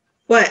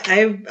 What?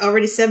 I've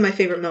already said my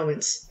favorite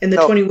moments in the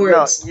 20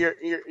 words. No,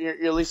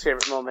 your least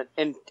favorite moment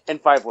in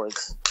 5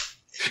 words.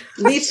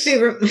 Least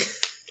favorite.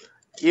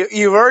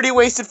 You've already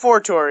wasted 4,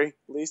 Tori.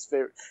 Least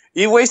favorite.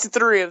 You wasted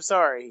 3. I'm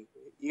sorry.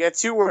 You got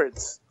 2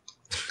 words.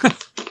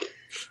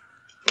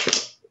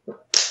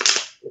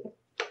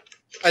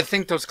 I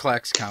think those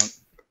clacks count.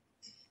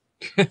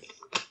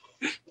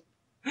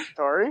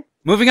 Tori?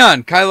 Moving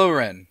on, Kylo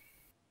Ren.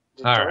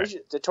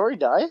 Did Tori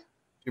die?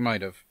 You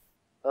might have.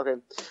 Okay.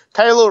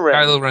 Kylo Ren.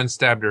 Kylo Ren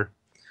stabbed her.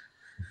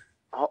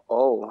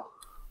 Oh.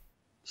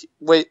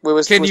 Wait,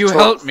 Can you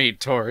help me,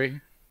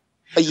 Tori?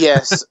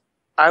 Yes.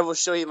 I will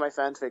show you my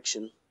fan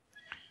fiction.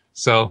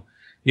 So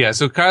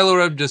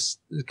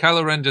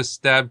Kylo Ren just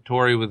stabbed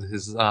Tori with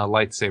his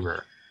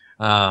lightsaber.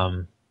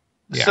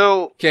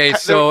 Yeah.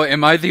 So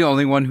am I the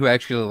only one who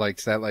actually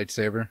likes that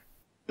lightsaber?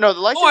 No, the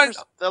lightsaber's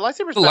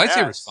the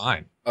lightsaber's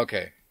fine.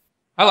 Okay.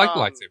 I like the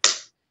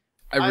lightsaber.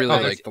 I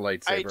really like the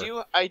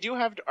lightsaber. I do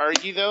have to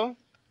argue though,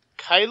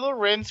 Kylo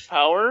Ren's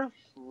power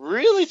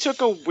really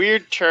took a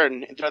weird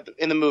turn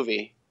in the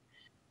movie.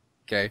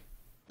 Okay.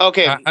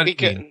 Okay,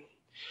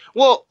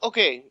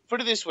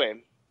 put it this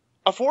way.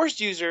 A Force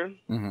user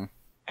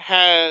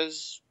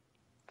has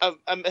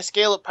a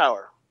scale of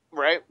power,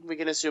 right? We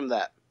can assume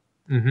that.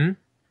 Mm-hmm.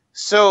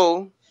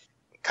 So,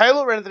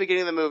 Kylo Ren at the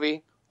beginning of the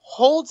movie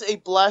holds a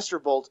blaster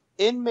bolt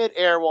in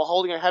midair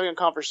while having a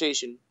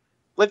conversation.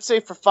 Let's say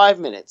for 5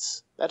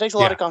 minutes. That takes a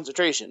lot of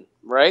concentration,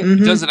 right? He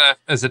does it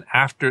as an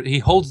after. He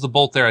holds the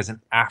bolt there as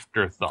an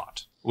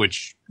afterthought,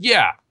 which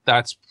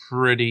that's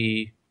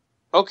pretty.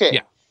 Okay.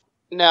 Yeah.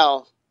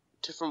 Now,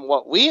 from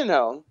what we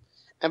know,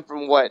 and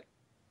from what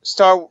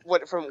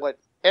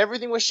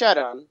everything was shot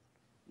on,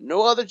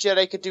 no other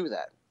Jedi could do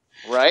that,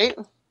 right?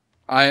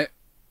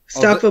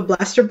 Stop a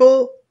blaster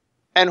bolt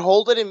and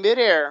hold it in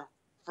midair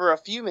for a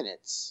few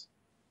minutes.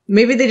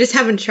 Maybe they just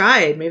haven't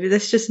tried. Maybe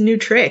that's just a new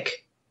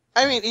trick.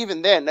 I mean,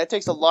 even then, that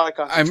takes a lot of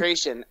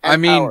concentration.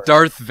 Power.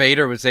 Darth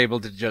Vader was able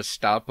to just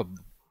stop a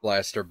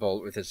blaster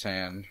bolt with his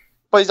hand.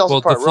 But he's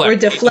also part robot. Or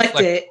deflect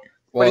it.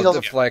 Well,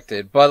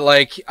 deflected. But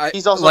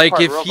he's also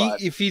part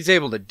robot. if he's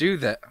able to do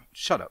that,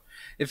 shut up.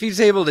 If he's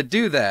able to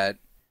do that,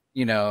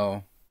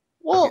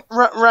 Well,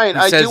 Ryan,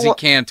 he says he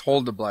can't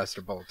hold the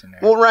blaster bolt in there.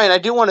 Well, Ryan, I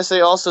do want to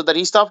say also that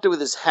he stopped it with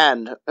his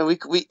hand, and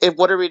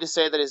what are we to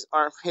say that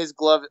his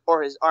glove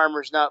or his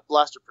armor is not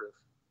blaster proof?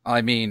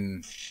 I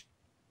mean,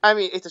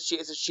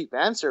 it's a cheap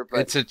answer,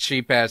 but it's a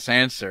cheap ass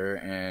answer,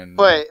 and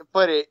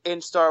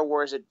in Star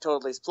Wars it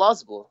totally is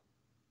plausible.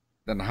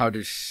 Then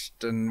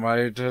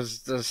why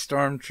does the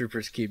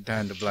stormtroopers keep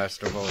dying to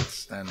blaster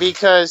bolts? Then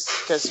because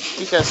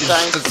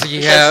science. Does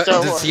he have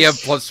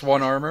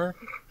 +1 armor?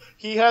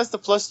 He has the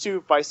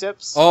 +2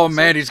 biceps. Oh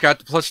man, he's got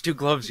the +2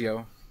 gloves,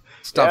 yo.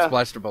 Stops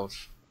blaster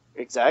bolts.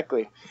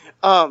 Exactly.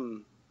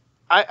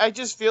 I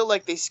just feel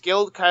like they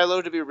skilled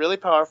Kylo to be really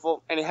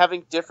powerful and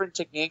having different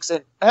techniques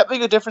and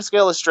having a different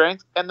scale of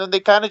strength, and then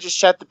they kind of just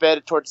shut the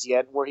bed towards the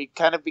end where he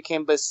kind of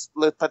became this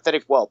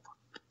pathetic whelp.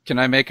 Can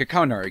I make a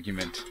counter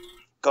argument?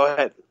 Go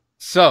ahead.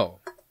 So,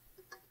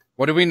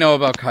 what do we know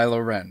about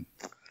Kylo Ren?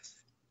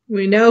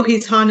 We know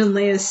he's Han and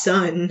Leia's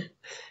son.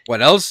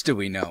 What else do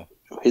we know?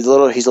 He's a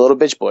little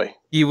bitch boy.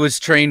 He was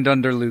trained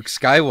under Luke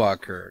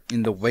Skywalker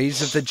in the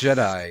ways of the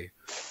Jedi,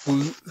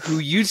 who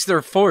used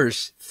their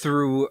Force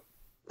through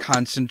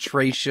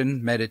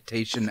concentration,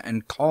 meditation,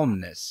 and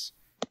calmness.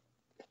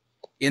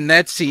 In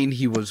that scene,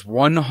 he was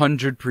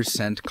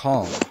 100%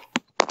 calm.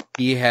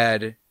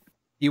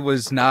 He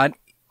was not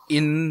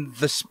in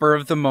the spur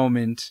of the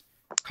moment,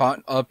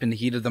 caught up in the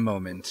heat of the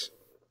moment.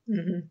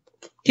 Mm-hmm.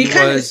 He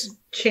kind of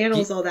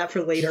channels all that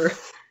for later.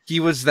 He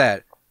was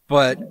that.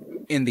 But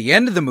in the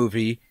end of the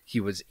movie, he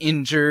was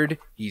injured,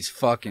 he's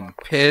fucking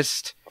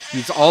pissed,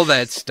 he's all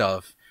that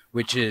stuff,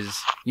 which is,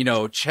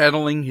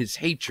 channeling his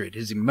hatred,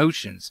 his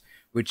emotions,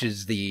 which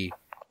is the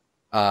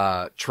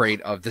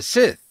trait of the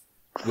Sith,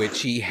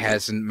 which he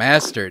hasn't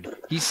mastered.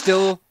 He's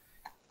still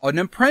an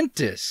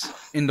apprentice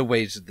in the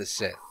ways of the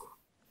Sith,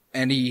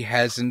 and he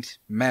hasn't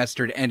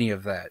mastered any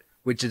of that,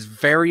 which is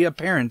very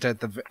apparent at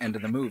the end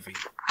of the movie.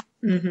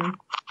 Mm-hmm.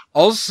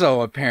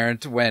 Also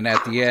apparent when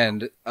at the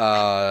end,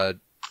 the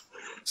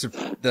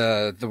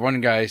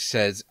one guy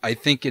says, "I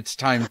think it's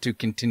time to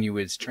continue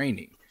his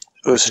training."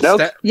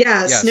 Snoke?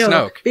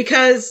 Snoke.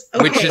 Because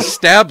which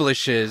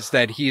establishes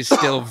that he's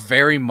still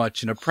very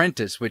much an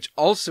apprentice, which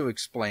also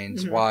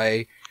explains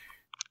why,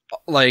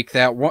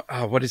 that one,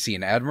 what is he,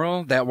 an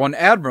admiral? That one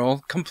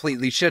admiral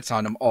completely shits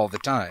on him all the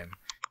time,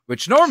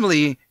 which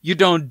normally you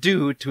don't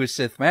do to a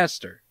Sith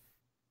master.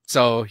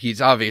 So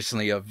he's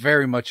obviously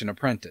very much an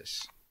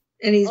apprentice.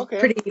 And he's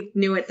pretty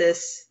new at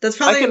this. That's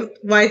probably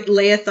why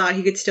Leia thought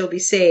he could still be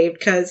saved,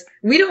 because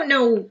we don't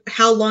know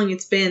how long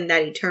it's been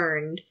that he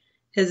turned.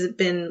 Has it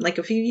been like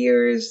a few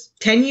years?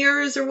 10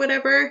 years or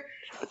whatever?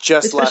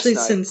 Just last night.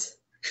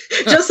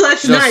 Just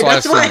last night.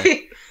 That's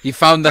why he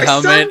found the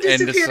helmet and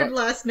disappeared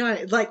last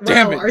night. Like,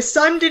 wow, our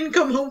son didn't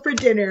come home for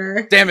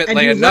dinner. Damn it, and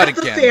Leia, you not left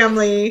again. The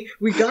family.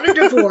 We got a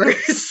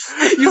divorce.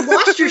 You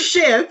lost your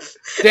ship.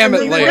 Damn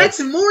it, and Leia. The next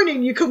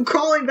morning, you come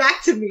crawling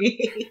back to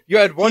me. You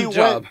had one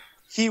job.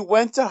 He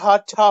went to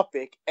Hot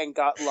Topic and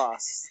got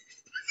lost.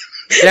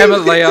 Damn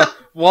it, Leia.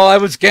 While I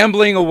was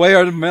gambling away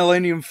on the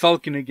Millennium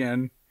Falcon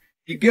again.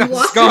 You You guys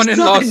lost gone your and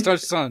son. lost our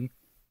son.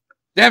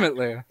 Damn it,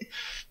 Leia.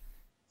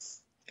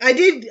 I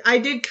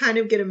did kind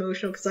of get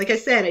emotional because, like I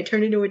said, I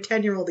turned into a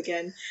 10-year-old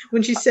again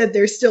when she said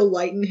there's still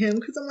light in him.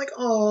 Because I'm like,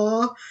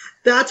 aw,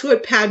 that's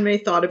what Padme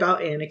thought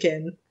about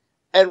Anakin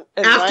And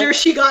after Ryan,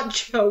 she got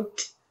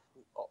choked.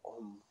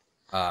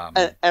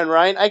 and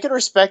Ryan, I can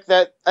respect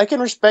that. I can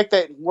respect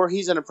that where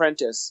he's an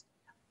apprentice.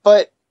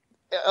 But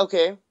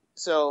okay,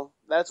 so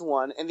that's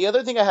one. And the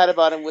other thing I had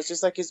about him was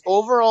just like his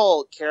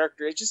overall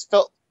character. It just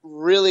felt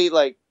really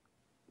like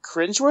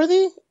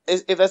cringeworthy,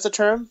 if that's a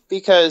term,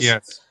 because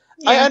Yes.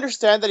 I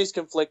understand that he's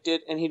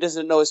conflicted and he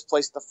doesn't know his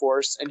place in the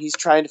Force and he's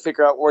trying to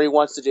figure out what he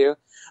wants to do.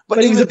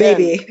 But he was a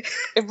baby.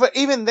 But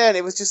even then,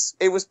 it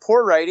was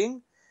poor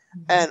writing,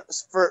 and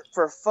for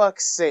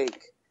fuck's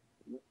sake,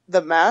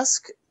 the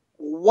mask.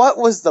 What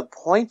was the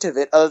point of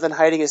it other than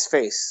hiding his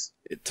face?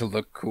 To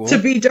look cool. To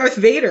be Darth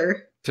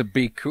Vader. To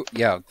be cool.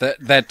 Yeah,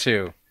 that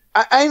too.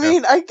 I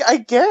mean, I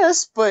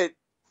guess, but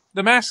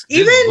The mask.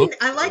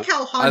 I like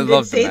how I Han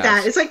love did the say mask.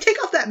 that. It's like,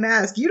 take off that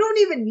mask. You don't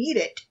even need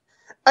it.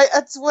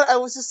 that's what I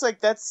was just like.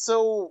 That's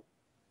so.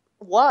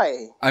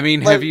 Why? I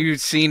mean, Like- have you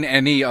seen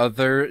any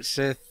other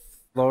Sith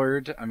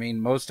Lord? I mean,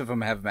 most of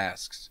them have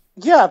masks.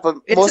 Yeah, but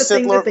It's most a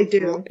thing Sith Lord- that they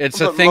do.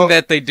 It's a but thing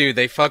that they do.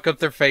 They fuck up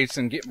their face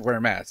and wear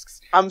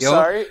masks. I'm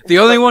sorry. The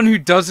only one who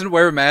doesn't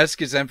wear a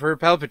mask is Emperor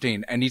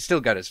Palpatine, and he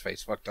still got his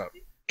face fucked up.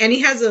 And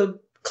he has a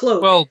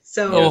cloak. Well,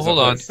 so hold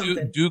on. it's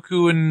something.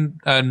 Dooku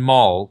and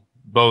Maul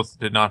both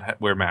did not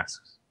wear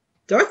masks.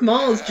 Darth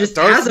Maul just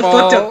Darth has a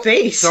Maul- fucked up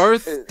face.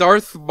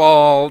 Darth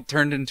Maul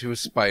turned into a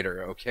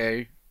spider,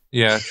 okay?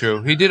 Yeah,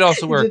 true. He did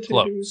also wear a He did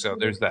cloak, do so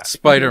there's that.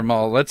 Spider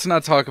Maul. Let's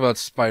not talk about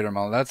Spider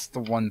Maul. That's the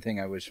one thing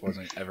I wish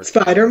wasn't ever.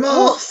 Spider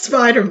Maul.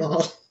 Spider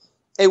Maul.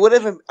 It would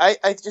have been. I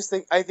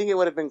think it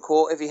would have been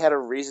cool if he had a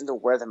reason to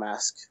wear the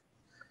mask.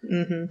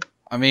 Mm-hmm.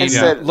 I mean,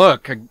 Instead-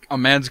 look, a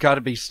man's got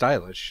to be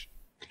stylish.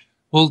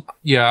 Well,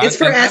 yeah. It's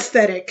for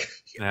aesthetic.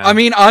 Yeah. I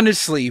mean,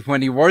 honestly,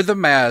 when he wore the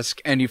mask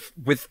and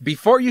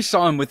before you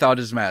saw him without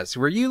his mask,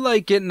 were you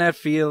like getting that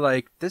feel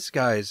like this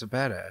guy is a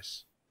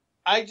badass?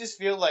 I just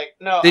feel like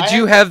no. Did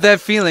you have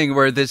that feeling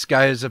where this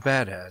guy is a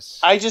badass?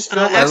 I just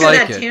feel like After like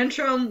that it.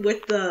 tantrum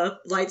with the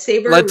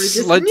lightsaber, Let's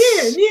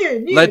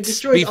let's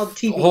destroys be all the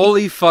TV.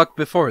 holy fuck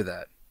before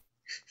that.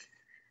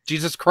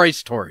 Jesus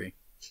Christ, Tori.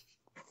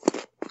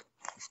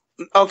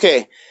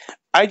 okay.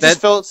 I just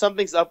That- felt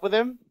something's up with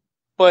him,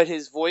 but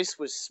his voice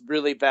was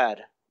really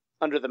bad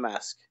under the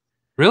mask.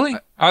 Really?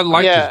 I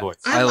liked Yeah. his voice.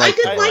 I liked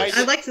the voice.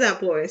 I liked that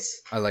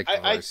voice. I like the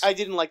voice. I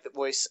didn't like the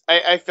voice.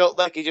 I felt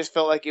like it just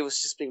felt like it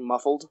was just being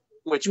muffled.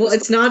 Which Well, was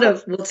it's not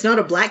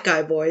a black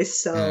guy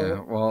voice, so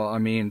Yeah, well, I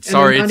mean,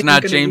 sorry, then it's Honey's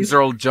not gonna James use-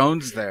 Earl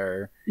Jones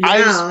there.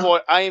 yeah.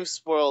 I am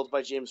spoiled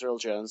by James Earl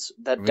Jones.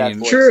 That I that mean-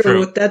 voice. True.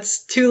 True.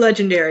 That's too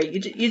legendary.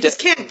 You just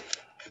can't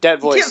That you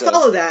voice. can't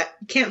follow that.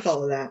 You can't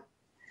follow that.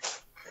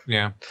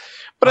 Yeah.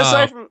 But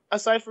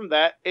aside from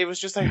that, it was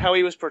just like how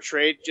he was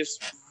portrayed.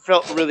 Just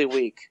felt really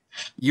weak.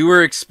 You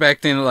were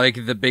expecting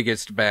like the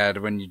biggest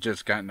bad when you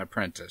just got an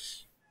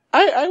apprentice.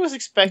 I was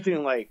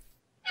expecting like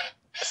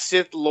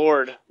Sith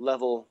Lord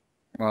level.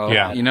 Well,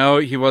 Yeah. you know,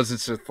 he wasn't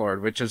Sith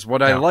Lord, which is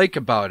what I Yeah. like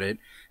about it.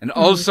 And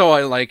also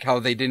I like how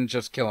they didn't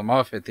just kill him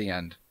off at the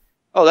end.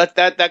 Oh, that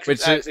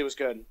Which- actually was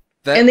good.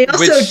 That, And they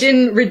also which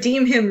didn't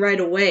redeem him right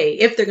away.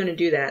 If they're going to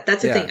do that,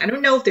 that's the Yeah. thing. I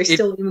don't know if they're It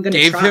still even going to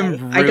gave try.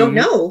 him I don't room.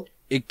 know.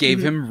 It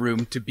gave him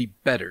room to be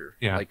better.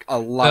 Yeah. Like, a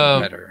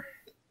lot better.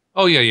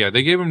 Oh yeah.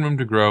 They gave him room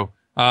to grow.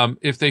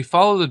 If they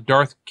follow the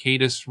Darth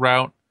Cadus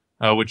route,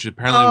 which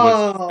apparently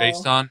was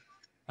based on,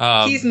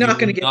 He's not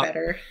going to he get will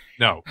better.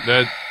 No,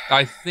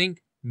 I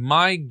think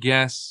my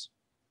guess,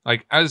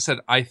 like as I said,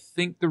 I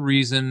think the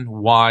reason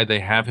why they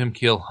have him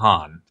kill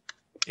Han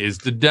is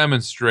to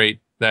demonstrate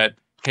that,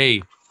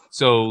 hey,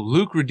 so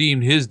Luke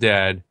redeemed his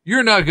dad.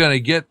 You're not going to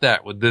get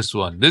that with this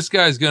one. This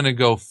guy's going to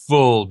go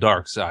full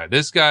dark side.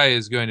 This guy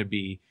is going to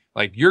be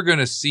like, you're going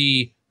to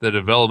see the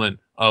development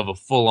of a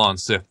full-on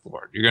Sith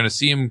Lord. You're going to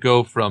see him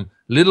go from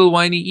little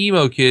whiny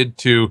emo kid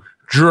to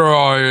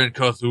giant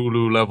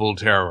Cthulhu level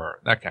terror,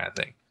 that kind of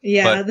thing.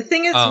 Yeah, But, the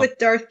thing is with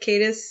Darth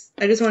Cadus,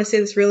 I just want to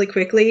say this really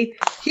quickly.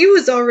 He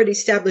was already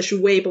established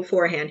way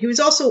beforehand. He was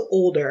also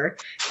older.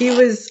 He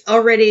was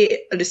already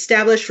an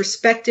established,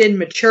 respected,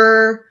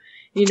 mature,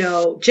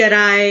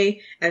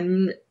 Jedi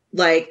and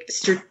like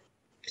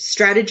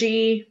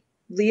strategy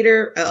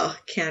leader.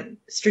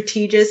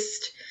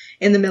 Strategist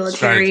in the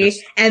military.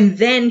 Strategist. And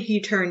then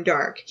he turned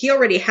dark. He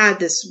already had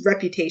this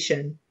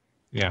reputation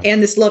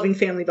and this loving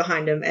family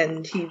behind him,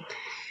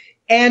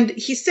 and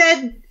he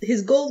said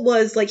his goal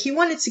was, like, he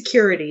wanted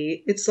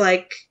security. It's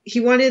like, he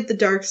wanted the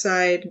dark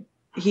side.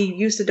 He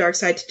used the dark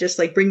side to just,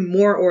 like, bring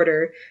more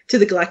order to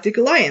the Galactic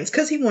Alliance,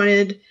 because he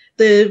wanted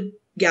the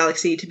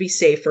galaxy to be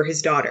safe for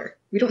his daughter.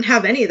 We don't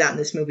have any of that in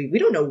this movie. We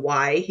don't know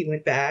why he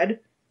went bad.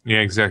 Yeah,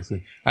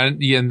 exactly.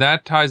 And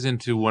that ties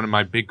into one of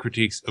my big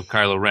critiques of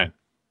Kylo Ren,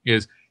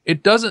 is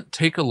it doesn't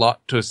take a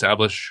lot to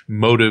establish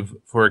motive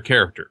for a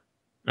character.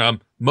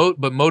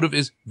 But motive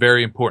is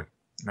very important.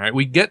 All right,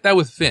 we get that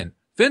with Finn.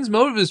 Finn's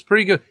motive is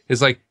pretty good.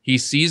 It's like, he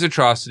sees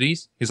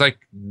atrocities. He's like,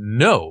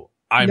 no,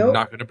 I'm Nope.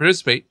 not going to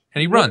participate,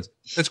 and he runs.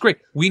 That's great.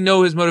 We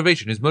know his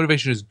motivation. His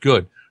motivation is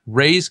good.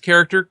 Rey's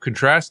character,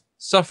 contrast,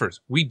 suffers.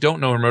 We don't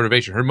know her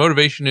motivation. Her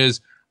motivation is,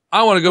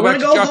 I want to go back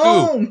to go Jakku.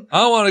 home.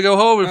 I want to go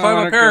home and I find my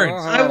wanna go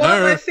parents. home. I want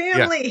my Yeah.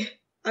 family.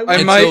 I I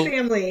want might- my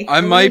family. I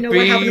wanna might know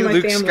what happened be to my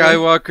Luke family.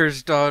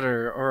 Skywalker's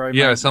daughter, or I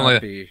Yeah, might something not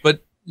like that. be.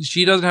 But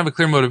she doesn't have a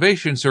clear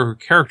motivation, so her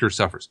character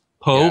suffers.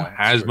 Poe Yeah, that's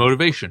has true.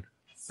 motivation.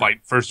 Fight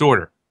First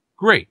Order.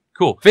 Great.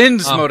 Cool.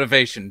 Finn's Um,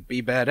 motivation,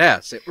 be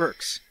badass. It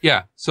works.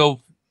 Yeah.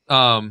 So,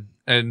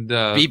 and,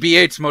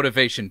 BB-8's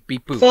motivation,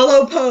 beep boop.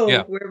 Follow Poe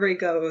Yeah. wherever he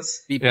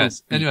goes. Beep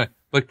yes. boop. beep. Anyway,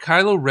 but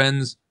Kylo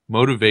Ren's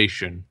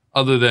motivation,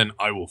 other than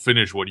I will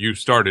finish what you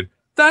started,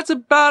 that's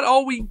about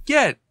all we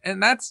get.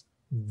 And that's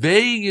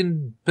vague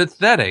and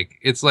pathetic.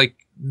 It's like,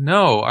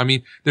 no, I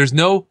mean,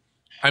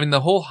 the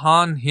whole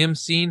Han him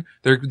scene,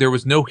 there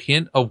was no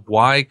hint of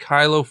why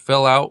Kylo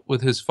fell out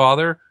with his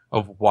father,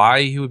 of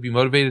why he would be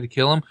motivated to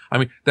kill him. I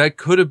mean, that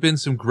could have been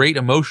some great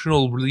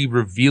emotionally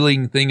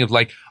revealing thing of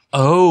like,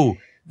 oh,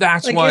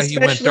 that's Like, why he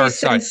went especially dark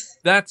side.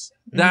 since-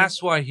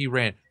 That's why he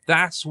ran.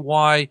 That's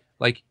why,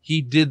 like,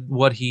 he did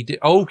what he did.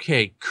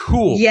 Okay,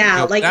 cool. Yeah,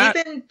 You know, like that-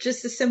 even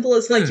just as simple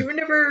as like you were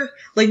never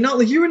like not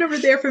like you were never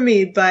there for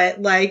me,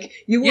 but like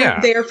you weren't Yeah.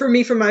 there for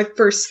me for my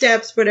first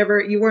steps, whatever.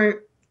 You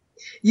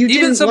Even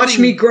didn't watch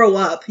something- me grow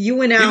up. You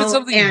went out even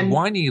something and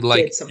whiny,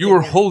 like, did something, you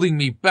were yeah. holding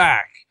me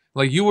back.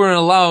 Like, you weren't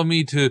allowing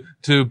me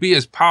to be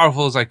as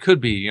powerful as I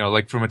could be, you know,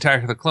 like from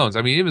Attack of the Clones.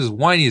 I mean, even as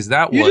whiny as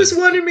that you was. just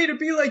wanted me to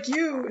be like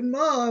you and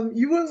mom.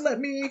 You wouldn't let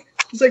me.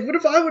 It's like, what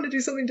if I want to do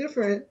something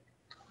different?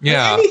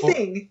 Yeah.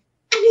 Like,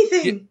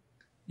 anything.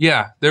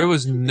 Yeah, there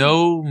was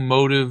no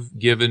motive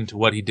given to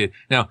what he did.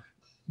 Now,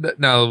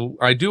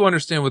 I do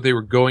understand what they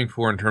were going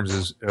for in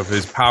terms of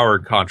his power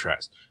and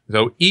contrast.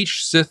 So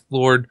each Sith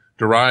Lord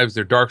derives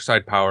their dark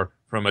side power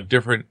from a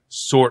different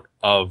sort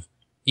of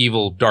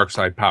evil dark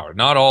side power.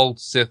 Not all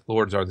Sith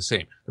Lords are the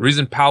same. The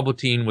reason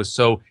Palpatine was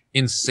so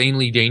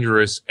insanely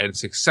dangerous and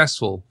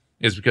successful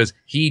is because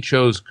he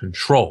chose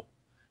control.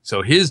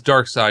 So his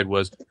dark side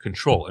was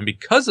control. And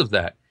because of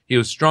that, he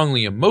was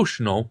strongly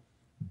emotional,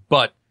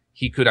 but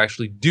he could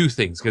actually do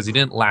things because he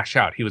didn't lash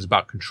out. He was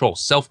about control,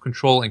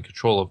 self-control, and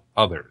control of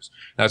others.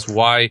 That's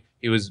why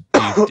he did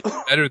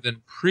better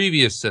than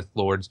previous Sith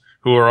Lords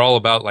who are all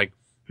about like,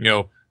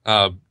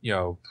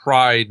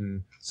 pride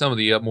and some of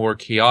the more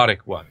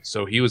chaotic ones.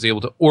 So he was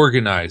able to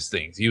organize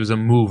things. He was a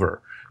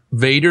mover.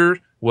 Vader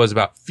was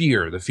about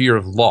fear, the fear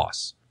of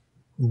loss.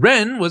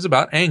 Ren was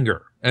about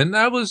anger, and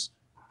that was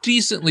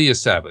decently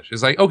established.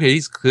 It's like, okay,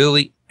 he's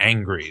clearly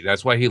angry.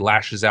 That's why he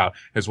lashes out.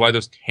 That's why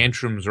those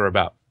tantrums are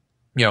about.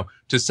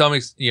 To some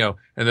extent,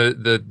 and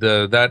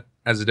that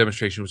as a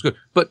demonstration was good.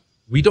 But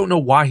we don't know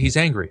why he's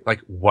angry. Like,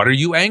 what are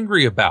you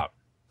angry about?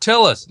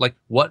 Tell us, like,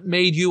 what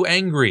made you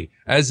angry?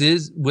 As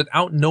is,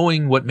 without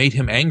knowing what made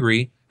him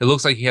angry, it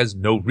looks like he has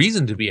no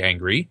reason to be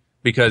angry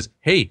because,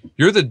 hey,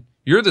 you're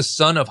the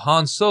son of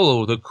Han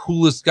Solo, the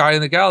coolest guy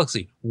in the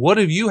galaxy. What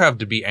do you have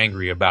to be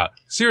angry about?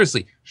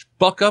 Seriously,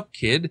 buck up,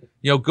 kid.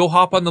 Go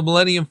hop on the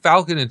Millennium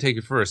Falcon and take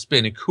it for a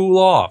spin and cool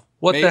off.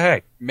 What the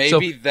heck?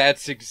 Maybe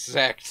that's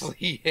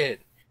exactly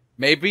it.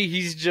 Maybe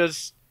he's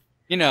just,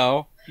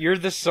 you're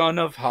the son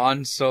of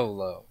Han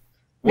Solo.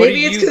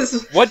 Maybe it's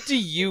because what do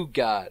you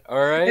got? All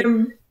right.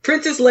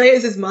 Princess Leia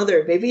is his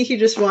mother. Maybe he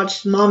just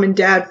watched mom and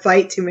dad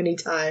fight too many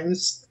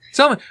times.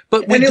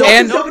 But we And he don't locked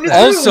And himself in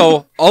his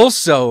room.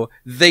 also,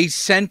 they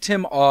sent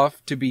him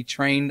off to be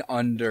trained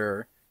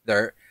under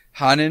their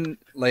Han and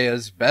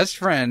Leia's best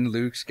friend,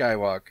 Luke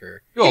Skywalker.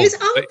 His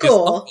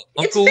uncle.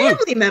 It's Uncle Luke.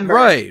 family member.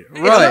 Right. It's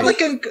not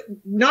like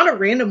not a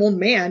random old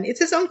man. It's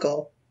his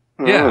uncle.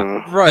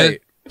 Yeah. Right.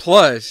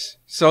 Plus,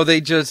 so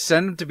they just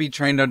send him to be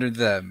trained under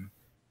them,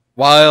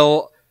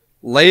 while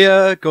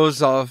Leia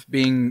goes off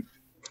being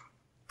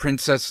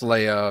Princess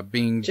Leia,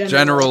 being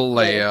General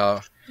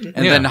Leia, and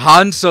then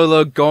Han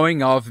Solo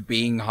going off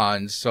being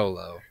Han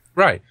Solo.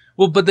 Right.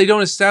 Well, but they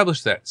don't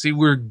establish that. See,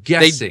 we're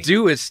guessing. They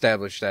do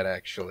establish that,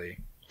 actually.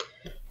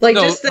 Like,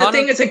 No, just that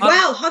thing, it's like, Han-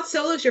 wow, Han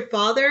Solo's your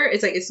father?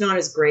 It's like, it's not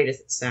as great as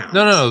it sounds.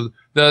 No.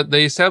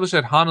 They established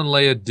that Han and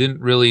Leia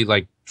didn't really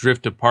like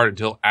drift apart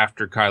until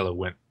after Kylo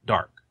went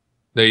dark.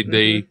 They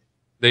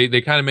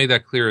kind of made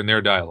that clear in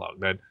their dialogue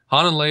that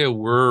Han and Leia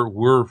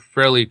were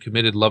fairly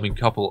committed, loving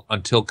couple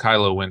until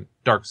Kylo went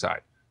dark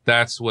side.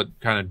 That's what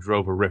kind of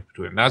drove a rift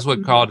between them. That's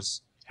what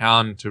caused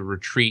Han to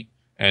retreat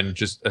and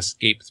just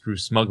escape through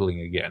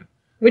smuggling again.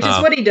 Which is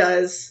what he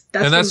does.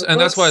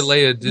 That's why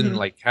Leia didn't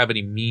like have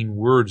any mean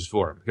words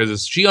for him,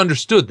 because she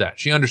understood that.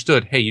 She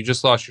understood, hey, you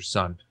just lost your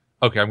son.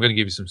 Okay, I'm going to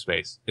give you some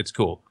space. It's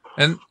cool.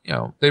 And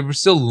they were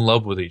still in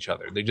love with each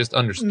other. They just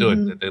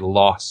understood that they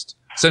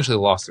essentially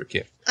lost their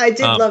kid. I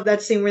did love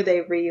that scene where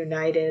they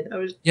reunited. That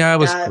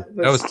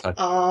was touching.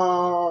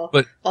 Oh,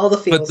 but all the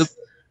feels. But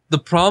the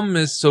problem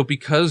is,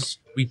 because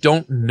we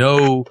don't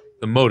know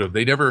the motive,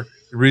 they never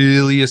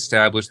really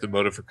established the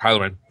motive for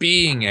Kylo Ren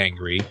being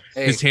angry.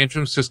 Hey. His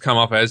tantrums just come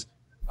off as,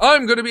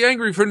 I'm going to be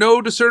angry for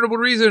no discernible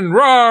reason.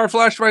 Rawr,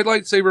 flash my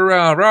lightsaber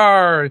around.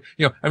 Rawr.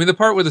 I mean, the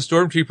part where the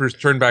stormtroopers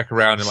turn back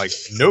around and like,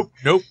 nope.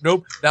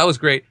 That was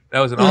great. That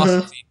was an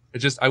awesome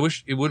scene. I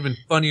wish it would have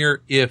been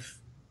funnier if,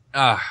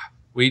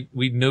 we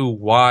knew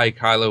why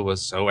Kylo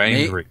was so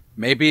angry.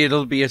 Maybe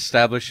it'll be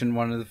established in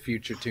one of the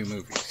future 2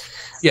 movies.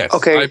 Yes.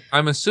 Okay.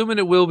 I'm assuming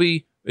it will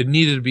be. It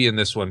needed to be in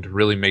this one to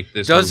really make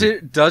this. Does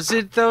it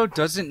though?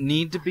 Does it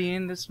need to be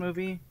in this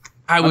movie?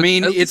 I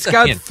mean, it's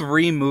got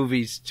 3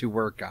 movies to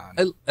work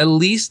on. At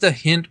least a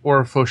hint or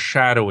a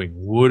foreshadowing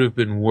would have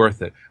been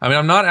worth it. I mean,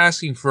 I'm not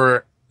asking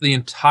for the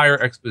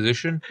entire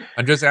exposition.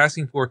 I'm just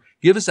asking for,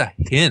 give us a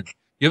hint.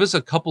 Give us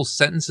a couple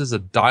sentences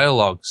of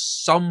dialogue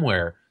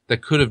somewhere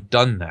that could have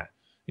done that.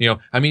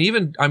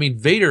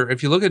 Vader,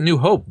 if you look at New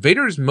Hope,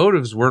 Vader's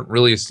motives weren't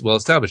really well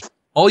established.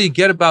 All you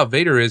get about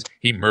Vader is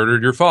he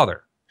murdered your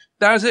father.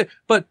 That's it.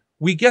 But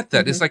we get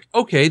that. It's like,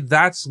 okay,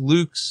 that's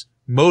Luke's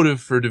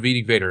motive for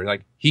defeating Vader.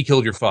 Like, he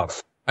killed your father.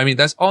 I mean,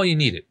 that's all you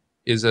needed,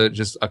 is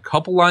just a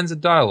couple lines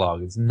of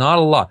dialogue. It's not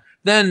a lot.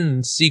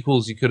 Then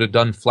sequels, you could have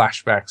done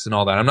flashbacks and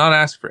all that. I'm not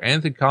asking for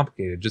anything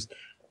complicated. Just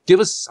give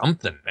us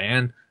something,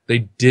 man. They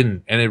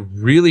didn't. And it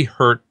really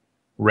hurt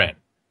Ren,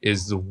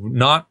 is the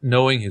not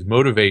knowing his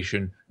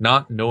motivation,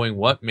 not knowing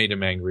what made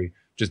him angry,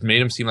 just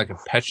made him seem like a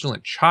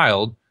petulant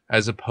child,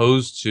 as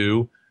opposed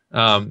to,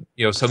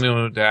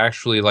 something to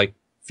actually like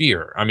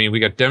fear. I mean, we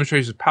got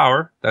demonstrations of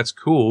power. That's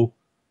cool.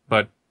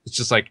 But it's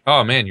just like,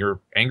 oh man, you're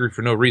angry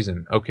for no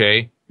reason.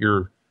 Okay.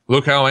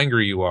 Look how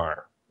angry you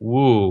are.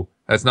 Woo.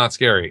 That's not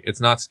scary.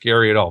 It's not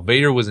scary at all.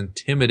 Vader was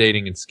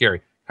intimidating and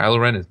scary. Kylo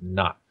Ren is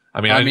not. I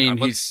mean,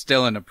 he's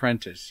still an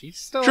apprentice. He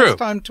still True. has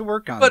time to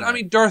work on But that. I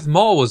mean, Darth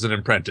Maul was an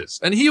apprentice,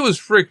 and he was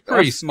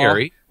pretty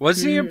scary.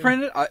 Was he an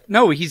apprentice?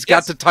 No, he's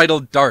got the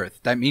title Darth.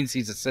 That means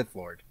he's a Sith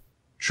Lord.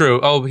 True.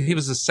 Oh, he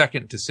was the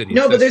second to Sidious.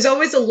 No, but there's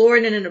always a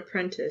Lord and an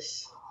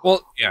apprentice.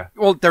 Well, yeah.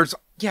 Well,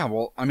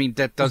 I mean,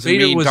 that doesn't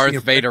mean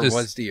Darth Vader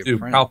was the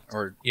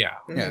apprentice. Yeah.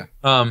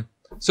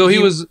 So he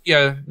was,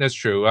 that's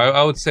true.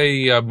 I would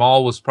say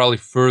Maul was probably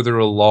further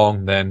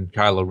along than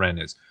Kylo Ren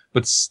is.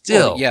 But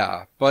still.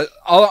 But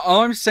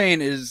all I'm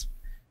saying is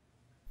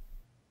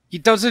he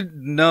doesn't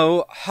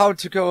know how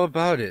to go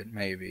about it,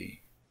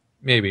 maybe.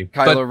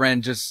 Kylo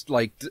Ren just,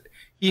 like,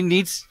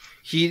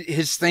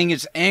 his thing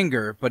is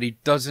anger, but he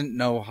doesn't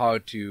know how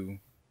to,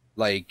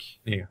 like...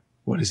 Yeah.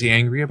 What is he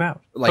angry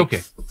about? Like,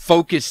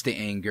 focus the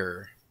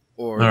anger.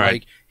 Or,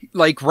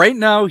 like, right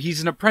now,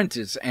 he's an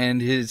apprentice, and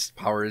his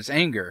power is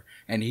anger.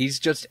 And he's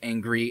just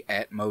angry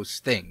at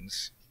most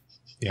things.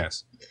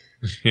 Yes.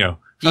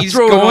 He's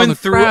going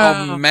through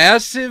a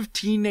massive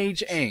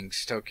teenage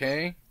angst,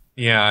 okay?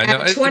 Yeah, I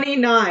know. At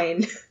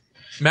 29.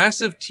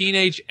 Massive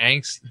teenage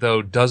angst,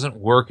 though, doesn't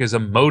work as a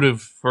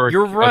motive for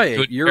You're a right,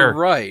 good you're character.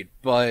 right.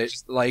 But,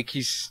 like,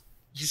 he's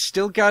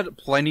still got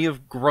plenty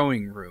of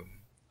growing room.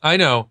 I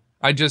know.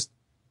 I'm just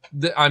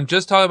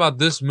talking about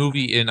this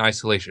movie in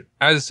isolation.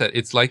 As I said,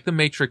 it's like the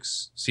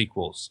Matrix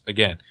sequels.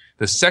 Again,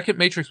 the second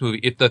Matrix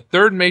movie, if the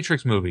third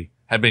Matrix movie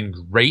had been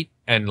great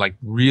and, like,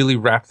 really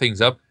wrapped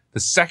things up, the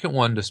second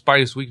one,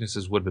 despite its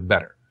weaknesses, would have been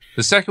better.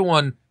 The second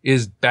one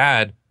is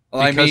bad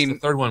because the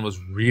third one was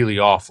really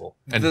awful.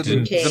 And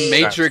the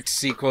Matrix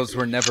sequels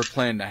were never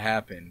planned to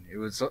happen. It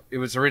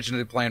was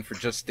originally planned for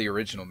just the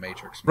original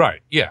Matrix movie.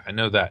 Right, yeah, I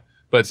know that.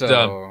 But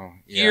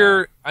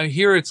here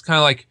it's kind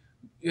of like,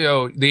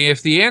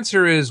 if the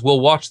answer is we'll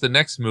watch the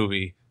next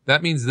movie,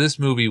 that means this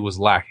movie was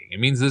lacking. It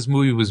means this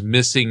movie was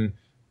missing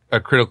a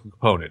critical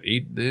component.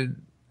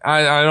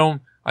 I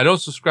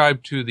don't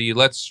subscribe to the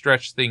let's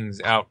stretch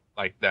things out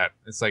like that.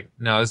 It's like,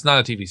 no, it's not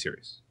a TV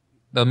series.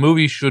 The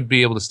movie should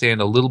be able to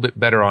stand a little bit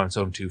better on its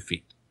own 2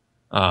 feet.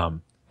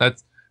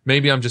 That's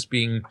maybe I'm just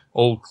being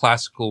old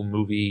classical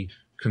movie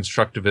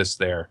constructivist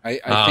there.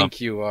 I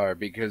think you are,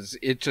 because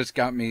it just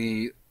got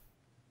me,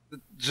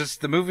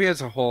 just the movie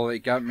as a whole, it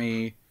got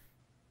me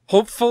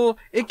hopeful.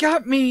 It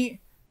got me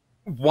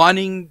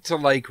wanting to,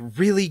 like,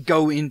 really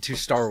go into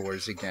Star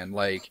Wars again.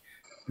 Like,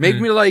 make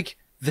me like,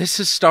 this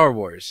is Star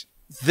Wars.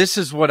 This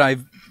is what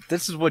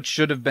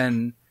should have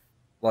been,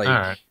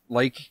 like,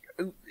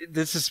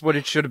 this is what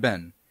it should have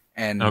been.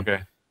 And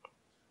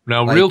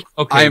now, like,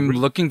 I'm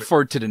looking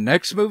forward to the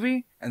next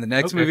movie, and the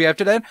next movie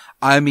after that.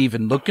 I'm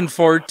even looking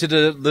forward to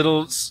the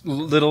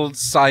little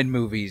side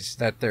movies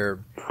that they're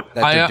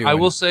doing. I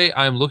will say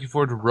I'm looking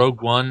forward to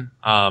Rogue One.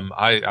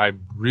 I'm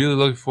really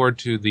looking forward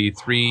to the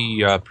 3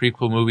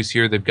 prequel movies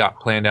here they've got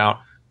planned out.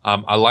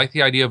 I like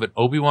the idea of an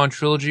Obi-Wan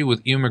trilogy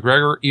with Ewan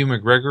McGregor.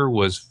 Ewan McGregor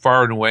was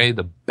far and away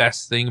the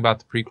best thing about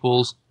the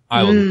prequels.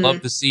 I would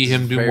love to see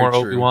him do more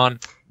Obi-Wan.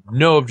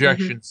 No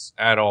objections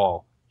at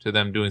all to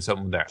them doing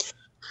something with that.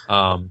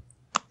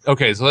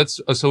 Okay,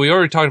 so we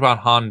already talked about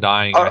Han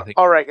dying. I think.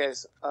 All right,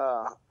 guys.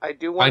 I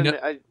do want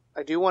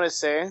to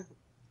say,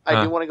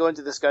 I do want to go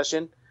into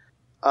discussion.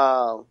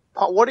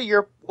 What are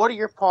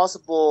your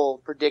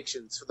possible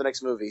predictions for the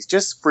next movies?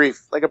 Just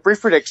a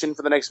brief prediction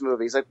for the next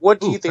movies. Like, what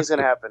do you think is going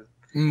to happen?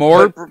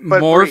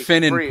 More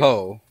Finn and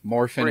Poe.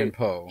 More Finn and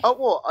Poe. Oh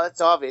well,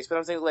 that's obvious. But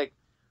I'm saying, like,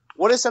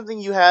 what is something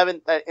you have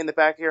in the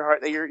back of your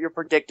heart that you're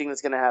predicting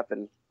that's going to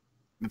happen?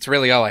 That's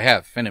really all I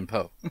have. Finn and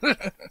Poe.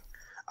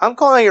 I'm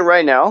calling it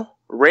right now.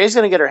 Rey's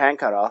going to get her hand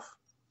cut off.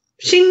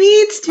 She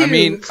needs to. I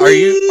mean,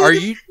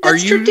 please.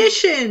 That's you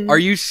tradition. Are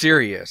you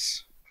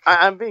serious?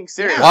 I'm being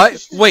serious. Why?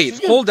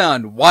 Wait, hold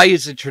on. Why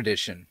is it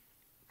tradition?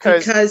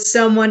 Because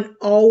someone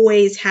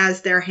always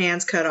has their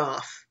hands cut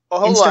off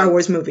in Star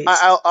Wars movies.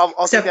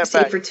 I'll take that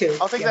back. For two.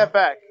 I'll take that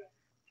back.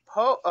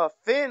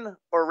 Finn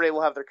or Rey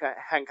will have their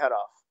hand cut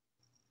off.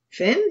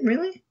 Finn,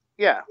 really?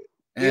 Yeah.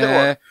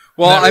 Either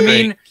well,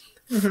 Not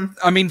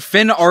I mean,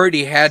 Finn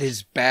already had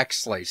his back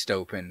sliced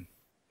open.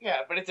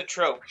 Yeah, but it's a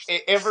trope.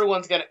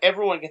 Everyone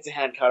gets a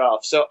hand cut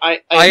off. So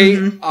I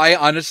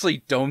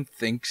honestly don't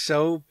think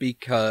so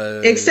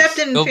because except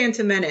in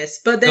Phantom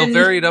Menace, but then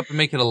they'll vary it up and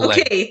make it a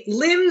leg. Okay,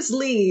 limbs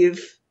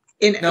leave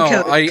in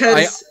no.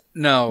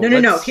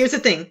 Here's the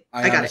thing.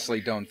 I honestly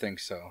don't think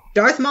so.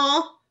 Darth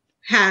Maul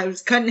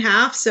has cut in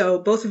half, so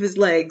both of his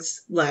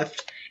legs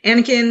left.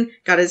 Anakin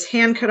got his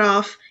hand cut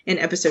off in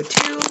Episode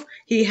 2.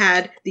 He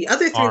had the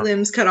other three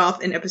limbs cut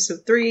off in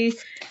Episode 3,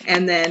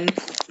 and then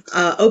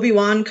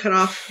Obi-Wan cut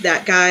off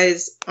that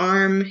guy's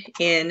arm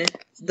in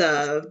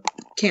the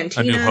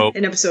cantina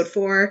in Episode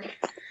 4,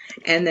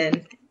 and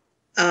then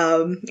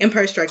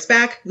Empire Strikes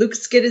Back. Luke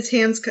gets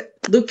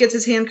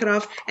his hand cut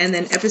off, and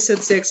then Episode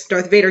 6,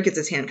 Darth Vader gets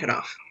his hand cut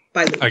off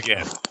by Luke.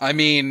 Again. I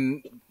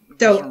mean,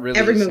 so really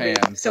every movie,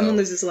 hands, someone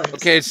loses limbs.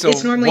 Okay, so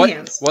it's normally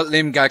hands. What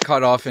limb got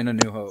cut off in A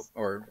New Hope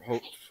or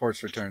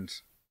Force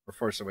Returns or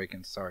Force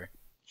Awakens? Sorry.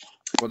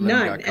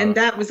 None, and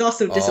that was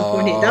also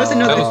disappointing. That was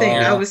another thing.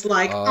 I was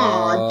like,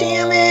 "Aw,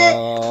 damn it!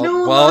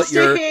 No one lost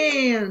a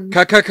hand."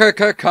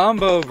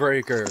 Combo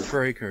breaker.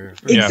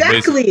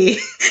 Exactly.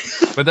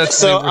 But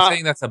that's we're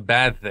saying that's a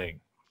bad thing.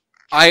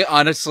 I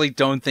honestly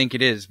don't think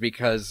it is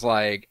because,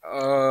 like,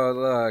 oh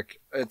look,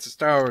 it's a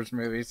Star Wars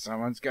movie.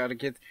 Someone's got to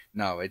get.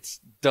 No, it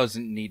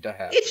doesn't need to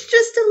happen. It's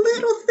just a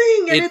little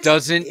thing. And it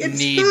doesn't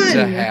need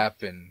to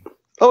happen.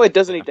 Oh, it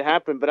doesn't need to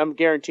happen, but I'm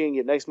guaranteeing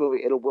you, next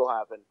movie, it will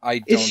happen.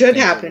 It should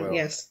happen,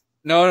 yes.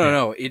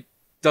 No. It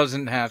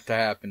doesn't have to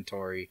happen,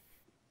 Tori.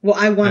 Well,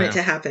 I want it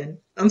to happen.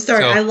 I'm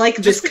sorry, I like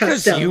this custom.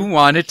 Just because you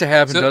want it to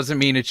happen doesn't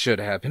mean it should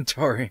happen,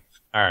 Tori.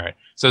 All right.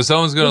 So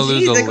someone's going to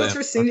lose a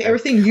limb.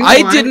 Everything you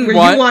want. You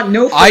want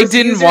no Force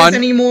users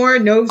anymore,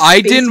 no space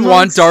I didn't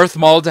want Darth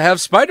Maul to have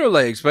spider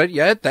legs, but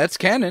yet that's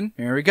canon.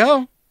 Here we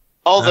go.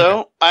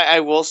 Although, I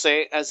will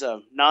say, as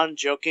a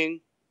non-joking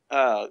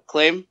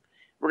claim,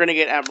 we're going to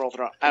get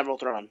Admiral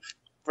Thrawn.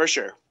 For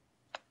sure.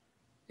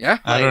 Yeah?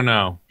 I don't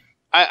know.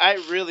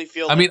 I really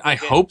feel like... I mean, I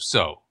hope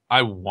so.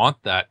 I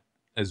want that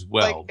as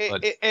well.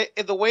 Like,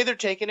 but the way they're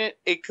taking it,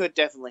 it could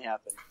definitely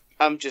happen.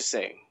 I'm just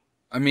saying.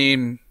 I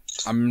mean,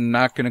 I'm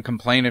not going to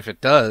complain if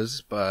it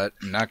does, but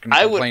I'm not going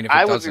to complain if it doesn't.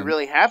 I would be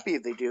really happy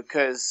if they do,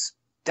 because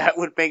that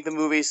would make the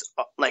movies,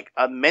 like,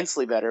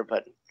 immensely better,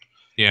 but...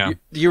 Yeah.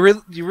 You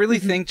really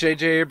think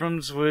J.J.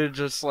 Abrams would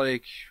just,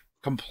 like...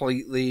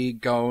 completely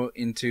go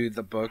into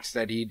the books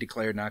that he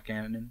declared not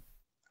canon?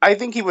 I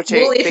think he would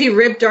take. Well, if he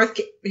ripped Darth,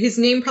 his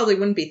name probably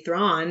wouldn't be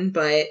Thrawn,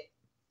 but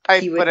I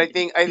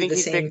think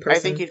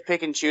he'd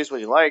pick and choose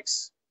what he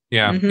likes.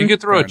 Yeah, he could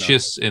throw a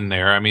Chiss in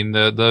there. I mean,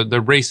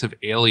 the race of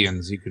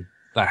aliens, you could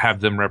have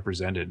them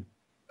represented.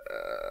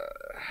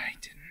 I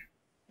didn't.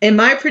 And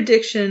my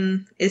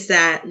prediction is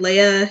that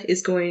Leia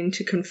is going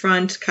to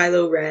confront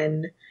Kylo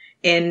Ren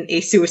in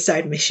a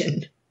suicide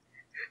mission.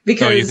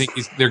 Because you think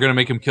they're going to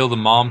make him kill the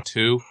mom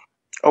too?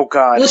 Oh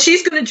God! Well,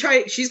 she's going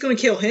to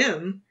kill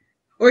him,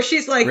 or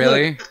she's like,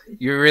 really?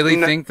 You really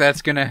think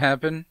that's going to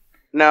happen?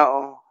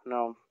 No.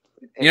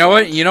 You know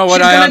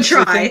what? I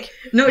honestly think.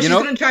 No, she's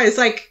going to try. It's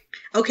like,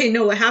 okay,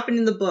 no, what happened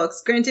in the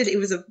books? Granted, it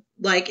was a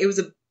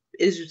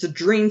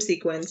dream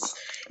sequence.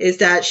 Is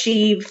that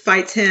she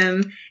fights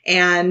him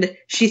and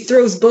she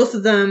throws both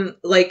of them,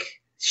 like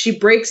she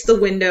breaks the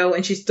window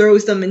and she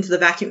throws them into the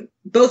vacuum,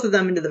 both of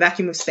them into the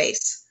vacuum of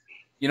space.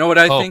 You know what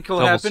I think will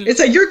happen? It's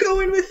like, you're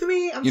going with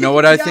me. You know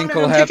what I think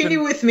will happen? I'm taking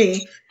you with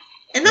me.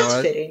 And that's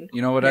fitting.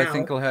 You know what I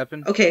think will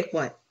happen? Okay,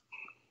 what?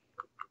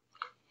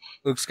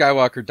 Luke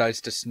Skywalker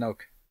dies to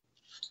Snoke.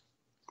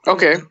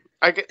 Okay.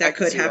 That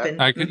could happen.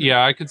 I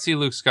could see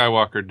Luke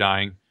Skywalker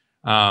dying.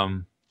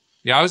 I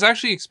was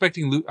actually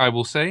expecting Luke, I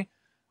will say.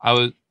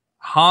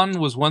 Han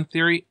was one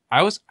theory.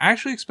 I was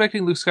actually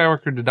expecting Luke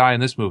Skywalker to die in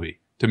this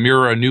movie, to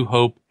mirror A New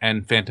Hope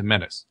and Phantom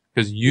Menace.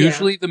 Because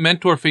usually the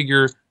mentor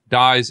figure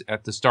dies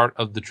at the start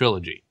of the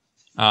trilogy.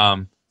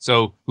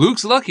 So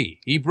Luke's lucky.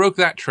 He broke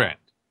that trend.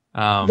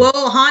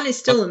 Well, Han is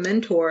still a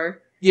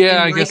mentor.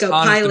 Yeah, I guess a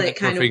Han pilot is the mentor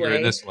kind of figure way.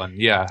 in this one.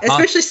 Yeah.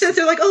 Especially since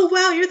they're like, oh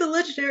wow, you're the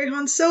legendary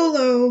Han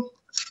Solo.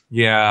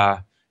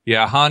 Yeah.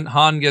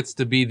 Han gets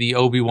to be the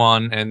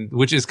Obi-Wan, and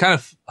which is kind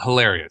of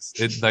hilarious.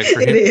 It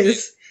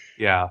is.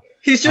 Yeah.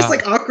 He's just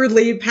like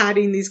awkwardly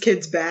patting these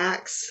kids'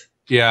 backs.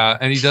 Yeah,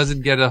 and he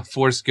doesn't get a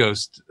Force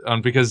ghost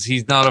because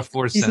he's not a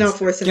Force sensitive. He's not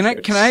Force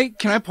sensitive.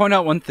 Can I point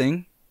out one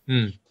thing?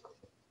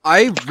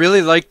 I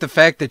really like the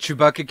fact that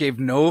Chewbacca gave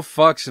no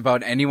fucks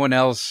about anyone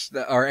else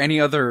or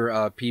any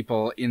other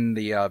people in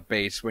the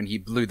base when he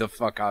blew the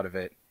fuck out of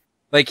it.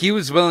 Like, he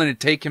was willing to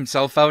take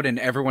himself out and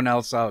everyone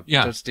else out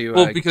just to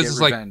because get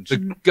it's revenge. like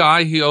the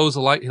guy he owes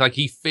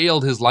he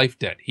failed his life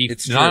debt.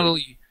 It's not true.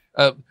 only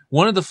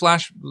one of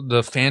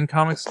the fan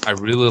comics I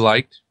really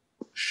liked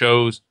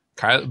shows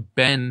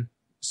Ben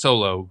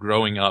Solo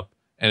growing up,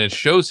 and it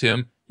shows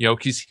him,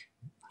 because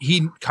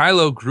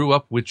Kylo grew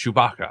up with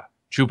Chewbacca.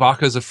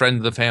 Chewbacca's a friend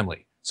of the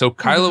family, so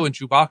Kylo and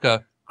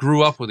Chewbacca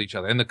grew up with each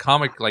other, and the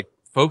comic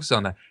focus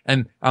on that.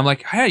 And I'm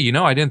like, hey,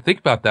 I didn't think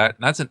about that.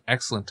 And that's an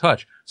excellent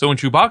touch. So when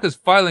Chewbacca's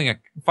firing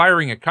at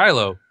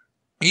Kylo,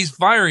 he's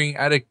firing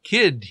at a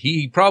kid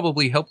he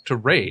probably helped to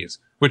raise,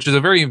 which is a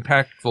very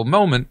impactful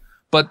moment.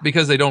 But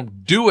because they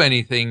don't do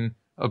anything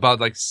about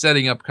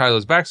setting up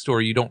Kylo's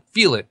backstory, you don't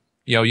feel it.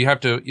 You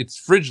have to, it's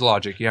fridge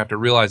logic. You have to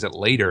realize it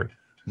later,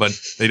 but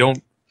they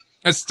don't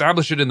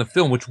establish it in the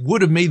film, which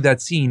would have made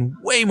that scene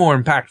way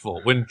more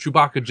impactful when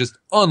Chewbacca just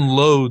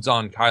unloads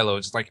on Kylo.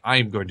 It's like,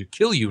 I'm going to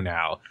kill you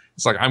now.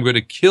 It's like, I'm going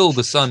to kill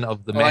the son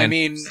of the man. I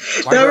mean,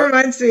 that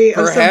reminds me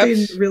of perhaps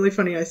something really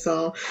funny I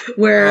saw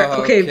where,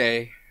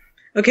 okay,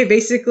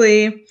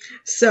 basically,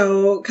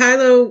 so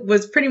Kylo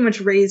was pretty much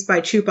raised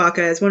by Chewbacca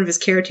as one of his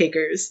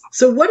caretakers.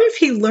 So what if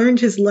he learned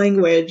his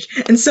language?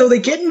 And so they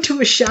get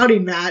into a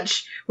shouting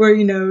match where,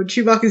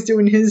 Chewbacca's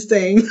doing his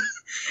thing.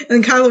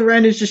 And Kylo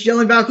Ren is just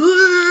yelling back,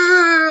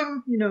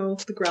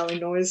 the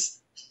growling noise.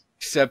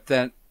 Except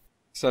that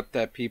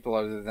people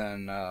other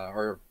than,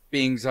 or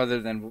beings other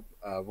than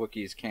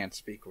Wookiees can't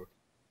speak or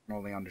can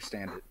only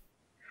understand it.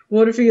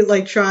 What if he,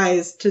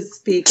 tries to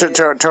speak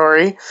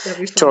Tori,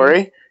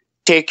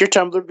 take your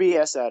Tumblr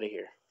BS out of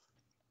here.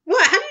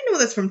 What? How do you know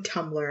that's from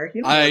Tumblr?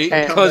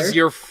 Because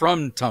you're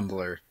from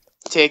Tumblr.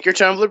 Take your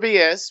Tumblr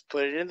BS,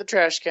 put it in the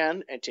trash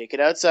can, and take it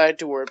outside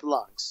to where it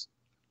belongs.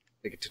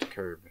 Take it to the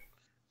curb.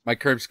 My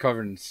curb's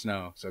covered in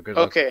snow, so good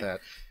luck with that.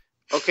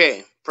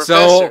 Okay, Professor.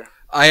 So,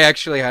 I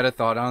actually had a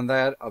thought on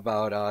that,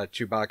 about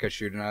Chewbacca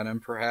shooting at him,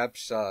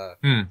 perhaps.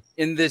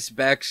 In this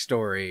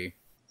backstory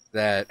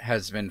that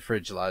has been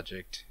fridge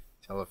logicked,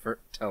 tell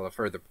a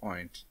further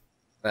point,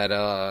 that,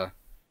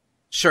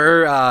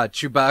 sure,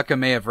 Chewbacca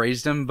may have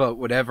raised him, but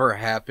whatever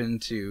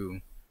happened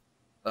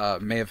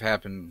may have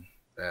happened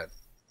that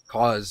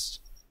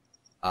caused,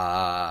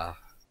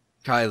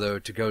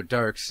 Kylo to go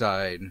dark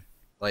side,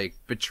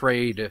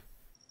 betrayed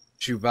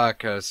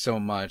Chewbacca so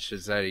much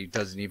is that he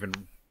doesn't even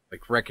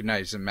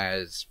recognize him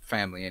as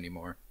family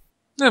anymore.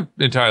 Yeah,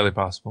 entirely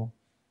possible.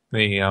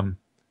 You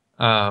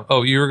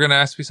were gonna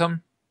ask me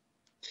something?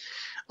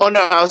 Oh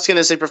no, I was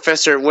gonna say,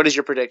 Professor, what is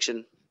your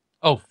prediction?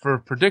 Oh, for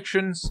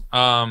predictions,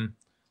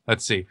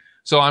 let's see.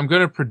 So I'm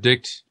gonna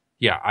predict.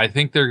 Yeah, I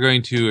think they're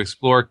going to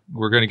explore.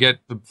 We're gonna get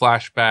the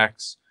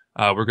flashbacks.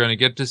 We're gonna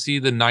get to see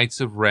the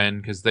Knights of Ren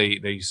because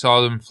they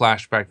saw them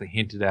flashback. They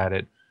hinted at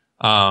it.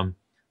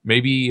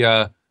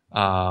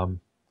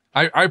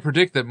 I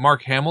predict that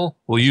Mark Hamill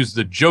will use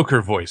the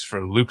Joker voice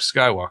for Luke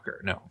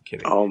Skywalker. No, I'm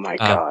kidding. Oh my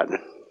god.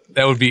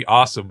 That would be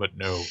awesome, but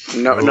no.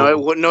 No, it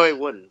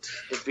wouldn't.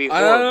 It'd be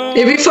horrible.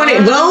 It'd be funny.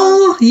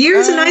 Well,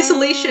 years in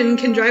isolation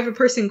can drive a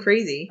person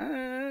crazy.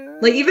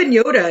 Even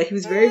Yoda, he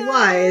was very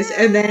wise,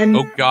 and then...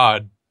 Oh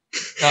god.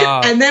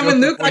 And then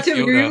when Luke got to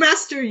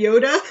remaster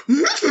Yoda...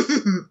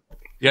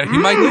 Yeah, he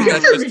might do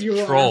that just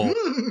to troll.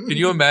 Can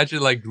you imagine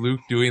Luke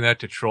doing that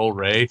to troll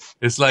Rey?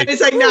 It's like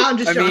no, I'm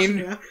just joshing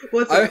you.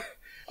 What's up?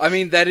 I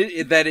mean that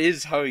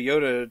is how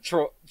Yoda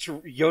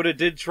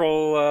did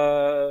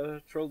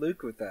troll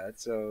Luke with that.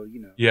 So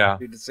yeah,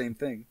 do the same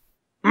thing.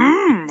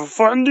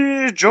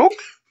 Funny joke.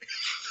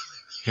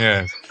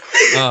 Yeah.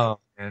 Oh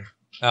man.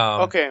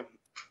 Okay.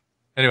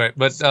 Anyway,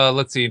 but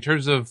let's see. In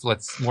terms of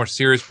more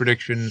serious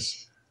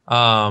predictions,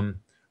 I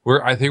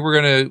think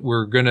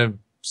we're gonna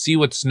see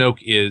what Snoke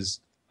is.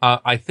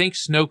 I think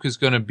Snoke is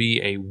going to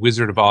be a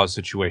Wizard of Oz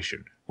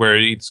situation where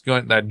it's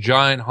going that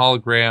giant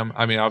hologram.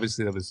 I mean,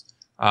 obviously that was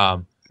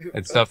and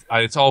stuff.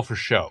 It's all for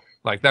show.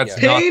 That's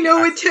pay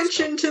no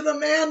attention to the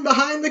man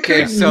behind the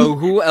curtain. Okay, so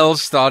who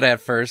else thought at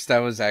first that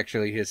was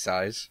actually his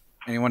size?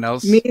 Anyone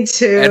else? Me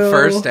too. At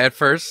first.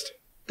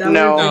 That would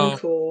have been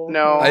cool.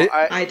 No,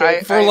 I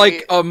did. For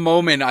a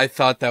moment, I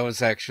thought that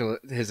was actually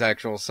his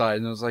actual size,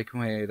 and I was like,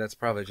 wait, that's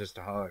probably just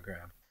a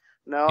hologram.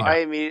 No,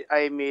 yeah.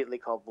 I immediately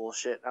called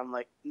bullshit. I'm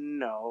like,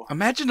 no.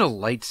 Imagine a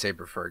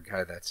lightsaber for a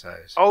guy that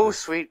size. Oh,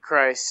 sweet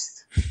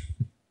Christ.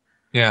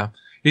 Yeah.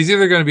 He's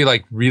either going to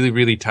be really,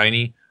 really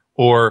tiny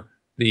or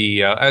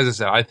as I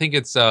said, I think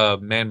it's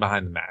man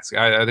behind the mask.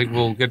 I think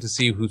we'll get to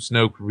see who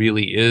Snoke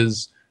really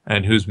is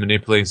and who's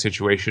manipulating the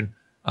situation.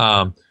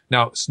 Now,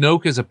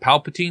 Snoke as a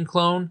Palpatine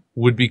clone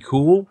would be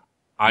cool.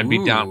 I'd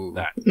be down with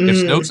that. If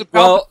Snoke's a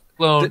Palpatine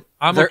clone,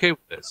 I'm okay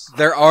with this.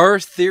 There are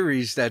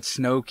theories that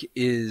Snoke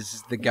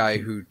is the guy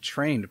who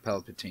trained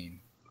Palpatine.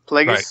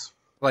 Plagueis? Right.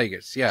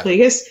 Plagueis, yeah.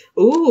 Plagueis?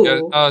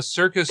 Ooh. Yeah,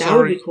 Circus that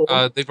would be cool.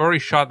 They've already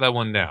shot that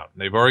one down.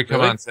 They've already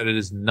come out and said it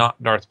is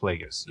not Darth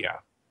Plagueis. Yeah.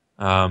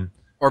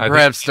 Or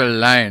perhaps they're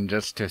lying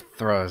just to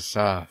throw us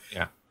off.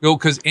 Yeah. Well,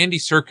 because Andy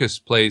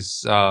Serkis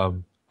plays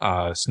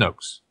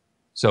Snoke's.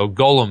 So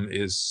Gollum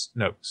is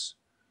Snoke's.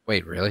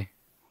 Wait, really?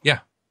 Yeah.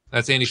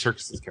 That's Andy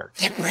Serkis'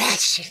 character. They're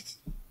precious.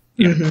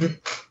 Yeah. Mm-hmm.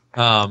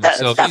 So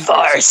the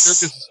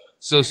Force.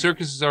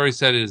 Circus has already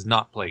said it is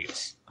not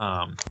Plagueis.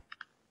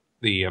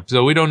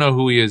 So we don't know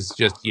who he is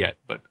just yet,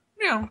 but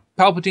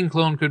Palpatine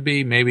clone could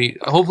be, maybe.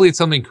 Hopefully it's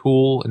something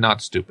cool and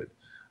not stupid.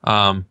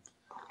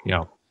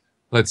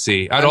 Let's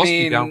see. I'd also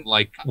be down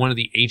like one of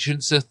the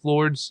ancient Sith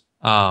Lords.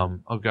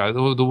 Oh god,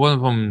 the one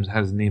of them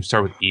has a name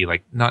start with E,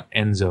 like not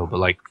Enzo, but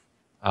like,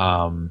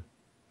 oh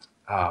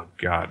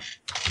god,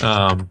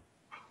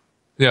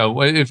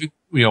 if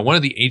one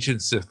of the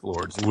ancient Sith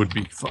Lords would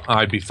be,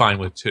 I'd be fine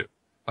with too.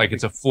 Like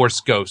it's a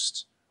Force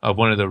ghost of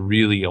one of the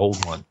really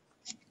old ones.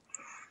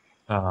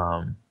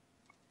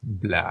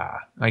 Blah.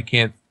 I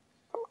can't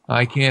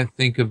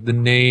think of the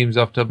names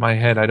off the top of my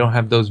head. I don't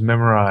have those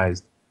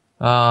memorized.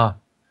 Darth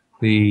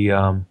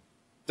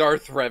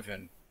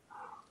Revan.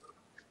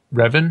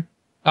 Revan?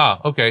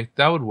 Okay,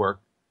 that would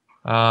work.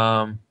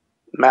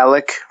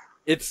 Malik.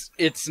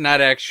 It's not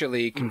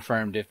actually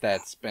confirmed if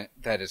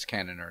that is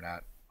canon or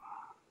not.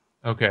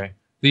 Okay.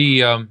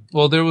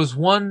 There was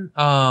one.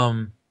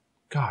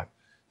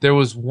 There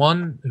was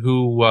one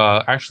who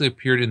actually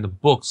appeared in the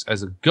books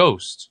as a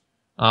ghost.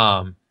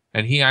 And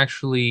he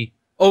actually.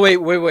 Oh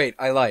wait!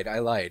 I lied.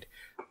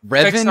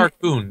 Revan. Exar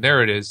Kun,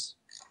 there it is.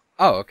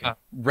 Oh, okay.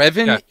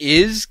 Revan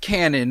is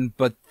canon,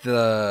 but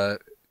the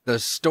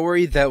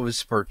story that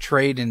was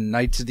portrayed in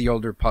Knights of the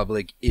Old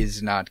Republic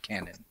is not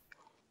canon.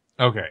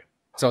 Okay.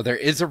 So there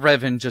is a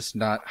Revan, just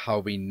not how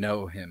we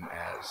know him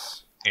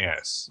as.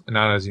 Yes,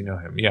 not as you know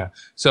him. Yeah.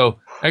 So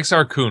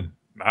Exar Kun,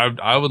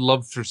 I would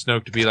love for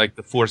Snoke to be like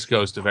the Force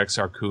ghost of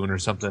Exar Kun or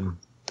something.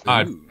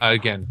 I'd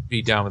again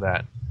be down with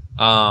that.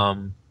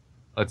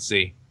 Let's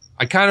see.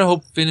 I kind of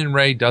hope Finn and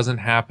Rey doesn't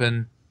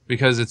happen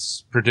because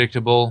it's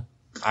predictable.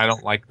 I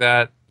don't like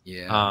that.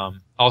 Yeah.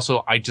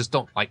 Also, I just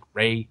don't like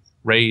Rey.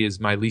 Rey is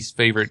my least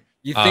favorite.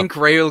 You think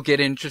Rey will get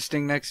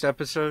interesting next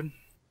episode?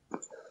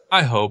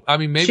 I hope. I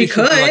mean, maybe she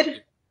could.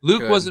 Like,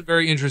 Luke wasn't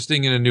very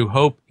interesting in A New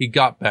Hope. He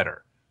got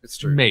better. It's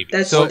true. Maybe.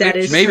 That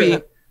is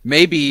true.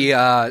 Maybe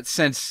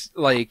since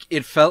like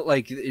it felt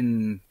like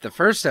in the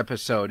first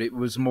episode it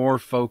was more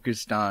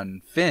focused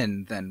on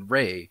Finn than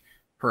Rey.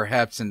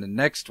 Perhaps in the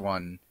next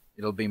one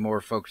it'll be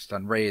more focused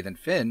on Rey than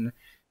Finn,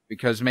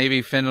 because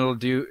maybe Finn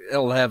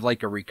it'll have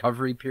like a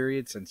recovery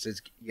period since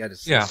he had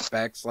his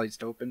back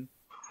sliced open.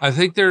 I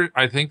think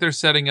they're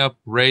setting up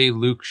Rey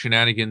Luke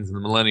shenanigans in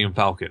the Millennium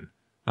Falcon.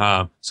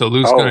 So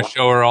Luke's going to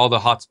show her all the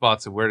hot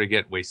spots of where to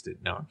get wasted.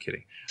 No, I'm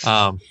kidding.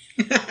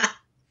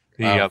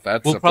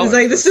 It's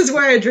like, this is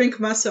where I drink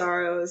my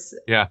sorrows.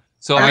 Yeah.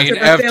 So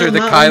after the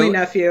Kylo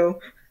nephew,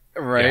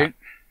 right?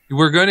 Yeah.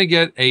 We're going to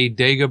get a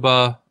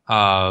Dagobah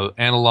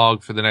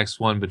analog for the next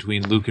one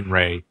between Luke and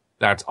Rey.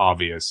 That's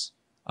obvious.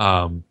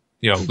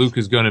 Luke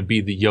is going to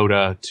be the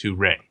Yoda to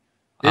Rey.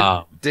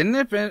 Has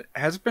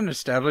it been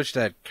established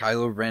that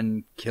Kylo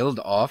Ren killed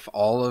off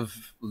all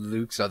of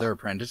Luke's other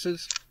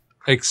apprentices?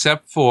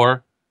 Except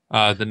for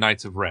the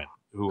Knights of Ren,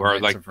 who are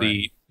like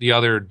the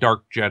other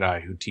Dark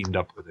Jedi who teamed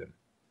up with him.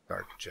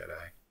 Dark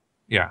Jedi.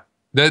 Yeah.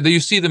 You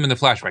see them in the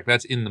flashback.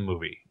 That's in the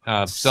movie.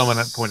 Someone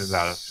pointed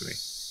that out to me.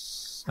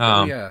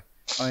 Oh,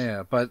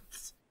 yeah. But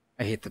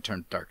I hate the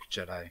term Dark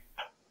Jedi.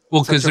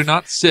 Well, because they're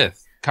not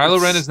Sith.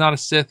 Kylo Ren is not a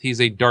Sith.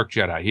 He's a Dark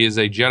Jedi. He is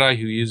a Jedi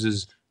who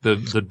uses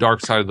the dark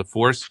side of the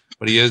Force,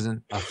 but he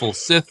isn't a full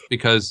Sith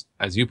because,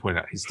 as you pointed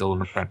out, he's still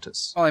an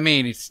apprentice. Well, I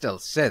mean, he's still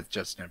Sith,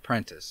 just an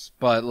apprentice.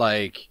 But,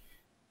 like,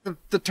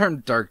 the term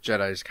Dark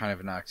Jedi is kind of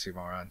an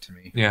oxymoron to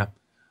me. Yeah.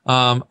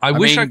 I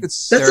wish I could...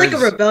 That's like a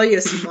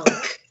rebellious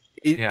monk.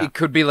 It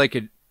could be like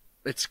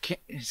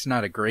it's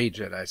not a gray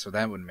Jedi, so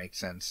that would make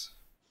sense.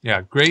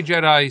 Yeah, gray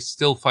Jedi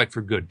still fight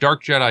for good.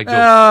 Dark Jedi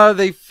go...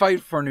 they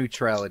fight for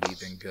neutrality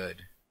than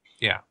good.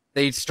 Yeah.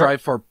 They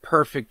strive for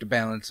perfect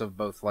balance of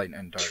both light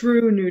and dark.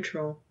 True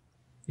neutral.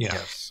 Yeah.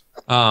 Yes.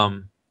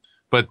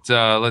 But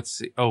let's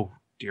see. Oh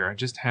dear, I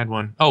just had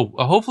one.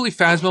 Hopefully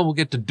Phasma will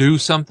get to do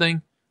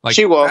something. Like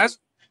she will.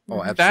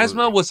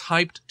 Phasma was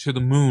hyped to the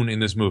moon in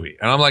this movie,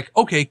 and I'm like,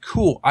 okay,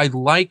 cool. I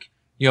like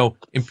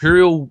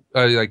Imperial,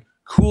 like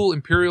cool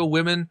Imperial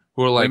women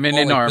who are like women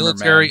in armor,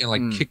 military and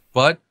like kick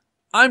butt.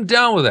 I'm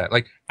down with that.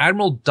 Like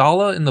Admiral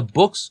Dalla in the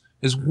books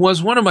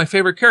was one of my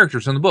favorite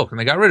characters in the book, and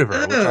they got rid of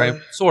her, which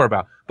I'm sore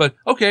about. But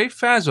okay,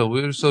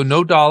 Phasma. So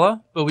no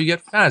Dalla, but we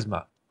get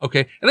Phasma.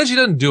 Okay, and then she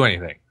doesn't do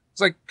anything.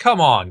 It's like,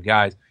 come on,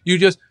 guys.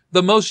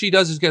 The most she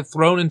does is get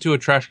thrown into a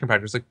trash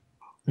compactor. It's like,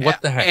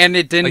 what the heck? And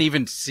it didn't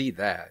even see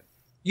that.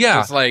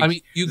 Yeah, it's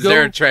like, is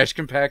there a trash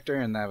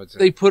compactor? And that was it.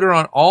 They put her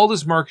on all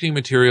this marketing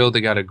material.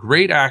 They got a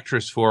great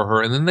actress for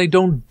her, and then they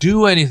don't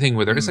do anything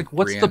with her. It's like,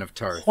 what's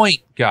the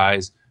point,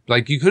 guys?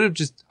 Like, you could have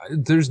just.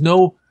 There's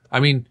no. I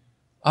mean,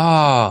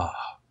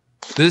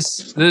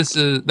 this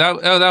is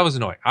that was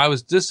annoying. I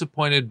was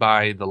disappointed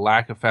by the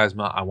lack of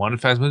Phasma. I wanted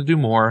Phasma to do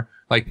more.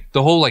 Like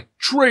the whole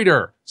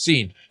traitor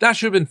scene that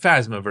should have been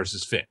Phasma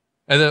versus Finn,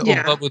 and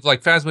then but with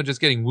Phasma just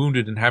getting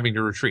wounded and having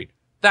to retreat.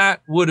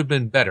 That would have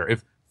been better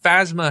if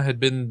Phasma had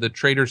been the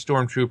traitor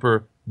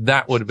stormtrooper.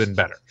 That would have been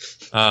better.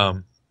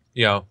 And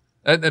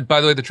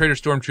by the way, the traitor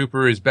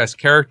stormtrooper is best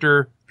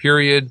character.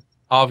 Period.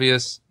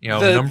 obvious.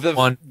 Number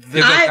one. Give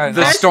that guy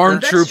the best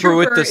stormtrooper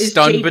with the is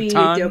stun JB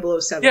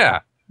baton. 007. Yeah.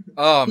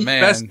 Oh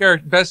man,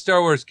 Best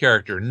Star Wars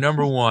character,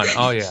 number one.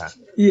 Oh yeah.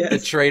 the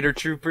Yes. traitor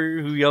trooper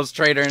who yells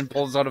traitor and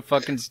pulls out a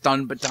fucking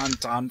stun baton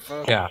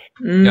tonfa. Yeah.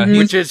 Mhm. Yeah,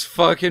 Which is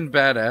fucking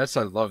badass.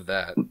 I love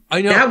that.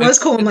 I know That was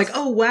cool. I'm it's- like,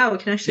 oh wow,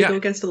 it can actually Yeah. go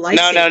against the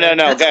lightsaber.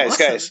 No, That's guys,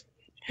 awesome. guys.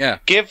 Yeah.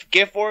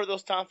 Give 4 of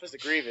those Tonfas to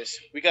Grievous.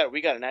 We got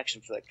an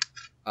action flick.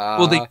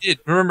 Well, they did.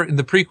 Remember in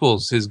the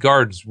prequels, his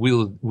guards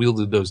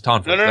wielded those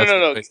tonfas. No. That's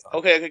what it's based on.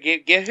 Okay.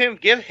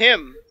 Give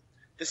him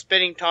the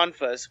spinning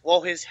Tonfas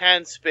while his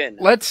hands spin.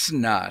 Let's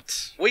not.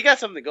 We got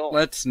something going.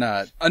 Let's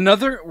not.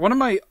 Another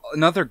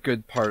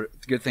good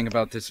thing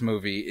about this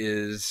movie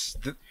is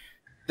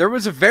there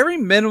was a very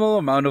minimal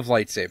amount of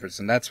lightsabers,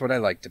 and that's what I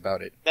liked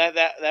about it.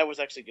 That was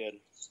actually good.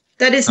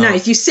 That is Oh.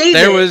 nice. You saved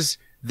There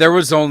it.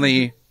 was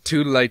only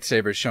 2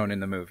 lightsabers shown in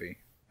the movie,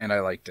 and I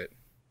liked it.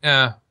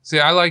 Yeah. See,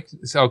 I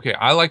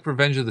like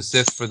Revenge of the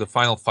Sith for the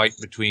final fight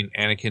between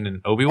Anakin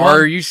and Obi-Wan.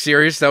 Are you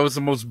serious? That was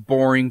the most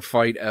boring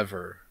fight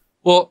ever.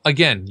 Well,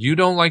 again, you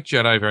don't like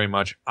Jedi very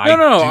much. No.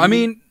 do, I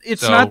mean,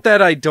 it's so- not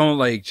that I don't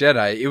like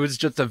Jedi. It was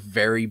just a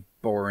very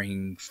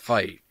boring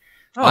fight.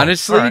 Oh,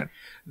 honestly, all right.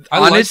 I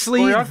like honestly,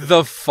 choreography.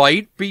 the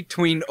fight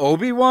between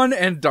Obi-Wan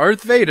and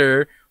Darth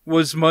Vader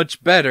was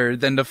much better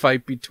than the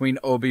fight between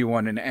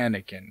Obi-Wan and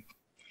Anakin.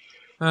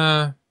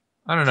 I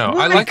don't know.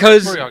 Well, I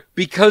like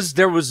Because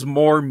there was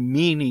more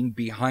meaning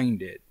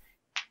behind it.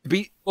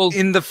 Well-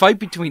 In the fight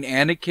between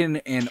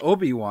Anakin and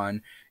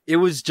Obi-Wan, it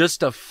was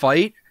just a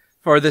fight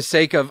for the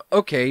sake of,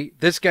 okay,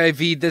 this guy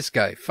v'd this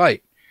guy,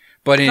 fight.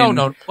 But no.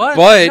 What?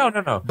 but-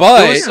 no. but-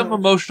 there was some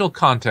emotional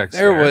context.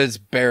 there was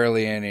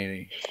barely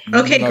any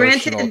Okay, emotional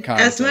granted, as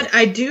context. much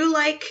I do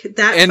like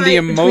that And fight the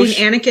between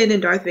emotion- Anakin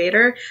and Darth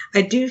Vader.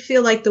 I do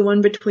feel like the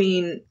one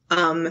between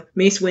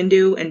Mace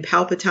Windu and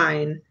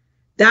Palpatine.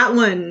 That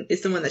one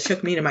is the one that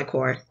shook me to my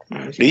core.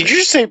 Did you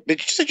just say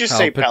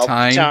Palpatine?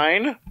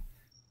 Palpatine?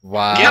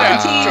 Wow. Get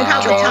out,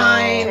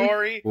 Palpatine.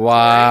 Tori.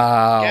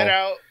 Wow. Get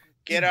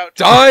out.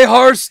 Die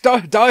hard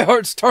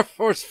Star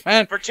Wars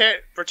fan. For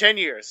 10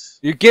 years.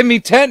 You give me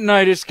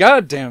tendinitis,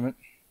 god damn it.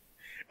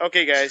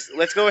 Okay, guys,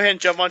 let's go ahead and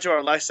jump onto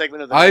our last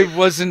segment of the I night.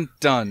 wasn't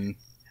done.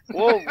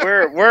 Well,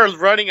 we're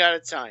running out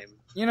of time.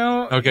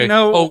 Okay.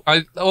 hold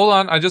Hold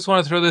on. I just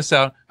want to throw this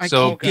out. I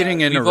So keep getting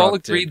we've interrupted. all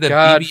agreed that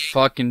God BB-8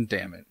 fucking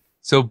damn it.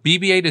 So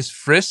BB-8 is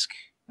Frisk.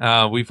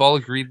 We've all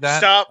agreed that.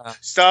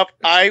 Stop.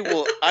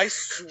 I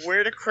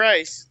swear to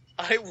Christ,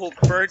 I will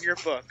burn your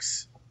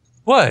books.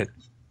 What?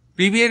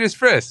 BB-8 is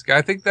Frisk.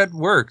 I think that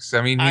works.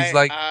 I mean, he's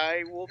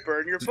I will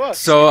burn your books.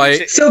 So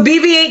So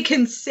BB-8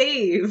 can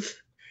save.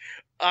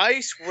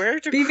 I swear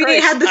to BB-8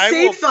 Christ, had the I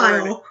save will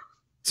burn it. file.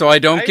 So I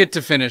don't get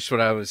to finish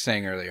what I was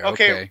saying earlier.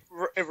 Okay.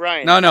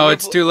 Ryan. No,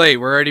 it's too late.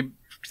 We're already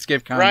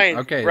skip count. Ryan.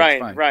 Okay, that's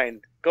fine.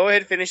 Ryan. Go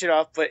ahead and finish it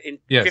off, but in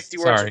Yes, 50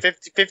 words, sorry.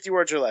 50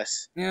 words or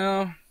less.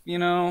 No,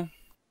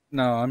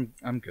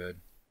 I'm good.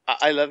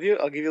 I love you.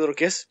 I'll give you a little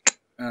kiss.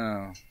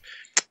 Oh.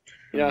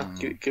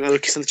 Give me a little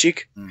kiss on the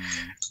cheek.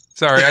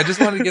 Sorry, I just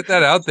wanted to get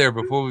that out there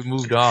before we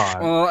moved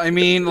on. Well, I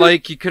mean,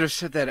 like, you could have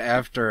said that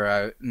after.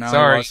 I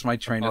Sorry. lost my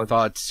train of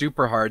thought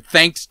super hard.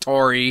 Thanks,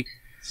 Tori,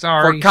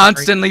 Sorry. for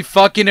constantly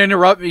fucking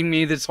interrupting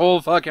me this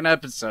whole fucking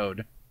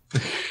episode.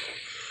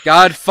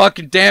 God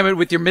fucking damn it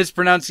with your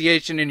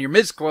mispronunciation and your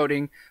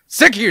misquoting.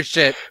 Sick of your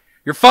shit.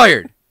 You're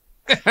fired.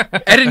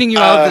 Editing you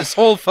out this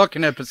whole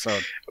fucking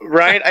episode.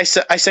 Ryan, I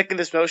second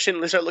this motion.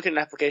 Let's start looking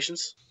at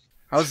applications.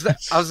 How's that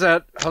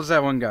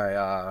one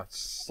guy?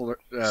 Slurter.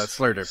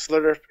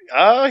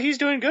 Slurter. He's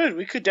doing good.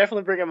 We could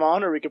definitely bring him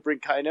on, or we could bring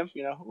Kainem.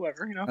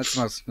 Whoever. That's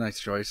a nice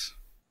choice.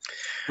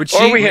 Would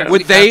Or we have-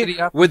 would they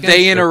applicants,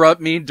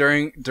 interrupt me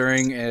during thing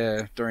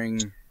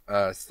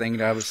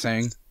that I was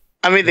saying?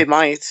 I mean, they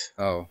might,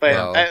 Oh, but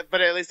well.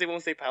 but at least they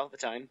won't say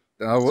Palpatine.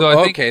 Oh, So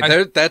I think-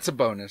 okay, that's a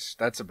bonus.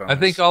 That's a bonus. I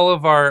think all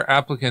of our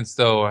applicants,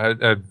 though,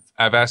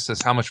 have asked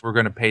us how much we're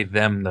going to pay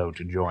them, though,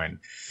 to join.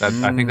 I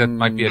think that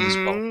might be a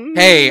dispo.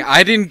 Hey,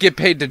 I didn't get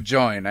paid to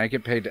join. I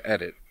get paid to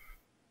edit.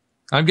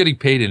 I'm getting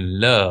paid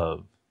in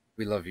love.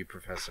 We love you,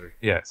 Professor.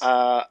 Yes.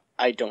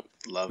 I don't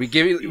love.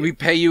 We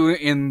pay you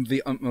in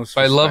the utmost.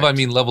 By love, I respect.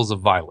 mean levels of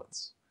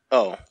violence.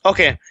 Oh,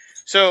 okay.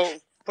 So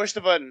push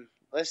the button.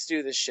 Let's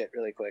do this shit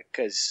really quick,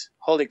 because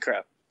holy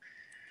crap.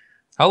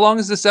 How long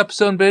has this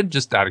episode been?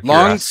 Just out of Long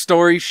curiosity.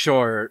 story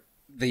short,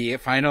 the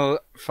final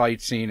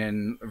fight scene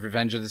in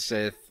Revenge of the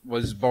Sith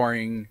was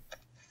boring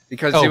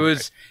because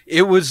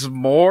it was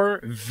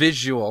more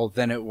visual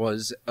than it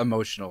was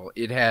emotional.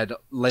 It had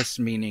less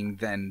meaning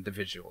than the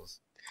visuals.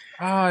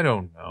 I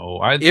don't know.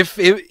 If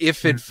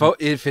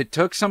it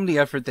took some of the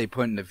effort they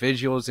put into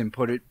visuals and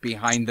put it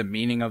behind the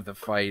meaning of the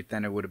fight,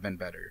 then it would have been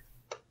better.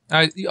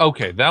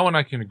 Okay, that one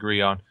I can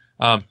agree on.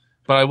 But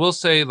I will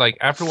say, like,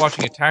 after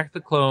watching Attack of the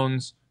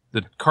Clones,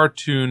 the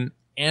cartoon,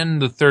 and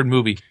the third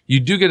movie, you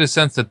do get a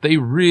sense that they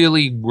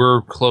really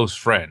were close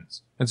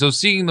friends. And so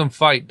seeing them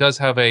fight does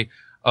have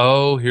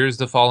here's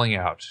the falling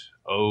out.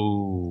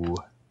 So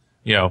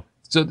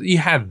you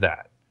have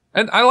that.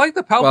 And I like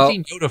the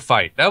Palpatine Yoda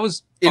fight. That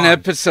was in fun.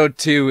 episode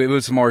 2. It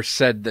was more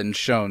said than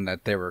shown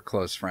that they were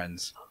close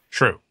friends.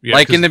 True. Yeah,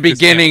 like in the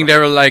beginning, they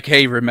were like,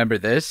 "Hey, remember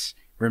this?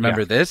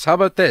 Remember this? How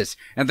about this?"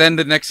 And then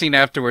the next scene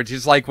afterwards,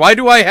 he's like, "Why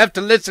do I have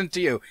to listen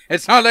to you?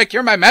 It's not like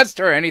you're my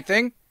master or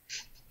anything."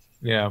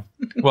 Yeah.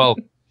 Well,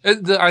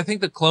 I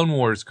think the Clone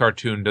Wars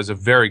cartoon does a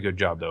very good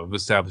job, though, of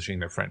establishing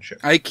their friendship.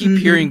 I keep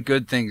hearing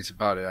good things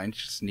about it. I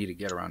just need to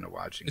get around to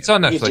watching it. It's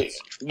on Netflix.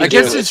 I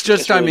guess it's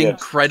just really I'm good.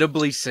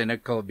 incredibly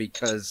cynical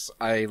because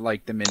I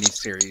like the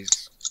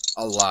miniseries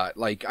a lot.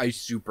 Like, I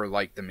super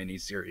like the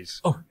miniseries.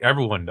 Oh,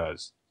 everyone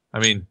does. I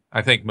mean,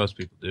 I think most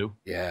people do.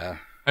 Yeah.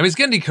 I mean, it's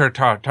Genndy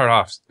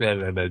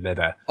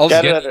Tartakovsky.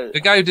 Also, The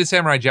guy who did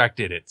Samurai Jack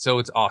did it, so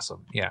it's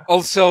awesome. Yeah.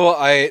 Also,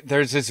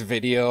 there's this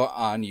video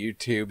on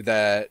YouTube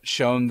that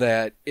shown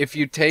that if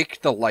you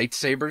take the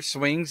lightsaber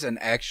swings and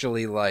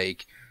actually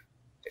like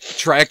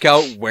track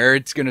out where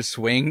it's gonna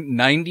swing,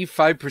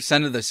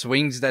 95% of the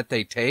swings that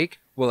they take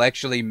will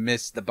actually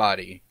miss the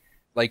body.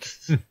 Like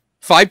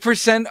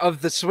 5%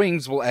 of the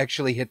swings will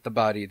actually hit the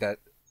body. That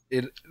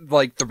it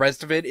like the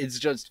rest of it is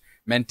just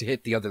meant to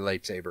hit the other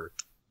lightsaber.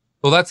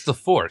 Well, that's the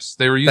Force.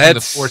 They were using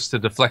the Force to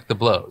deflect the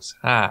blows.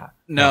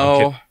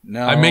 No.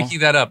 I'm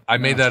making that up. I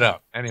made that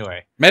up.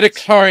 Anyway.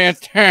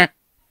 Midichlorian.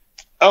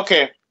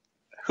 Okay.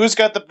 Who's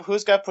got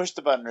push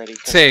the button ready?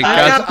 Say, I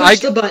guys, got push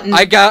the button.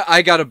 I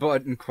got a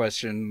button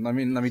question. Let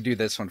me do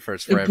this one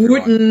first for The everyone.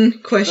 button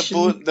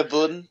question. The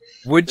button.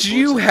 Would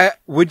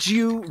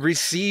you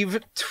receive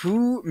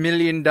 $2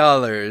 million,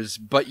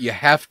 but you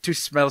have to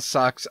smell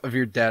socks of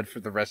your dad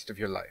for the rest of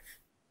your life?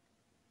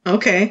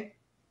 Okay.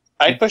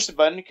 I'd push the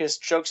button because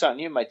joke's on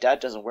you. My dad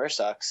doesn't wear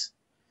socks.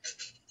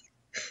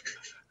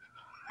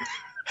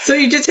 So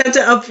you just have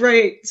to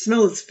upright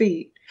smell his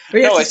feet. Or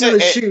you have to smell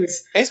his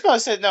shoes. It's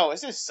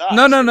his socks.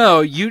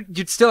 No.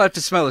 You'd still have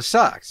to smell his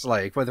socks,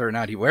 like whether or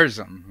not he wears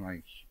them.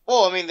 Like,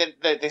 well, I mean,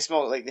 they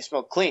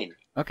smell clean.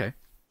 Okay.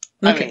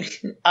 I mean,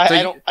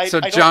 I don't. So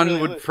I don't John really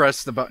would lose.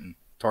 press the button.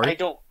 Tori?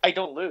 I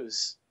don't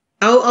lose.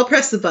 I'll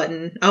press the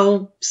button.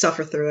 I'll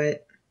suffer through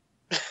it.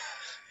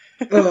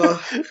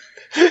 Ugh.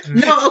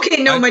 No,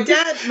 okay, no, my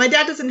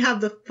dad doesn't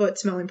have the foot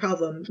smelling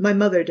problem. My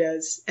mother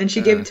does, and she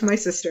gave it to my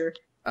sister.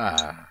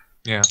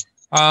 Yeah.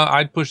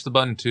 I'd push the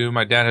button too.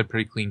 My dad had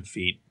pretty clean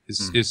feet.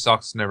 His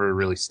socks never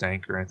really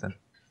stank or anything.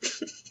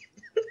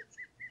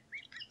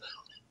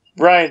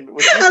 Ryan,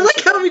 I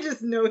like how we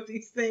just know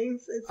these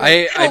things. It's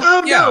like,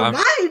 no,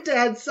 my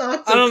dad's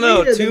socks are I don't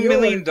know, cleaner than $2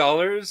 million,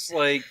 yours.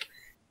 like,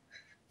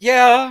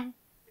 yeah,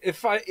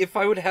 if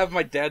I would have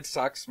my dad's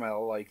sock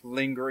smell, like,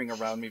 lingering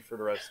around me for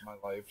the rest of my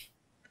life,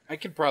 I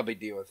could probably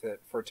deal with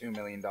it for $2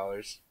 million.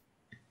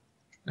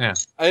 Yeah.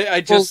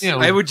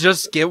 I would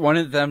just get one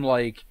of them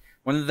oil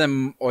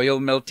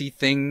melty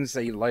things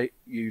that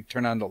you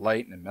turn on the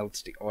light and it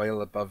melts the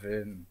oil above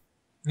it. And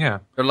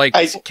yeah. they're like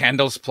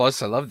Candles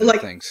Plus. I love those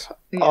things.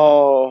 Yeah.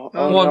 Well,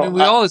 I mean,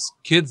 we all as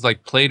kids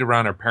played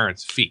around our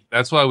parents' feet.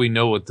 That's why we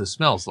know what this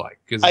smells like.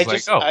 Because I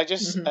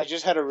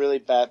just had a really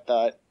bad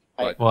thought.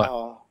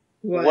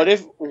 What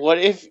if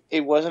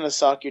it wasn't a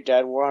sock your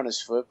dad wore on his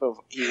foot, but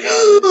he wore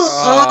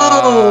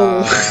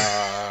on his...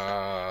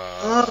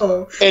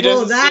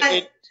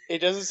 It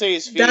doesn't say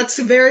his feet. That's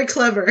very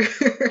clever.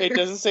 It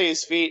doesn't say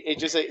his feet. It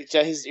just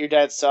says your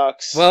dad's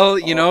socks. Well,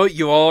 you know,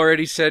 you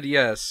already said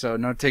yes, so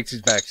no takes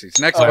his backsies.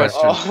 Next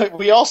question.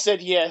 We all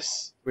said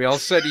yes. We all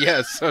said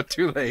yes, so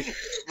too late.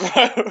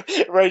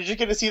 Right, you're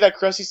gonna see that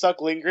crusty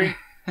sock lingering.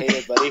 Hey,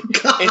 there, buddy.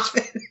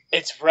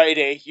 It's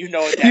Friday. You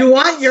know what that means. You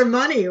want your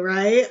money,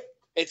 right?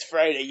 It's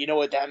Friday. You know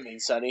what that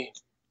means, Sonny.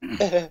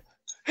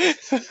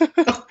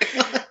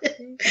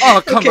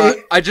 Oh, come on.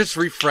 I just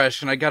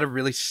refreshed and I got a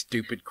really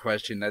stupid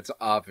question that's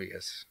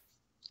obvious.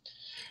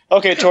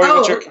 Okay, Tori,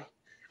 what's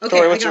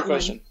your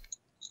question?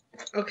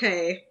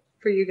 Okay,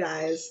 for you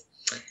guys.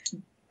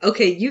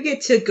 Okay, you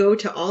get to go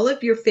to all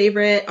of your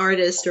favorite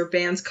artists or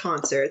bands'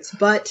 concerts,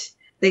 but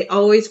they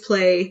always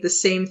play the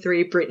same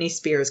 3 Britney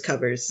Spears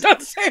covers. The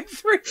same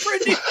 3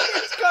 Britney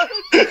Spears covers!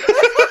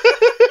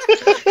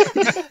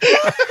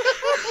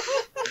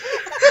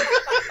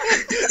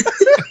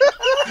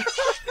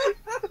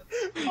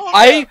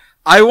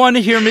 I want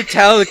to hear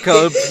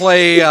Metallica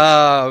play,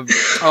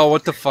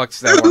 what the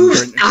fuck's that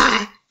one?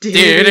 I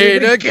did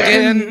it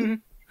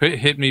again.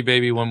 Hit me,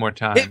 baby, one more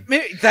time. Hit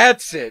me,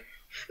 that's it.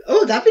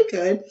 Oh, that'd be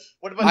good.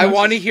 What about I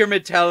want to hear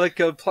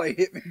Metallica play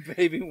Hit Me,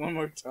 Baby, one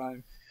more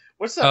time.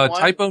 What's that one?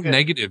 Typo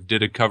Negative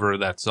did a cover of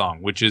that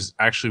song, which is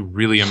actually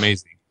really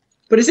amazing.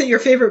 But is it your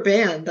favorite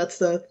band? That's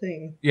the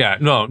thing. Yeah,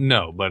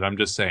 no, but I'm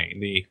just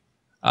saying the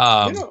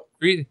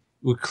Creedence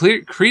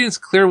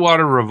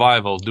Clearwater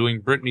Revival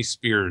doing Britney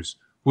Spears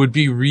would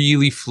be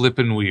really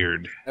flippin'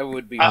 weird. That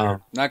would be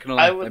weird. Not gonna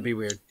lie, that'd be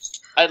weird.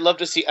 I'd love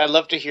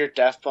to hear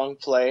Daft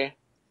Punk play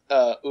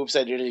Oops,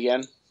 I Did It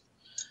Again.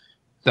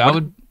 That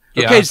would.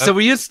 Yeah, okay, so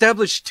we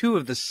established two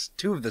of the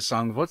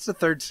songs. What's the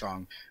third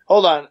song?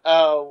 Hold on.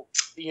 I'm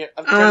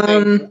trying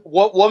to think.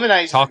 What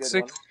Womanizer?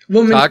 Toxic.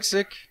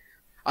 Toxic.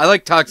 I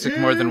like Toxic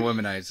more than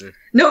Womanizer.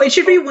 No, it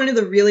should be one of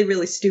the really,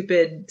 really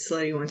stupid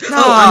slutty ones.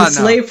 I'm a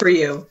slave for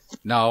you.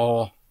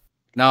 No,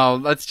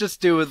 let's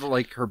just do with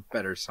like her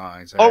better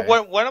songs. Oh,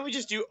 alright? why don't we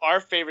just do our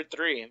favorite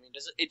three? I mean,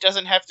 it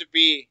doesn't have to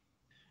be.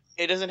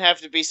 It doesn't have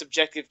to be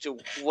subjective to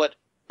what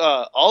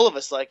all of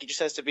us like. It just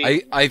has to be.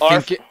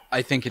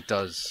 I think it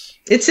does.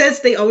 It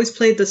says they always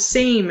played the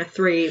same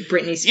 3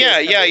 Britney Spears.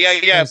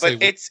 Yeah. Say-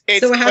 But it's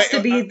So it has but,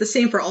 to be the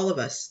same for all of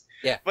us.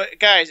 But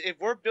guys, if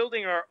we're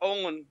building our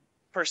own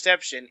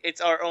perception, it's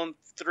our own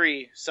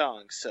 3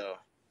 songs. So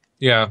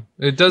Yeah,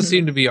 it does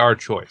seem to be our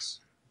choice.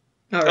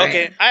 All right.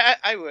 okay,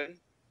 I would.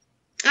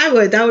 I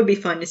would. That would be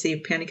fun to see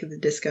Panic at the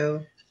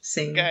Disco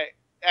sing. Guy,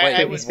 Wait,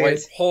 I would.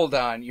 Spears. hold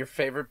on. Your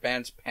favorite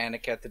band's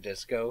Panic at the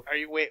Disco? Are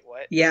you? Wait,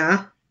 what?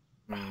 Yeah.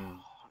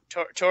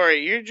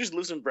 Tori, you're just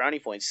losing brownie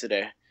points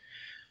today.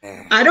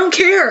 I don't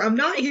care. I'm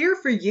not here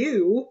for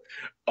you.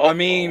 Oh, I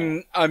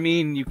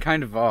mean, you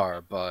kind of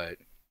are, but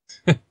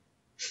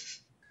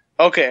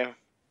okay.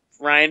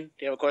 Ryan, do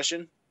you have a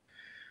question?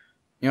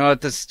 you know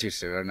what? This is too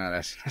soon. I'm not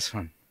asking this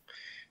one.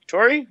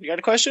 Tori, you got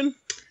a question?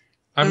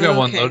 I've got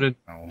one Okay. loaded.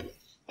 No.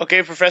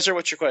 Okay, Professor,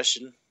 what's your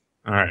question?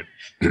 All right.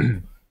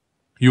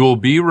 You will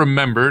be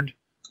remembered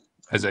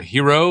as a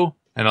hero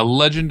and a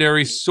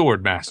legendary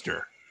sword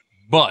master,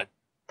 but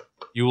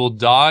you will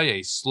die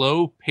a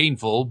slow,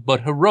 painful,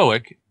 but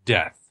heroic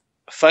death.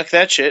 Fuck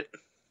that shit.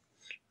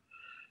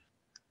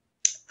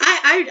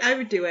 I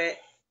would do it.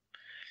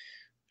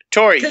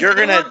 Tori, 'Cause you're I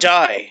gonna want-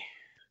 die.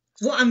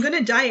 Well, I'm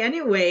gonna die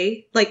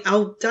anyway. Like,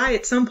 I'll die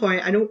at some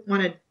point. I don't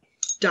want to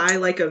die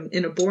like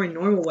in a boring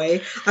normal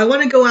way. I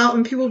want to go out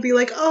and people be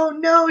like, "Oh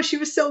no, she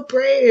was so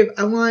brave."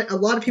 I want a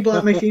lot of people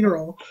at my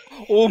funeral.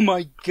 Oh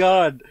my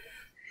god.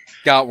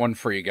 Got one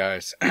for you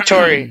guys.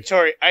 Tori,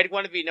 I'd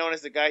want to be known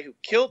as the guy who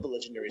killed the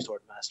legendary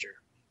sword master.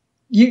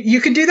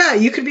 You could do that.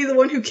 You could be the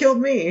one who killed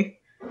me.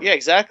 Yeah,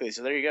 exactly.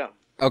 So there you go.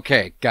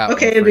 Okay, got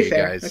Okay, one it'd for be you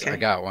fair. guys. Okay. I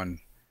got one.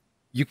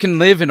 You can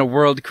live in a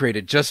world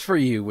created just for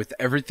you with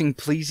everything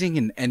pleasing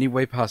in any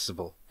way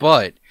possible,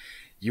 but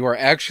you are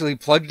actually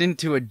plugged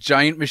into a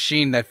giant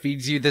machine that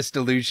feeds you this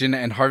delusion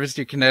and harvests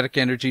your kinetic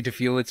energy to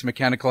fuel its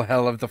mechanical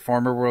hell of the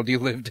former world you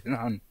lived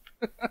on.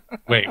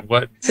 Wait,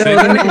 what? So Say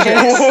the that?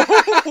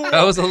 Matrix.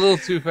 That was a little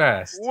too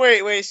fast.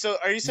 Wait. So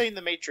are you saying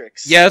the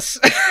Matrix? Yes.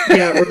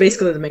 Yeah, we're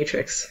basically the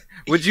Matrix.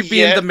 Would you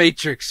be in the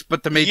Matrix,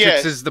 but the Matrix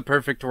Yes. is the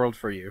perfect world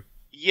for you?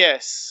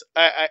 Yes.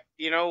 I.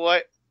 You know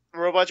what?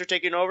 Robots are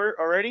taking over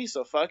already,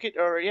 so fuck it.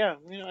 Or yeah,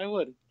 I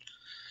would.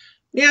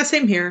 Yeah,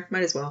 same here.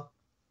 Might as well.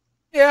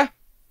 Yeah.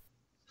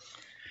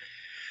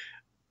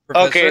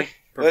 Okay.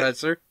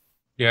 Professor?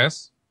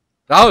 Yes.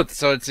 Oh,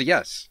 so it's a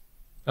yes.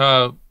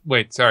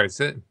 Wait, sorry.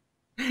 Sit.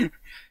 You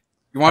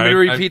want me to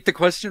I- repeat the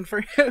question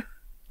for you?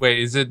 Wait,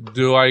 is it,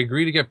 do I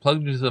agree to get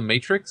plugged into the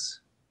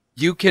Matrix?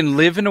 You can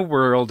live in a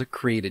world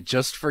created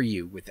just for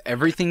you with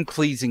everything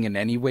pleasing in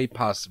any way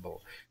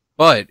possible,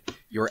 but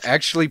you're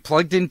actually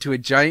plugged into a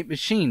giant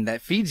machine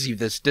that feeds you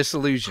this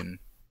disillusion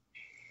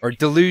or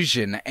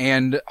delusion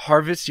and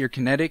harvests your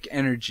kinetic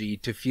energy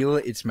to fuel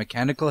its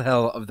mechanical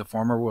hell of the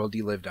former world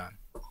you lived on.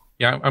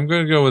 Yeah, I'm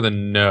going to go with a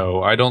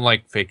no. I don't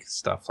like fake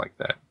stuff like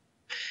that.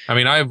 I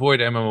mean, I avoid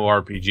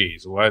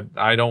MMORPGs. What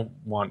I don't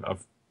want a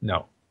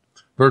no.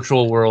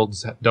 Virtual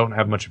worlds don't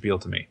have much appeal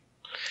to me.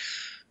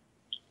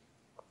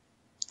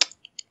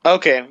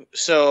 Okay.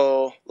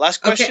 So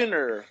last question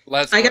or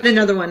Last I got question.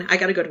 another one. I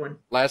got a good one.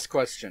 Last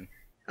question.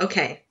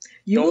 Okay.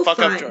 You don't will fuck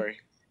find up, Tori.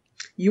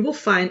 you will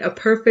find a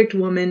perfect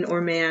woman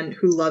or man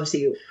who loves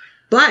you,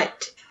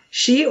 but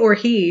she or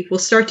he will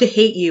start to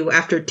hate you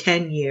after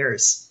 10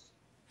 years.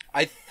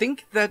 I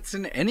think that's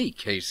in any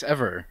case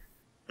ever.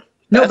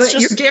 No, That's but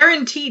just- you're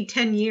guaranteed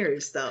 10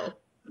 years though.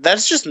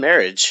 That's just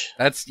marriage.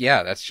 That's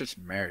just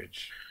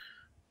marriage.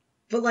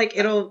 But like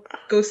it'll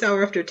go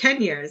sour after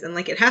 10 years and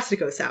like it has to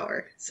go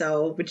sour.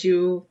 So would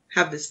you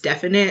have this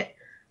definite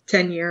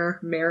 10-year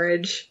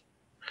marriage?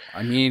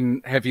 I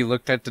mean, have you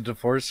looked at the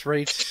divorce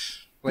rate?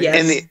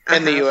 Yes. In the I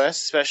have.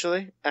 U.S.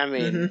 especially. I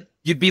mean, Mhm.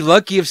 You'd be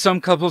lucky if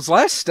some couples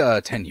last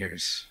 10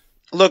 years.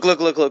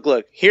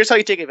 look. Here's how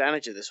you take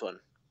advantage of this one.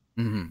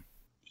 Mm-hmm.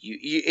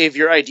 You if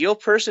your ideal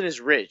person is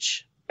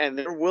rich and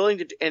they're willing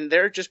to and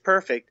they're just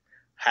perfect,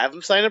 have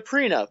them sign a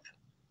prenup,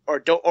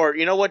 or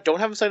you know what? Don't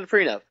have them sign a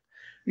prenup.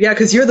 Yeah,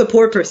 because you're the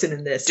poor person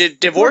in this. Did The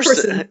divorce? poor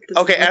person doesn't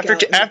Okay, look after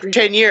out in the after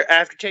green.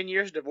 after 10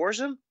 years, divorce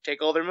them,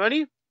 take all their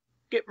money,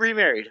 get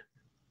remarried.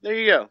 There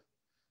you go.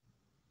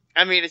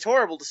 I mean, it's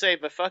horrible to say,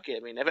 but fuck it. I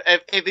mean,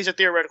 if these are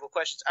theoretical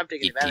questions, I'm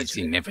taking It advantage is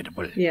of it.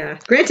 inevitable. Yeah.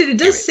 Granted, it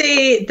does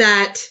say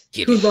that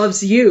Get who it.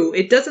 loves you.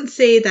 It doesn't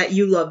say that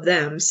you love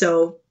them.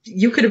 So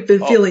you could have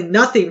been Oh. feeling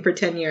nothing for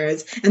 10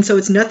 years, and so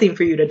it's nothing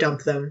for you to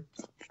dump them.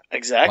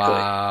 Exactly.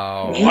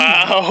 Wow.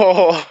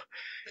 Wow.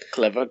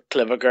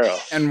 Clever girl.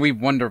 And we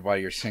wonder why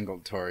you're single,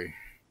 Tori.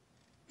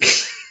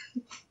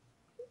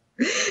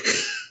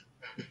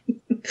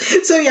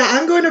 So yeah,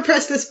 I'm going to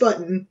press this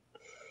button.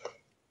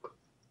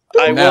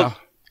 I will.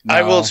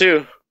 I will No,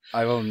 too,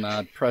 I will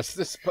not press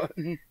this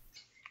button.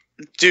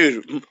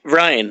 dude.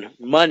 Ryan,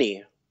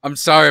 money. I'm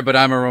sorry, but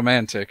I'm a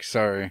romantic.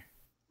 Sorry.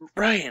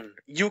 Ryan,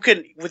 you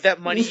can with that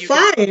money. You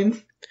can,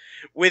 Fine.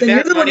 with Then you're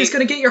that the one money. who's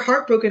going to get your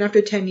heart broken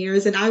after 10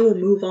 years, and I will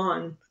move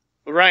on.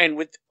 Ryan,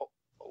 with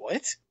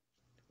what?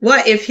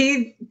 What if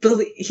he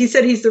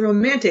said he's the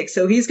romantic,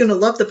 so he's gonna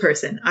love the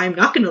person? I'm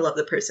not gonna love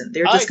the person.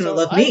 They're just gonna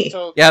love me.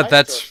 Yeah,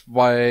 that's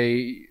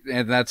why,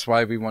 and that's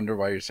why we wonder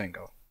why you're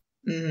single.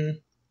 Mm-hmm.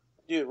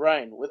 Dude,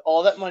 Ryan, with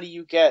all that money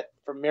you get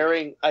from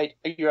marrying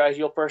your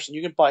ideal person,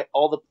 you can buy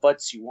all the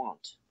butts you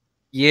want.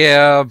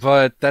 Yeah,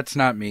 but that's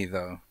not me,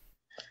 though.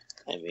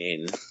 I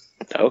mean,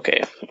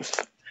 okay.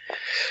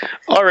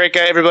 All right,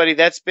 everybody,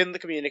 that's been the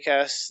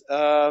Communicast.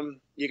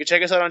 You can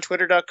check us out on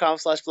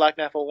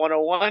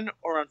twitter.com/blacknapple101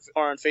 or on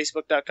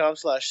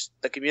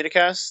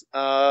facebook.com/thecommunicast.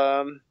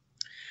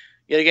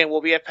 Yet again,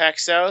 we'll be at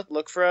PAX South.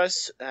 Look for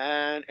us.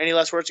 And any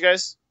last words,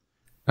 guys?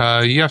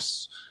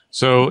 Yes.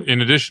 So,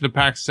 in addition to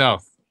PAX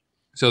South,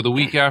 so the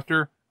week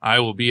after, I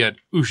will be at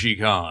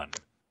UshiCon.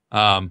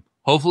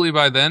 Hopefully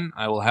by then,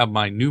 I will have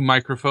my new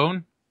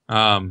microphone.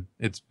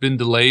 It's been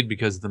delayed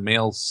because the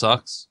mail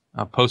sucks.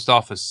 Post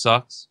office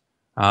sucks.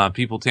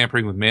 People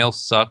tampering with mail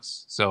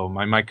sucks. So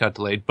my mic got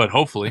delayed, but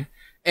hopefully.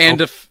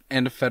 And a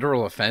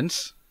federal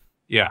offense?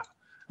 Yeah.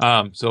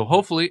 So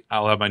hopefully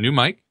I'll have my new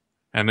mic.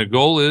 And the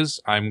goal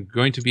is I'm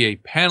going to be a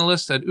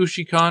panelist at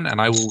UshiCon,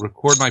 and I will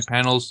record my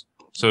panels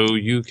so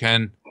you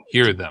can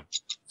hear them.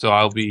 So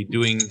I'll be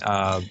doing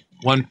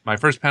my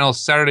first panel is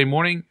Saturday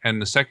morning,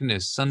 and the second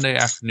is Sunday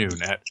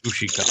afternoon at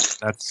UshiCon.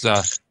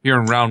 That's here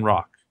in Round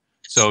Rock.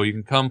 So you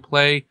can come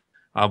play.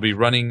 I'll be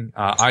running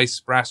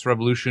Ice Brass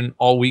Revolution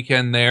all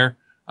weekend there.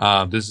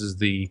 This is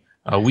the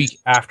week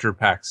after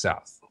PAX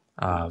South.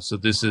 So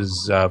this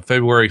is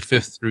February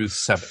 5th through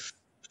 7th.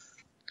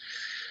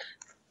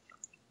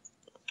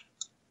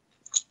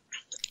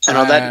 And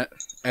all that.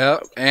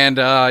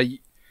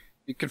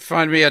 You can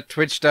find me at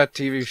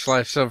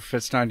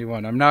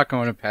twitch.tv/silverfist91. I'm not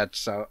going to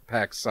PAX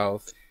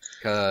South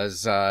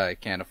because I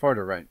can't afford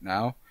it right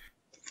now.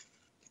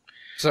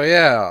 So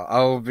yeah,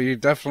 I'll be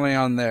definitely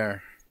on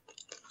there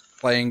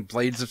playing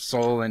Blades of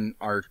Soul and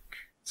Ark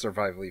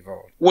Survival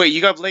Evolved. Wait,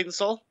 you got Blade and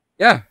Soul?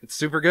 Yeah, it's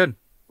super good.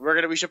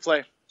 We should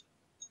play.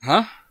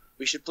 Huh?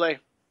 We should play.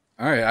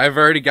 Alright, I've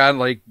already got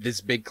like this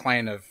big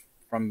clan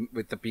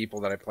with the people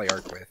that I play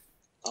Ark with.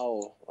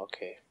 Oh,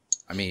 okay.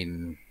 I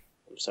mean,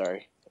 I'm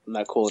sorry. I'm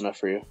not cool enough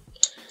for you.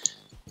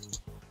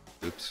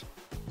 Oops.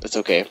 That's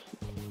okay.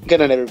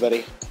 Good night,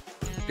 everybody.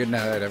 Good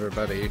night,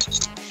 everybody.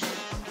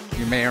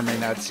 You may or may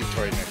not see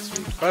Tori next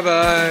week.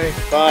 Bye-bye.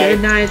 Bye.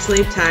 Good night,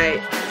 sleep tight.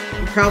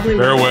 You probably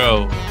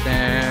Farewell.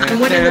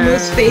 I'm one of the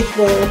most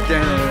faithful.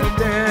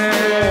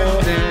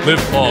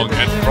 Live long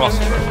and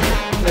prosper.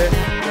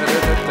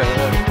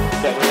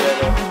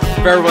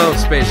 Farewell,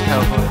 Space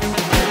Cowboy.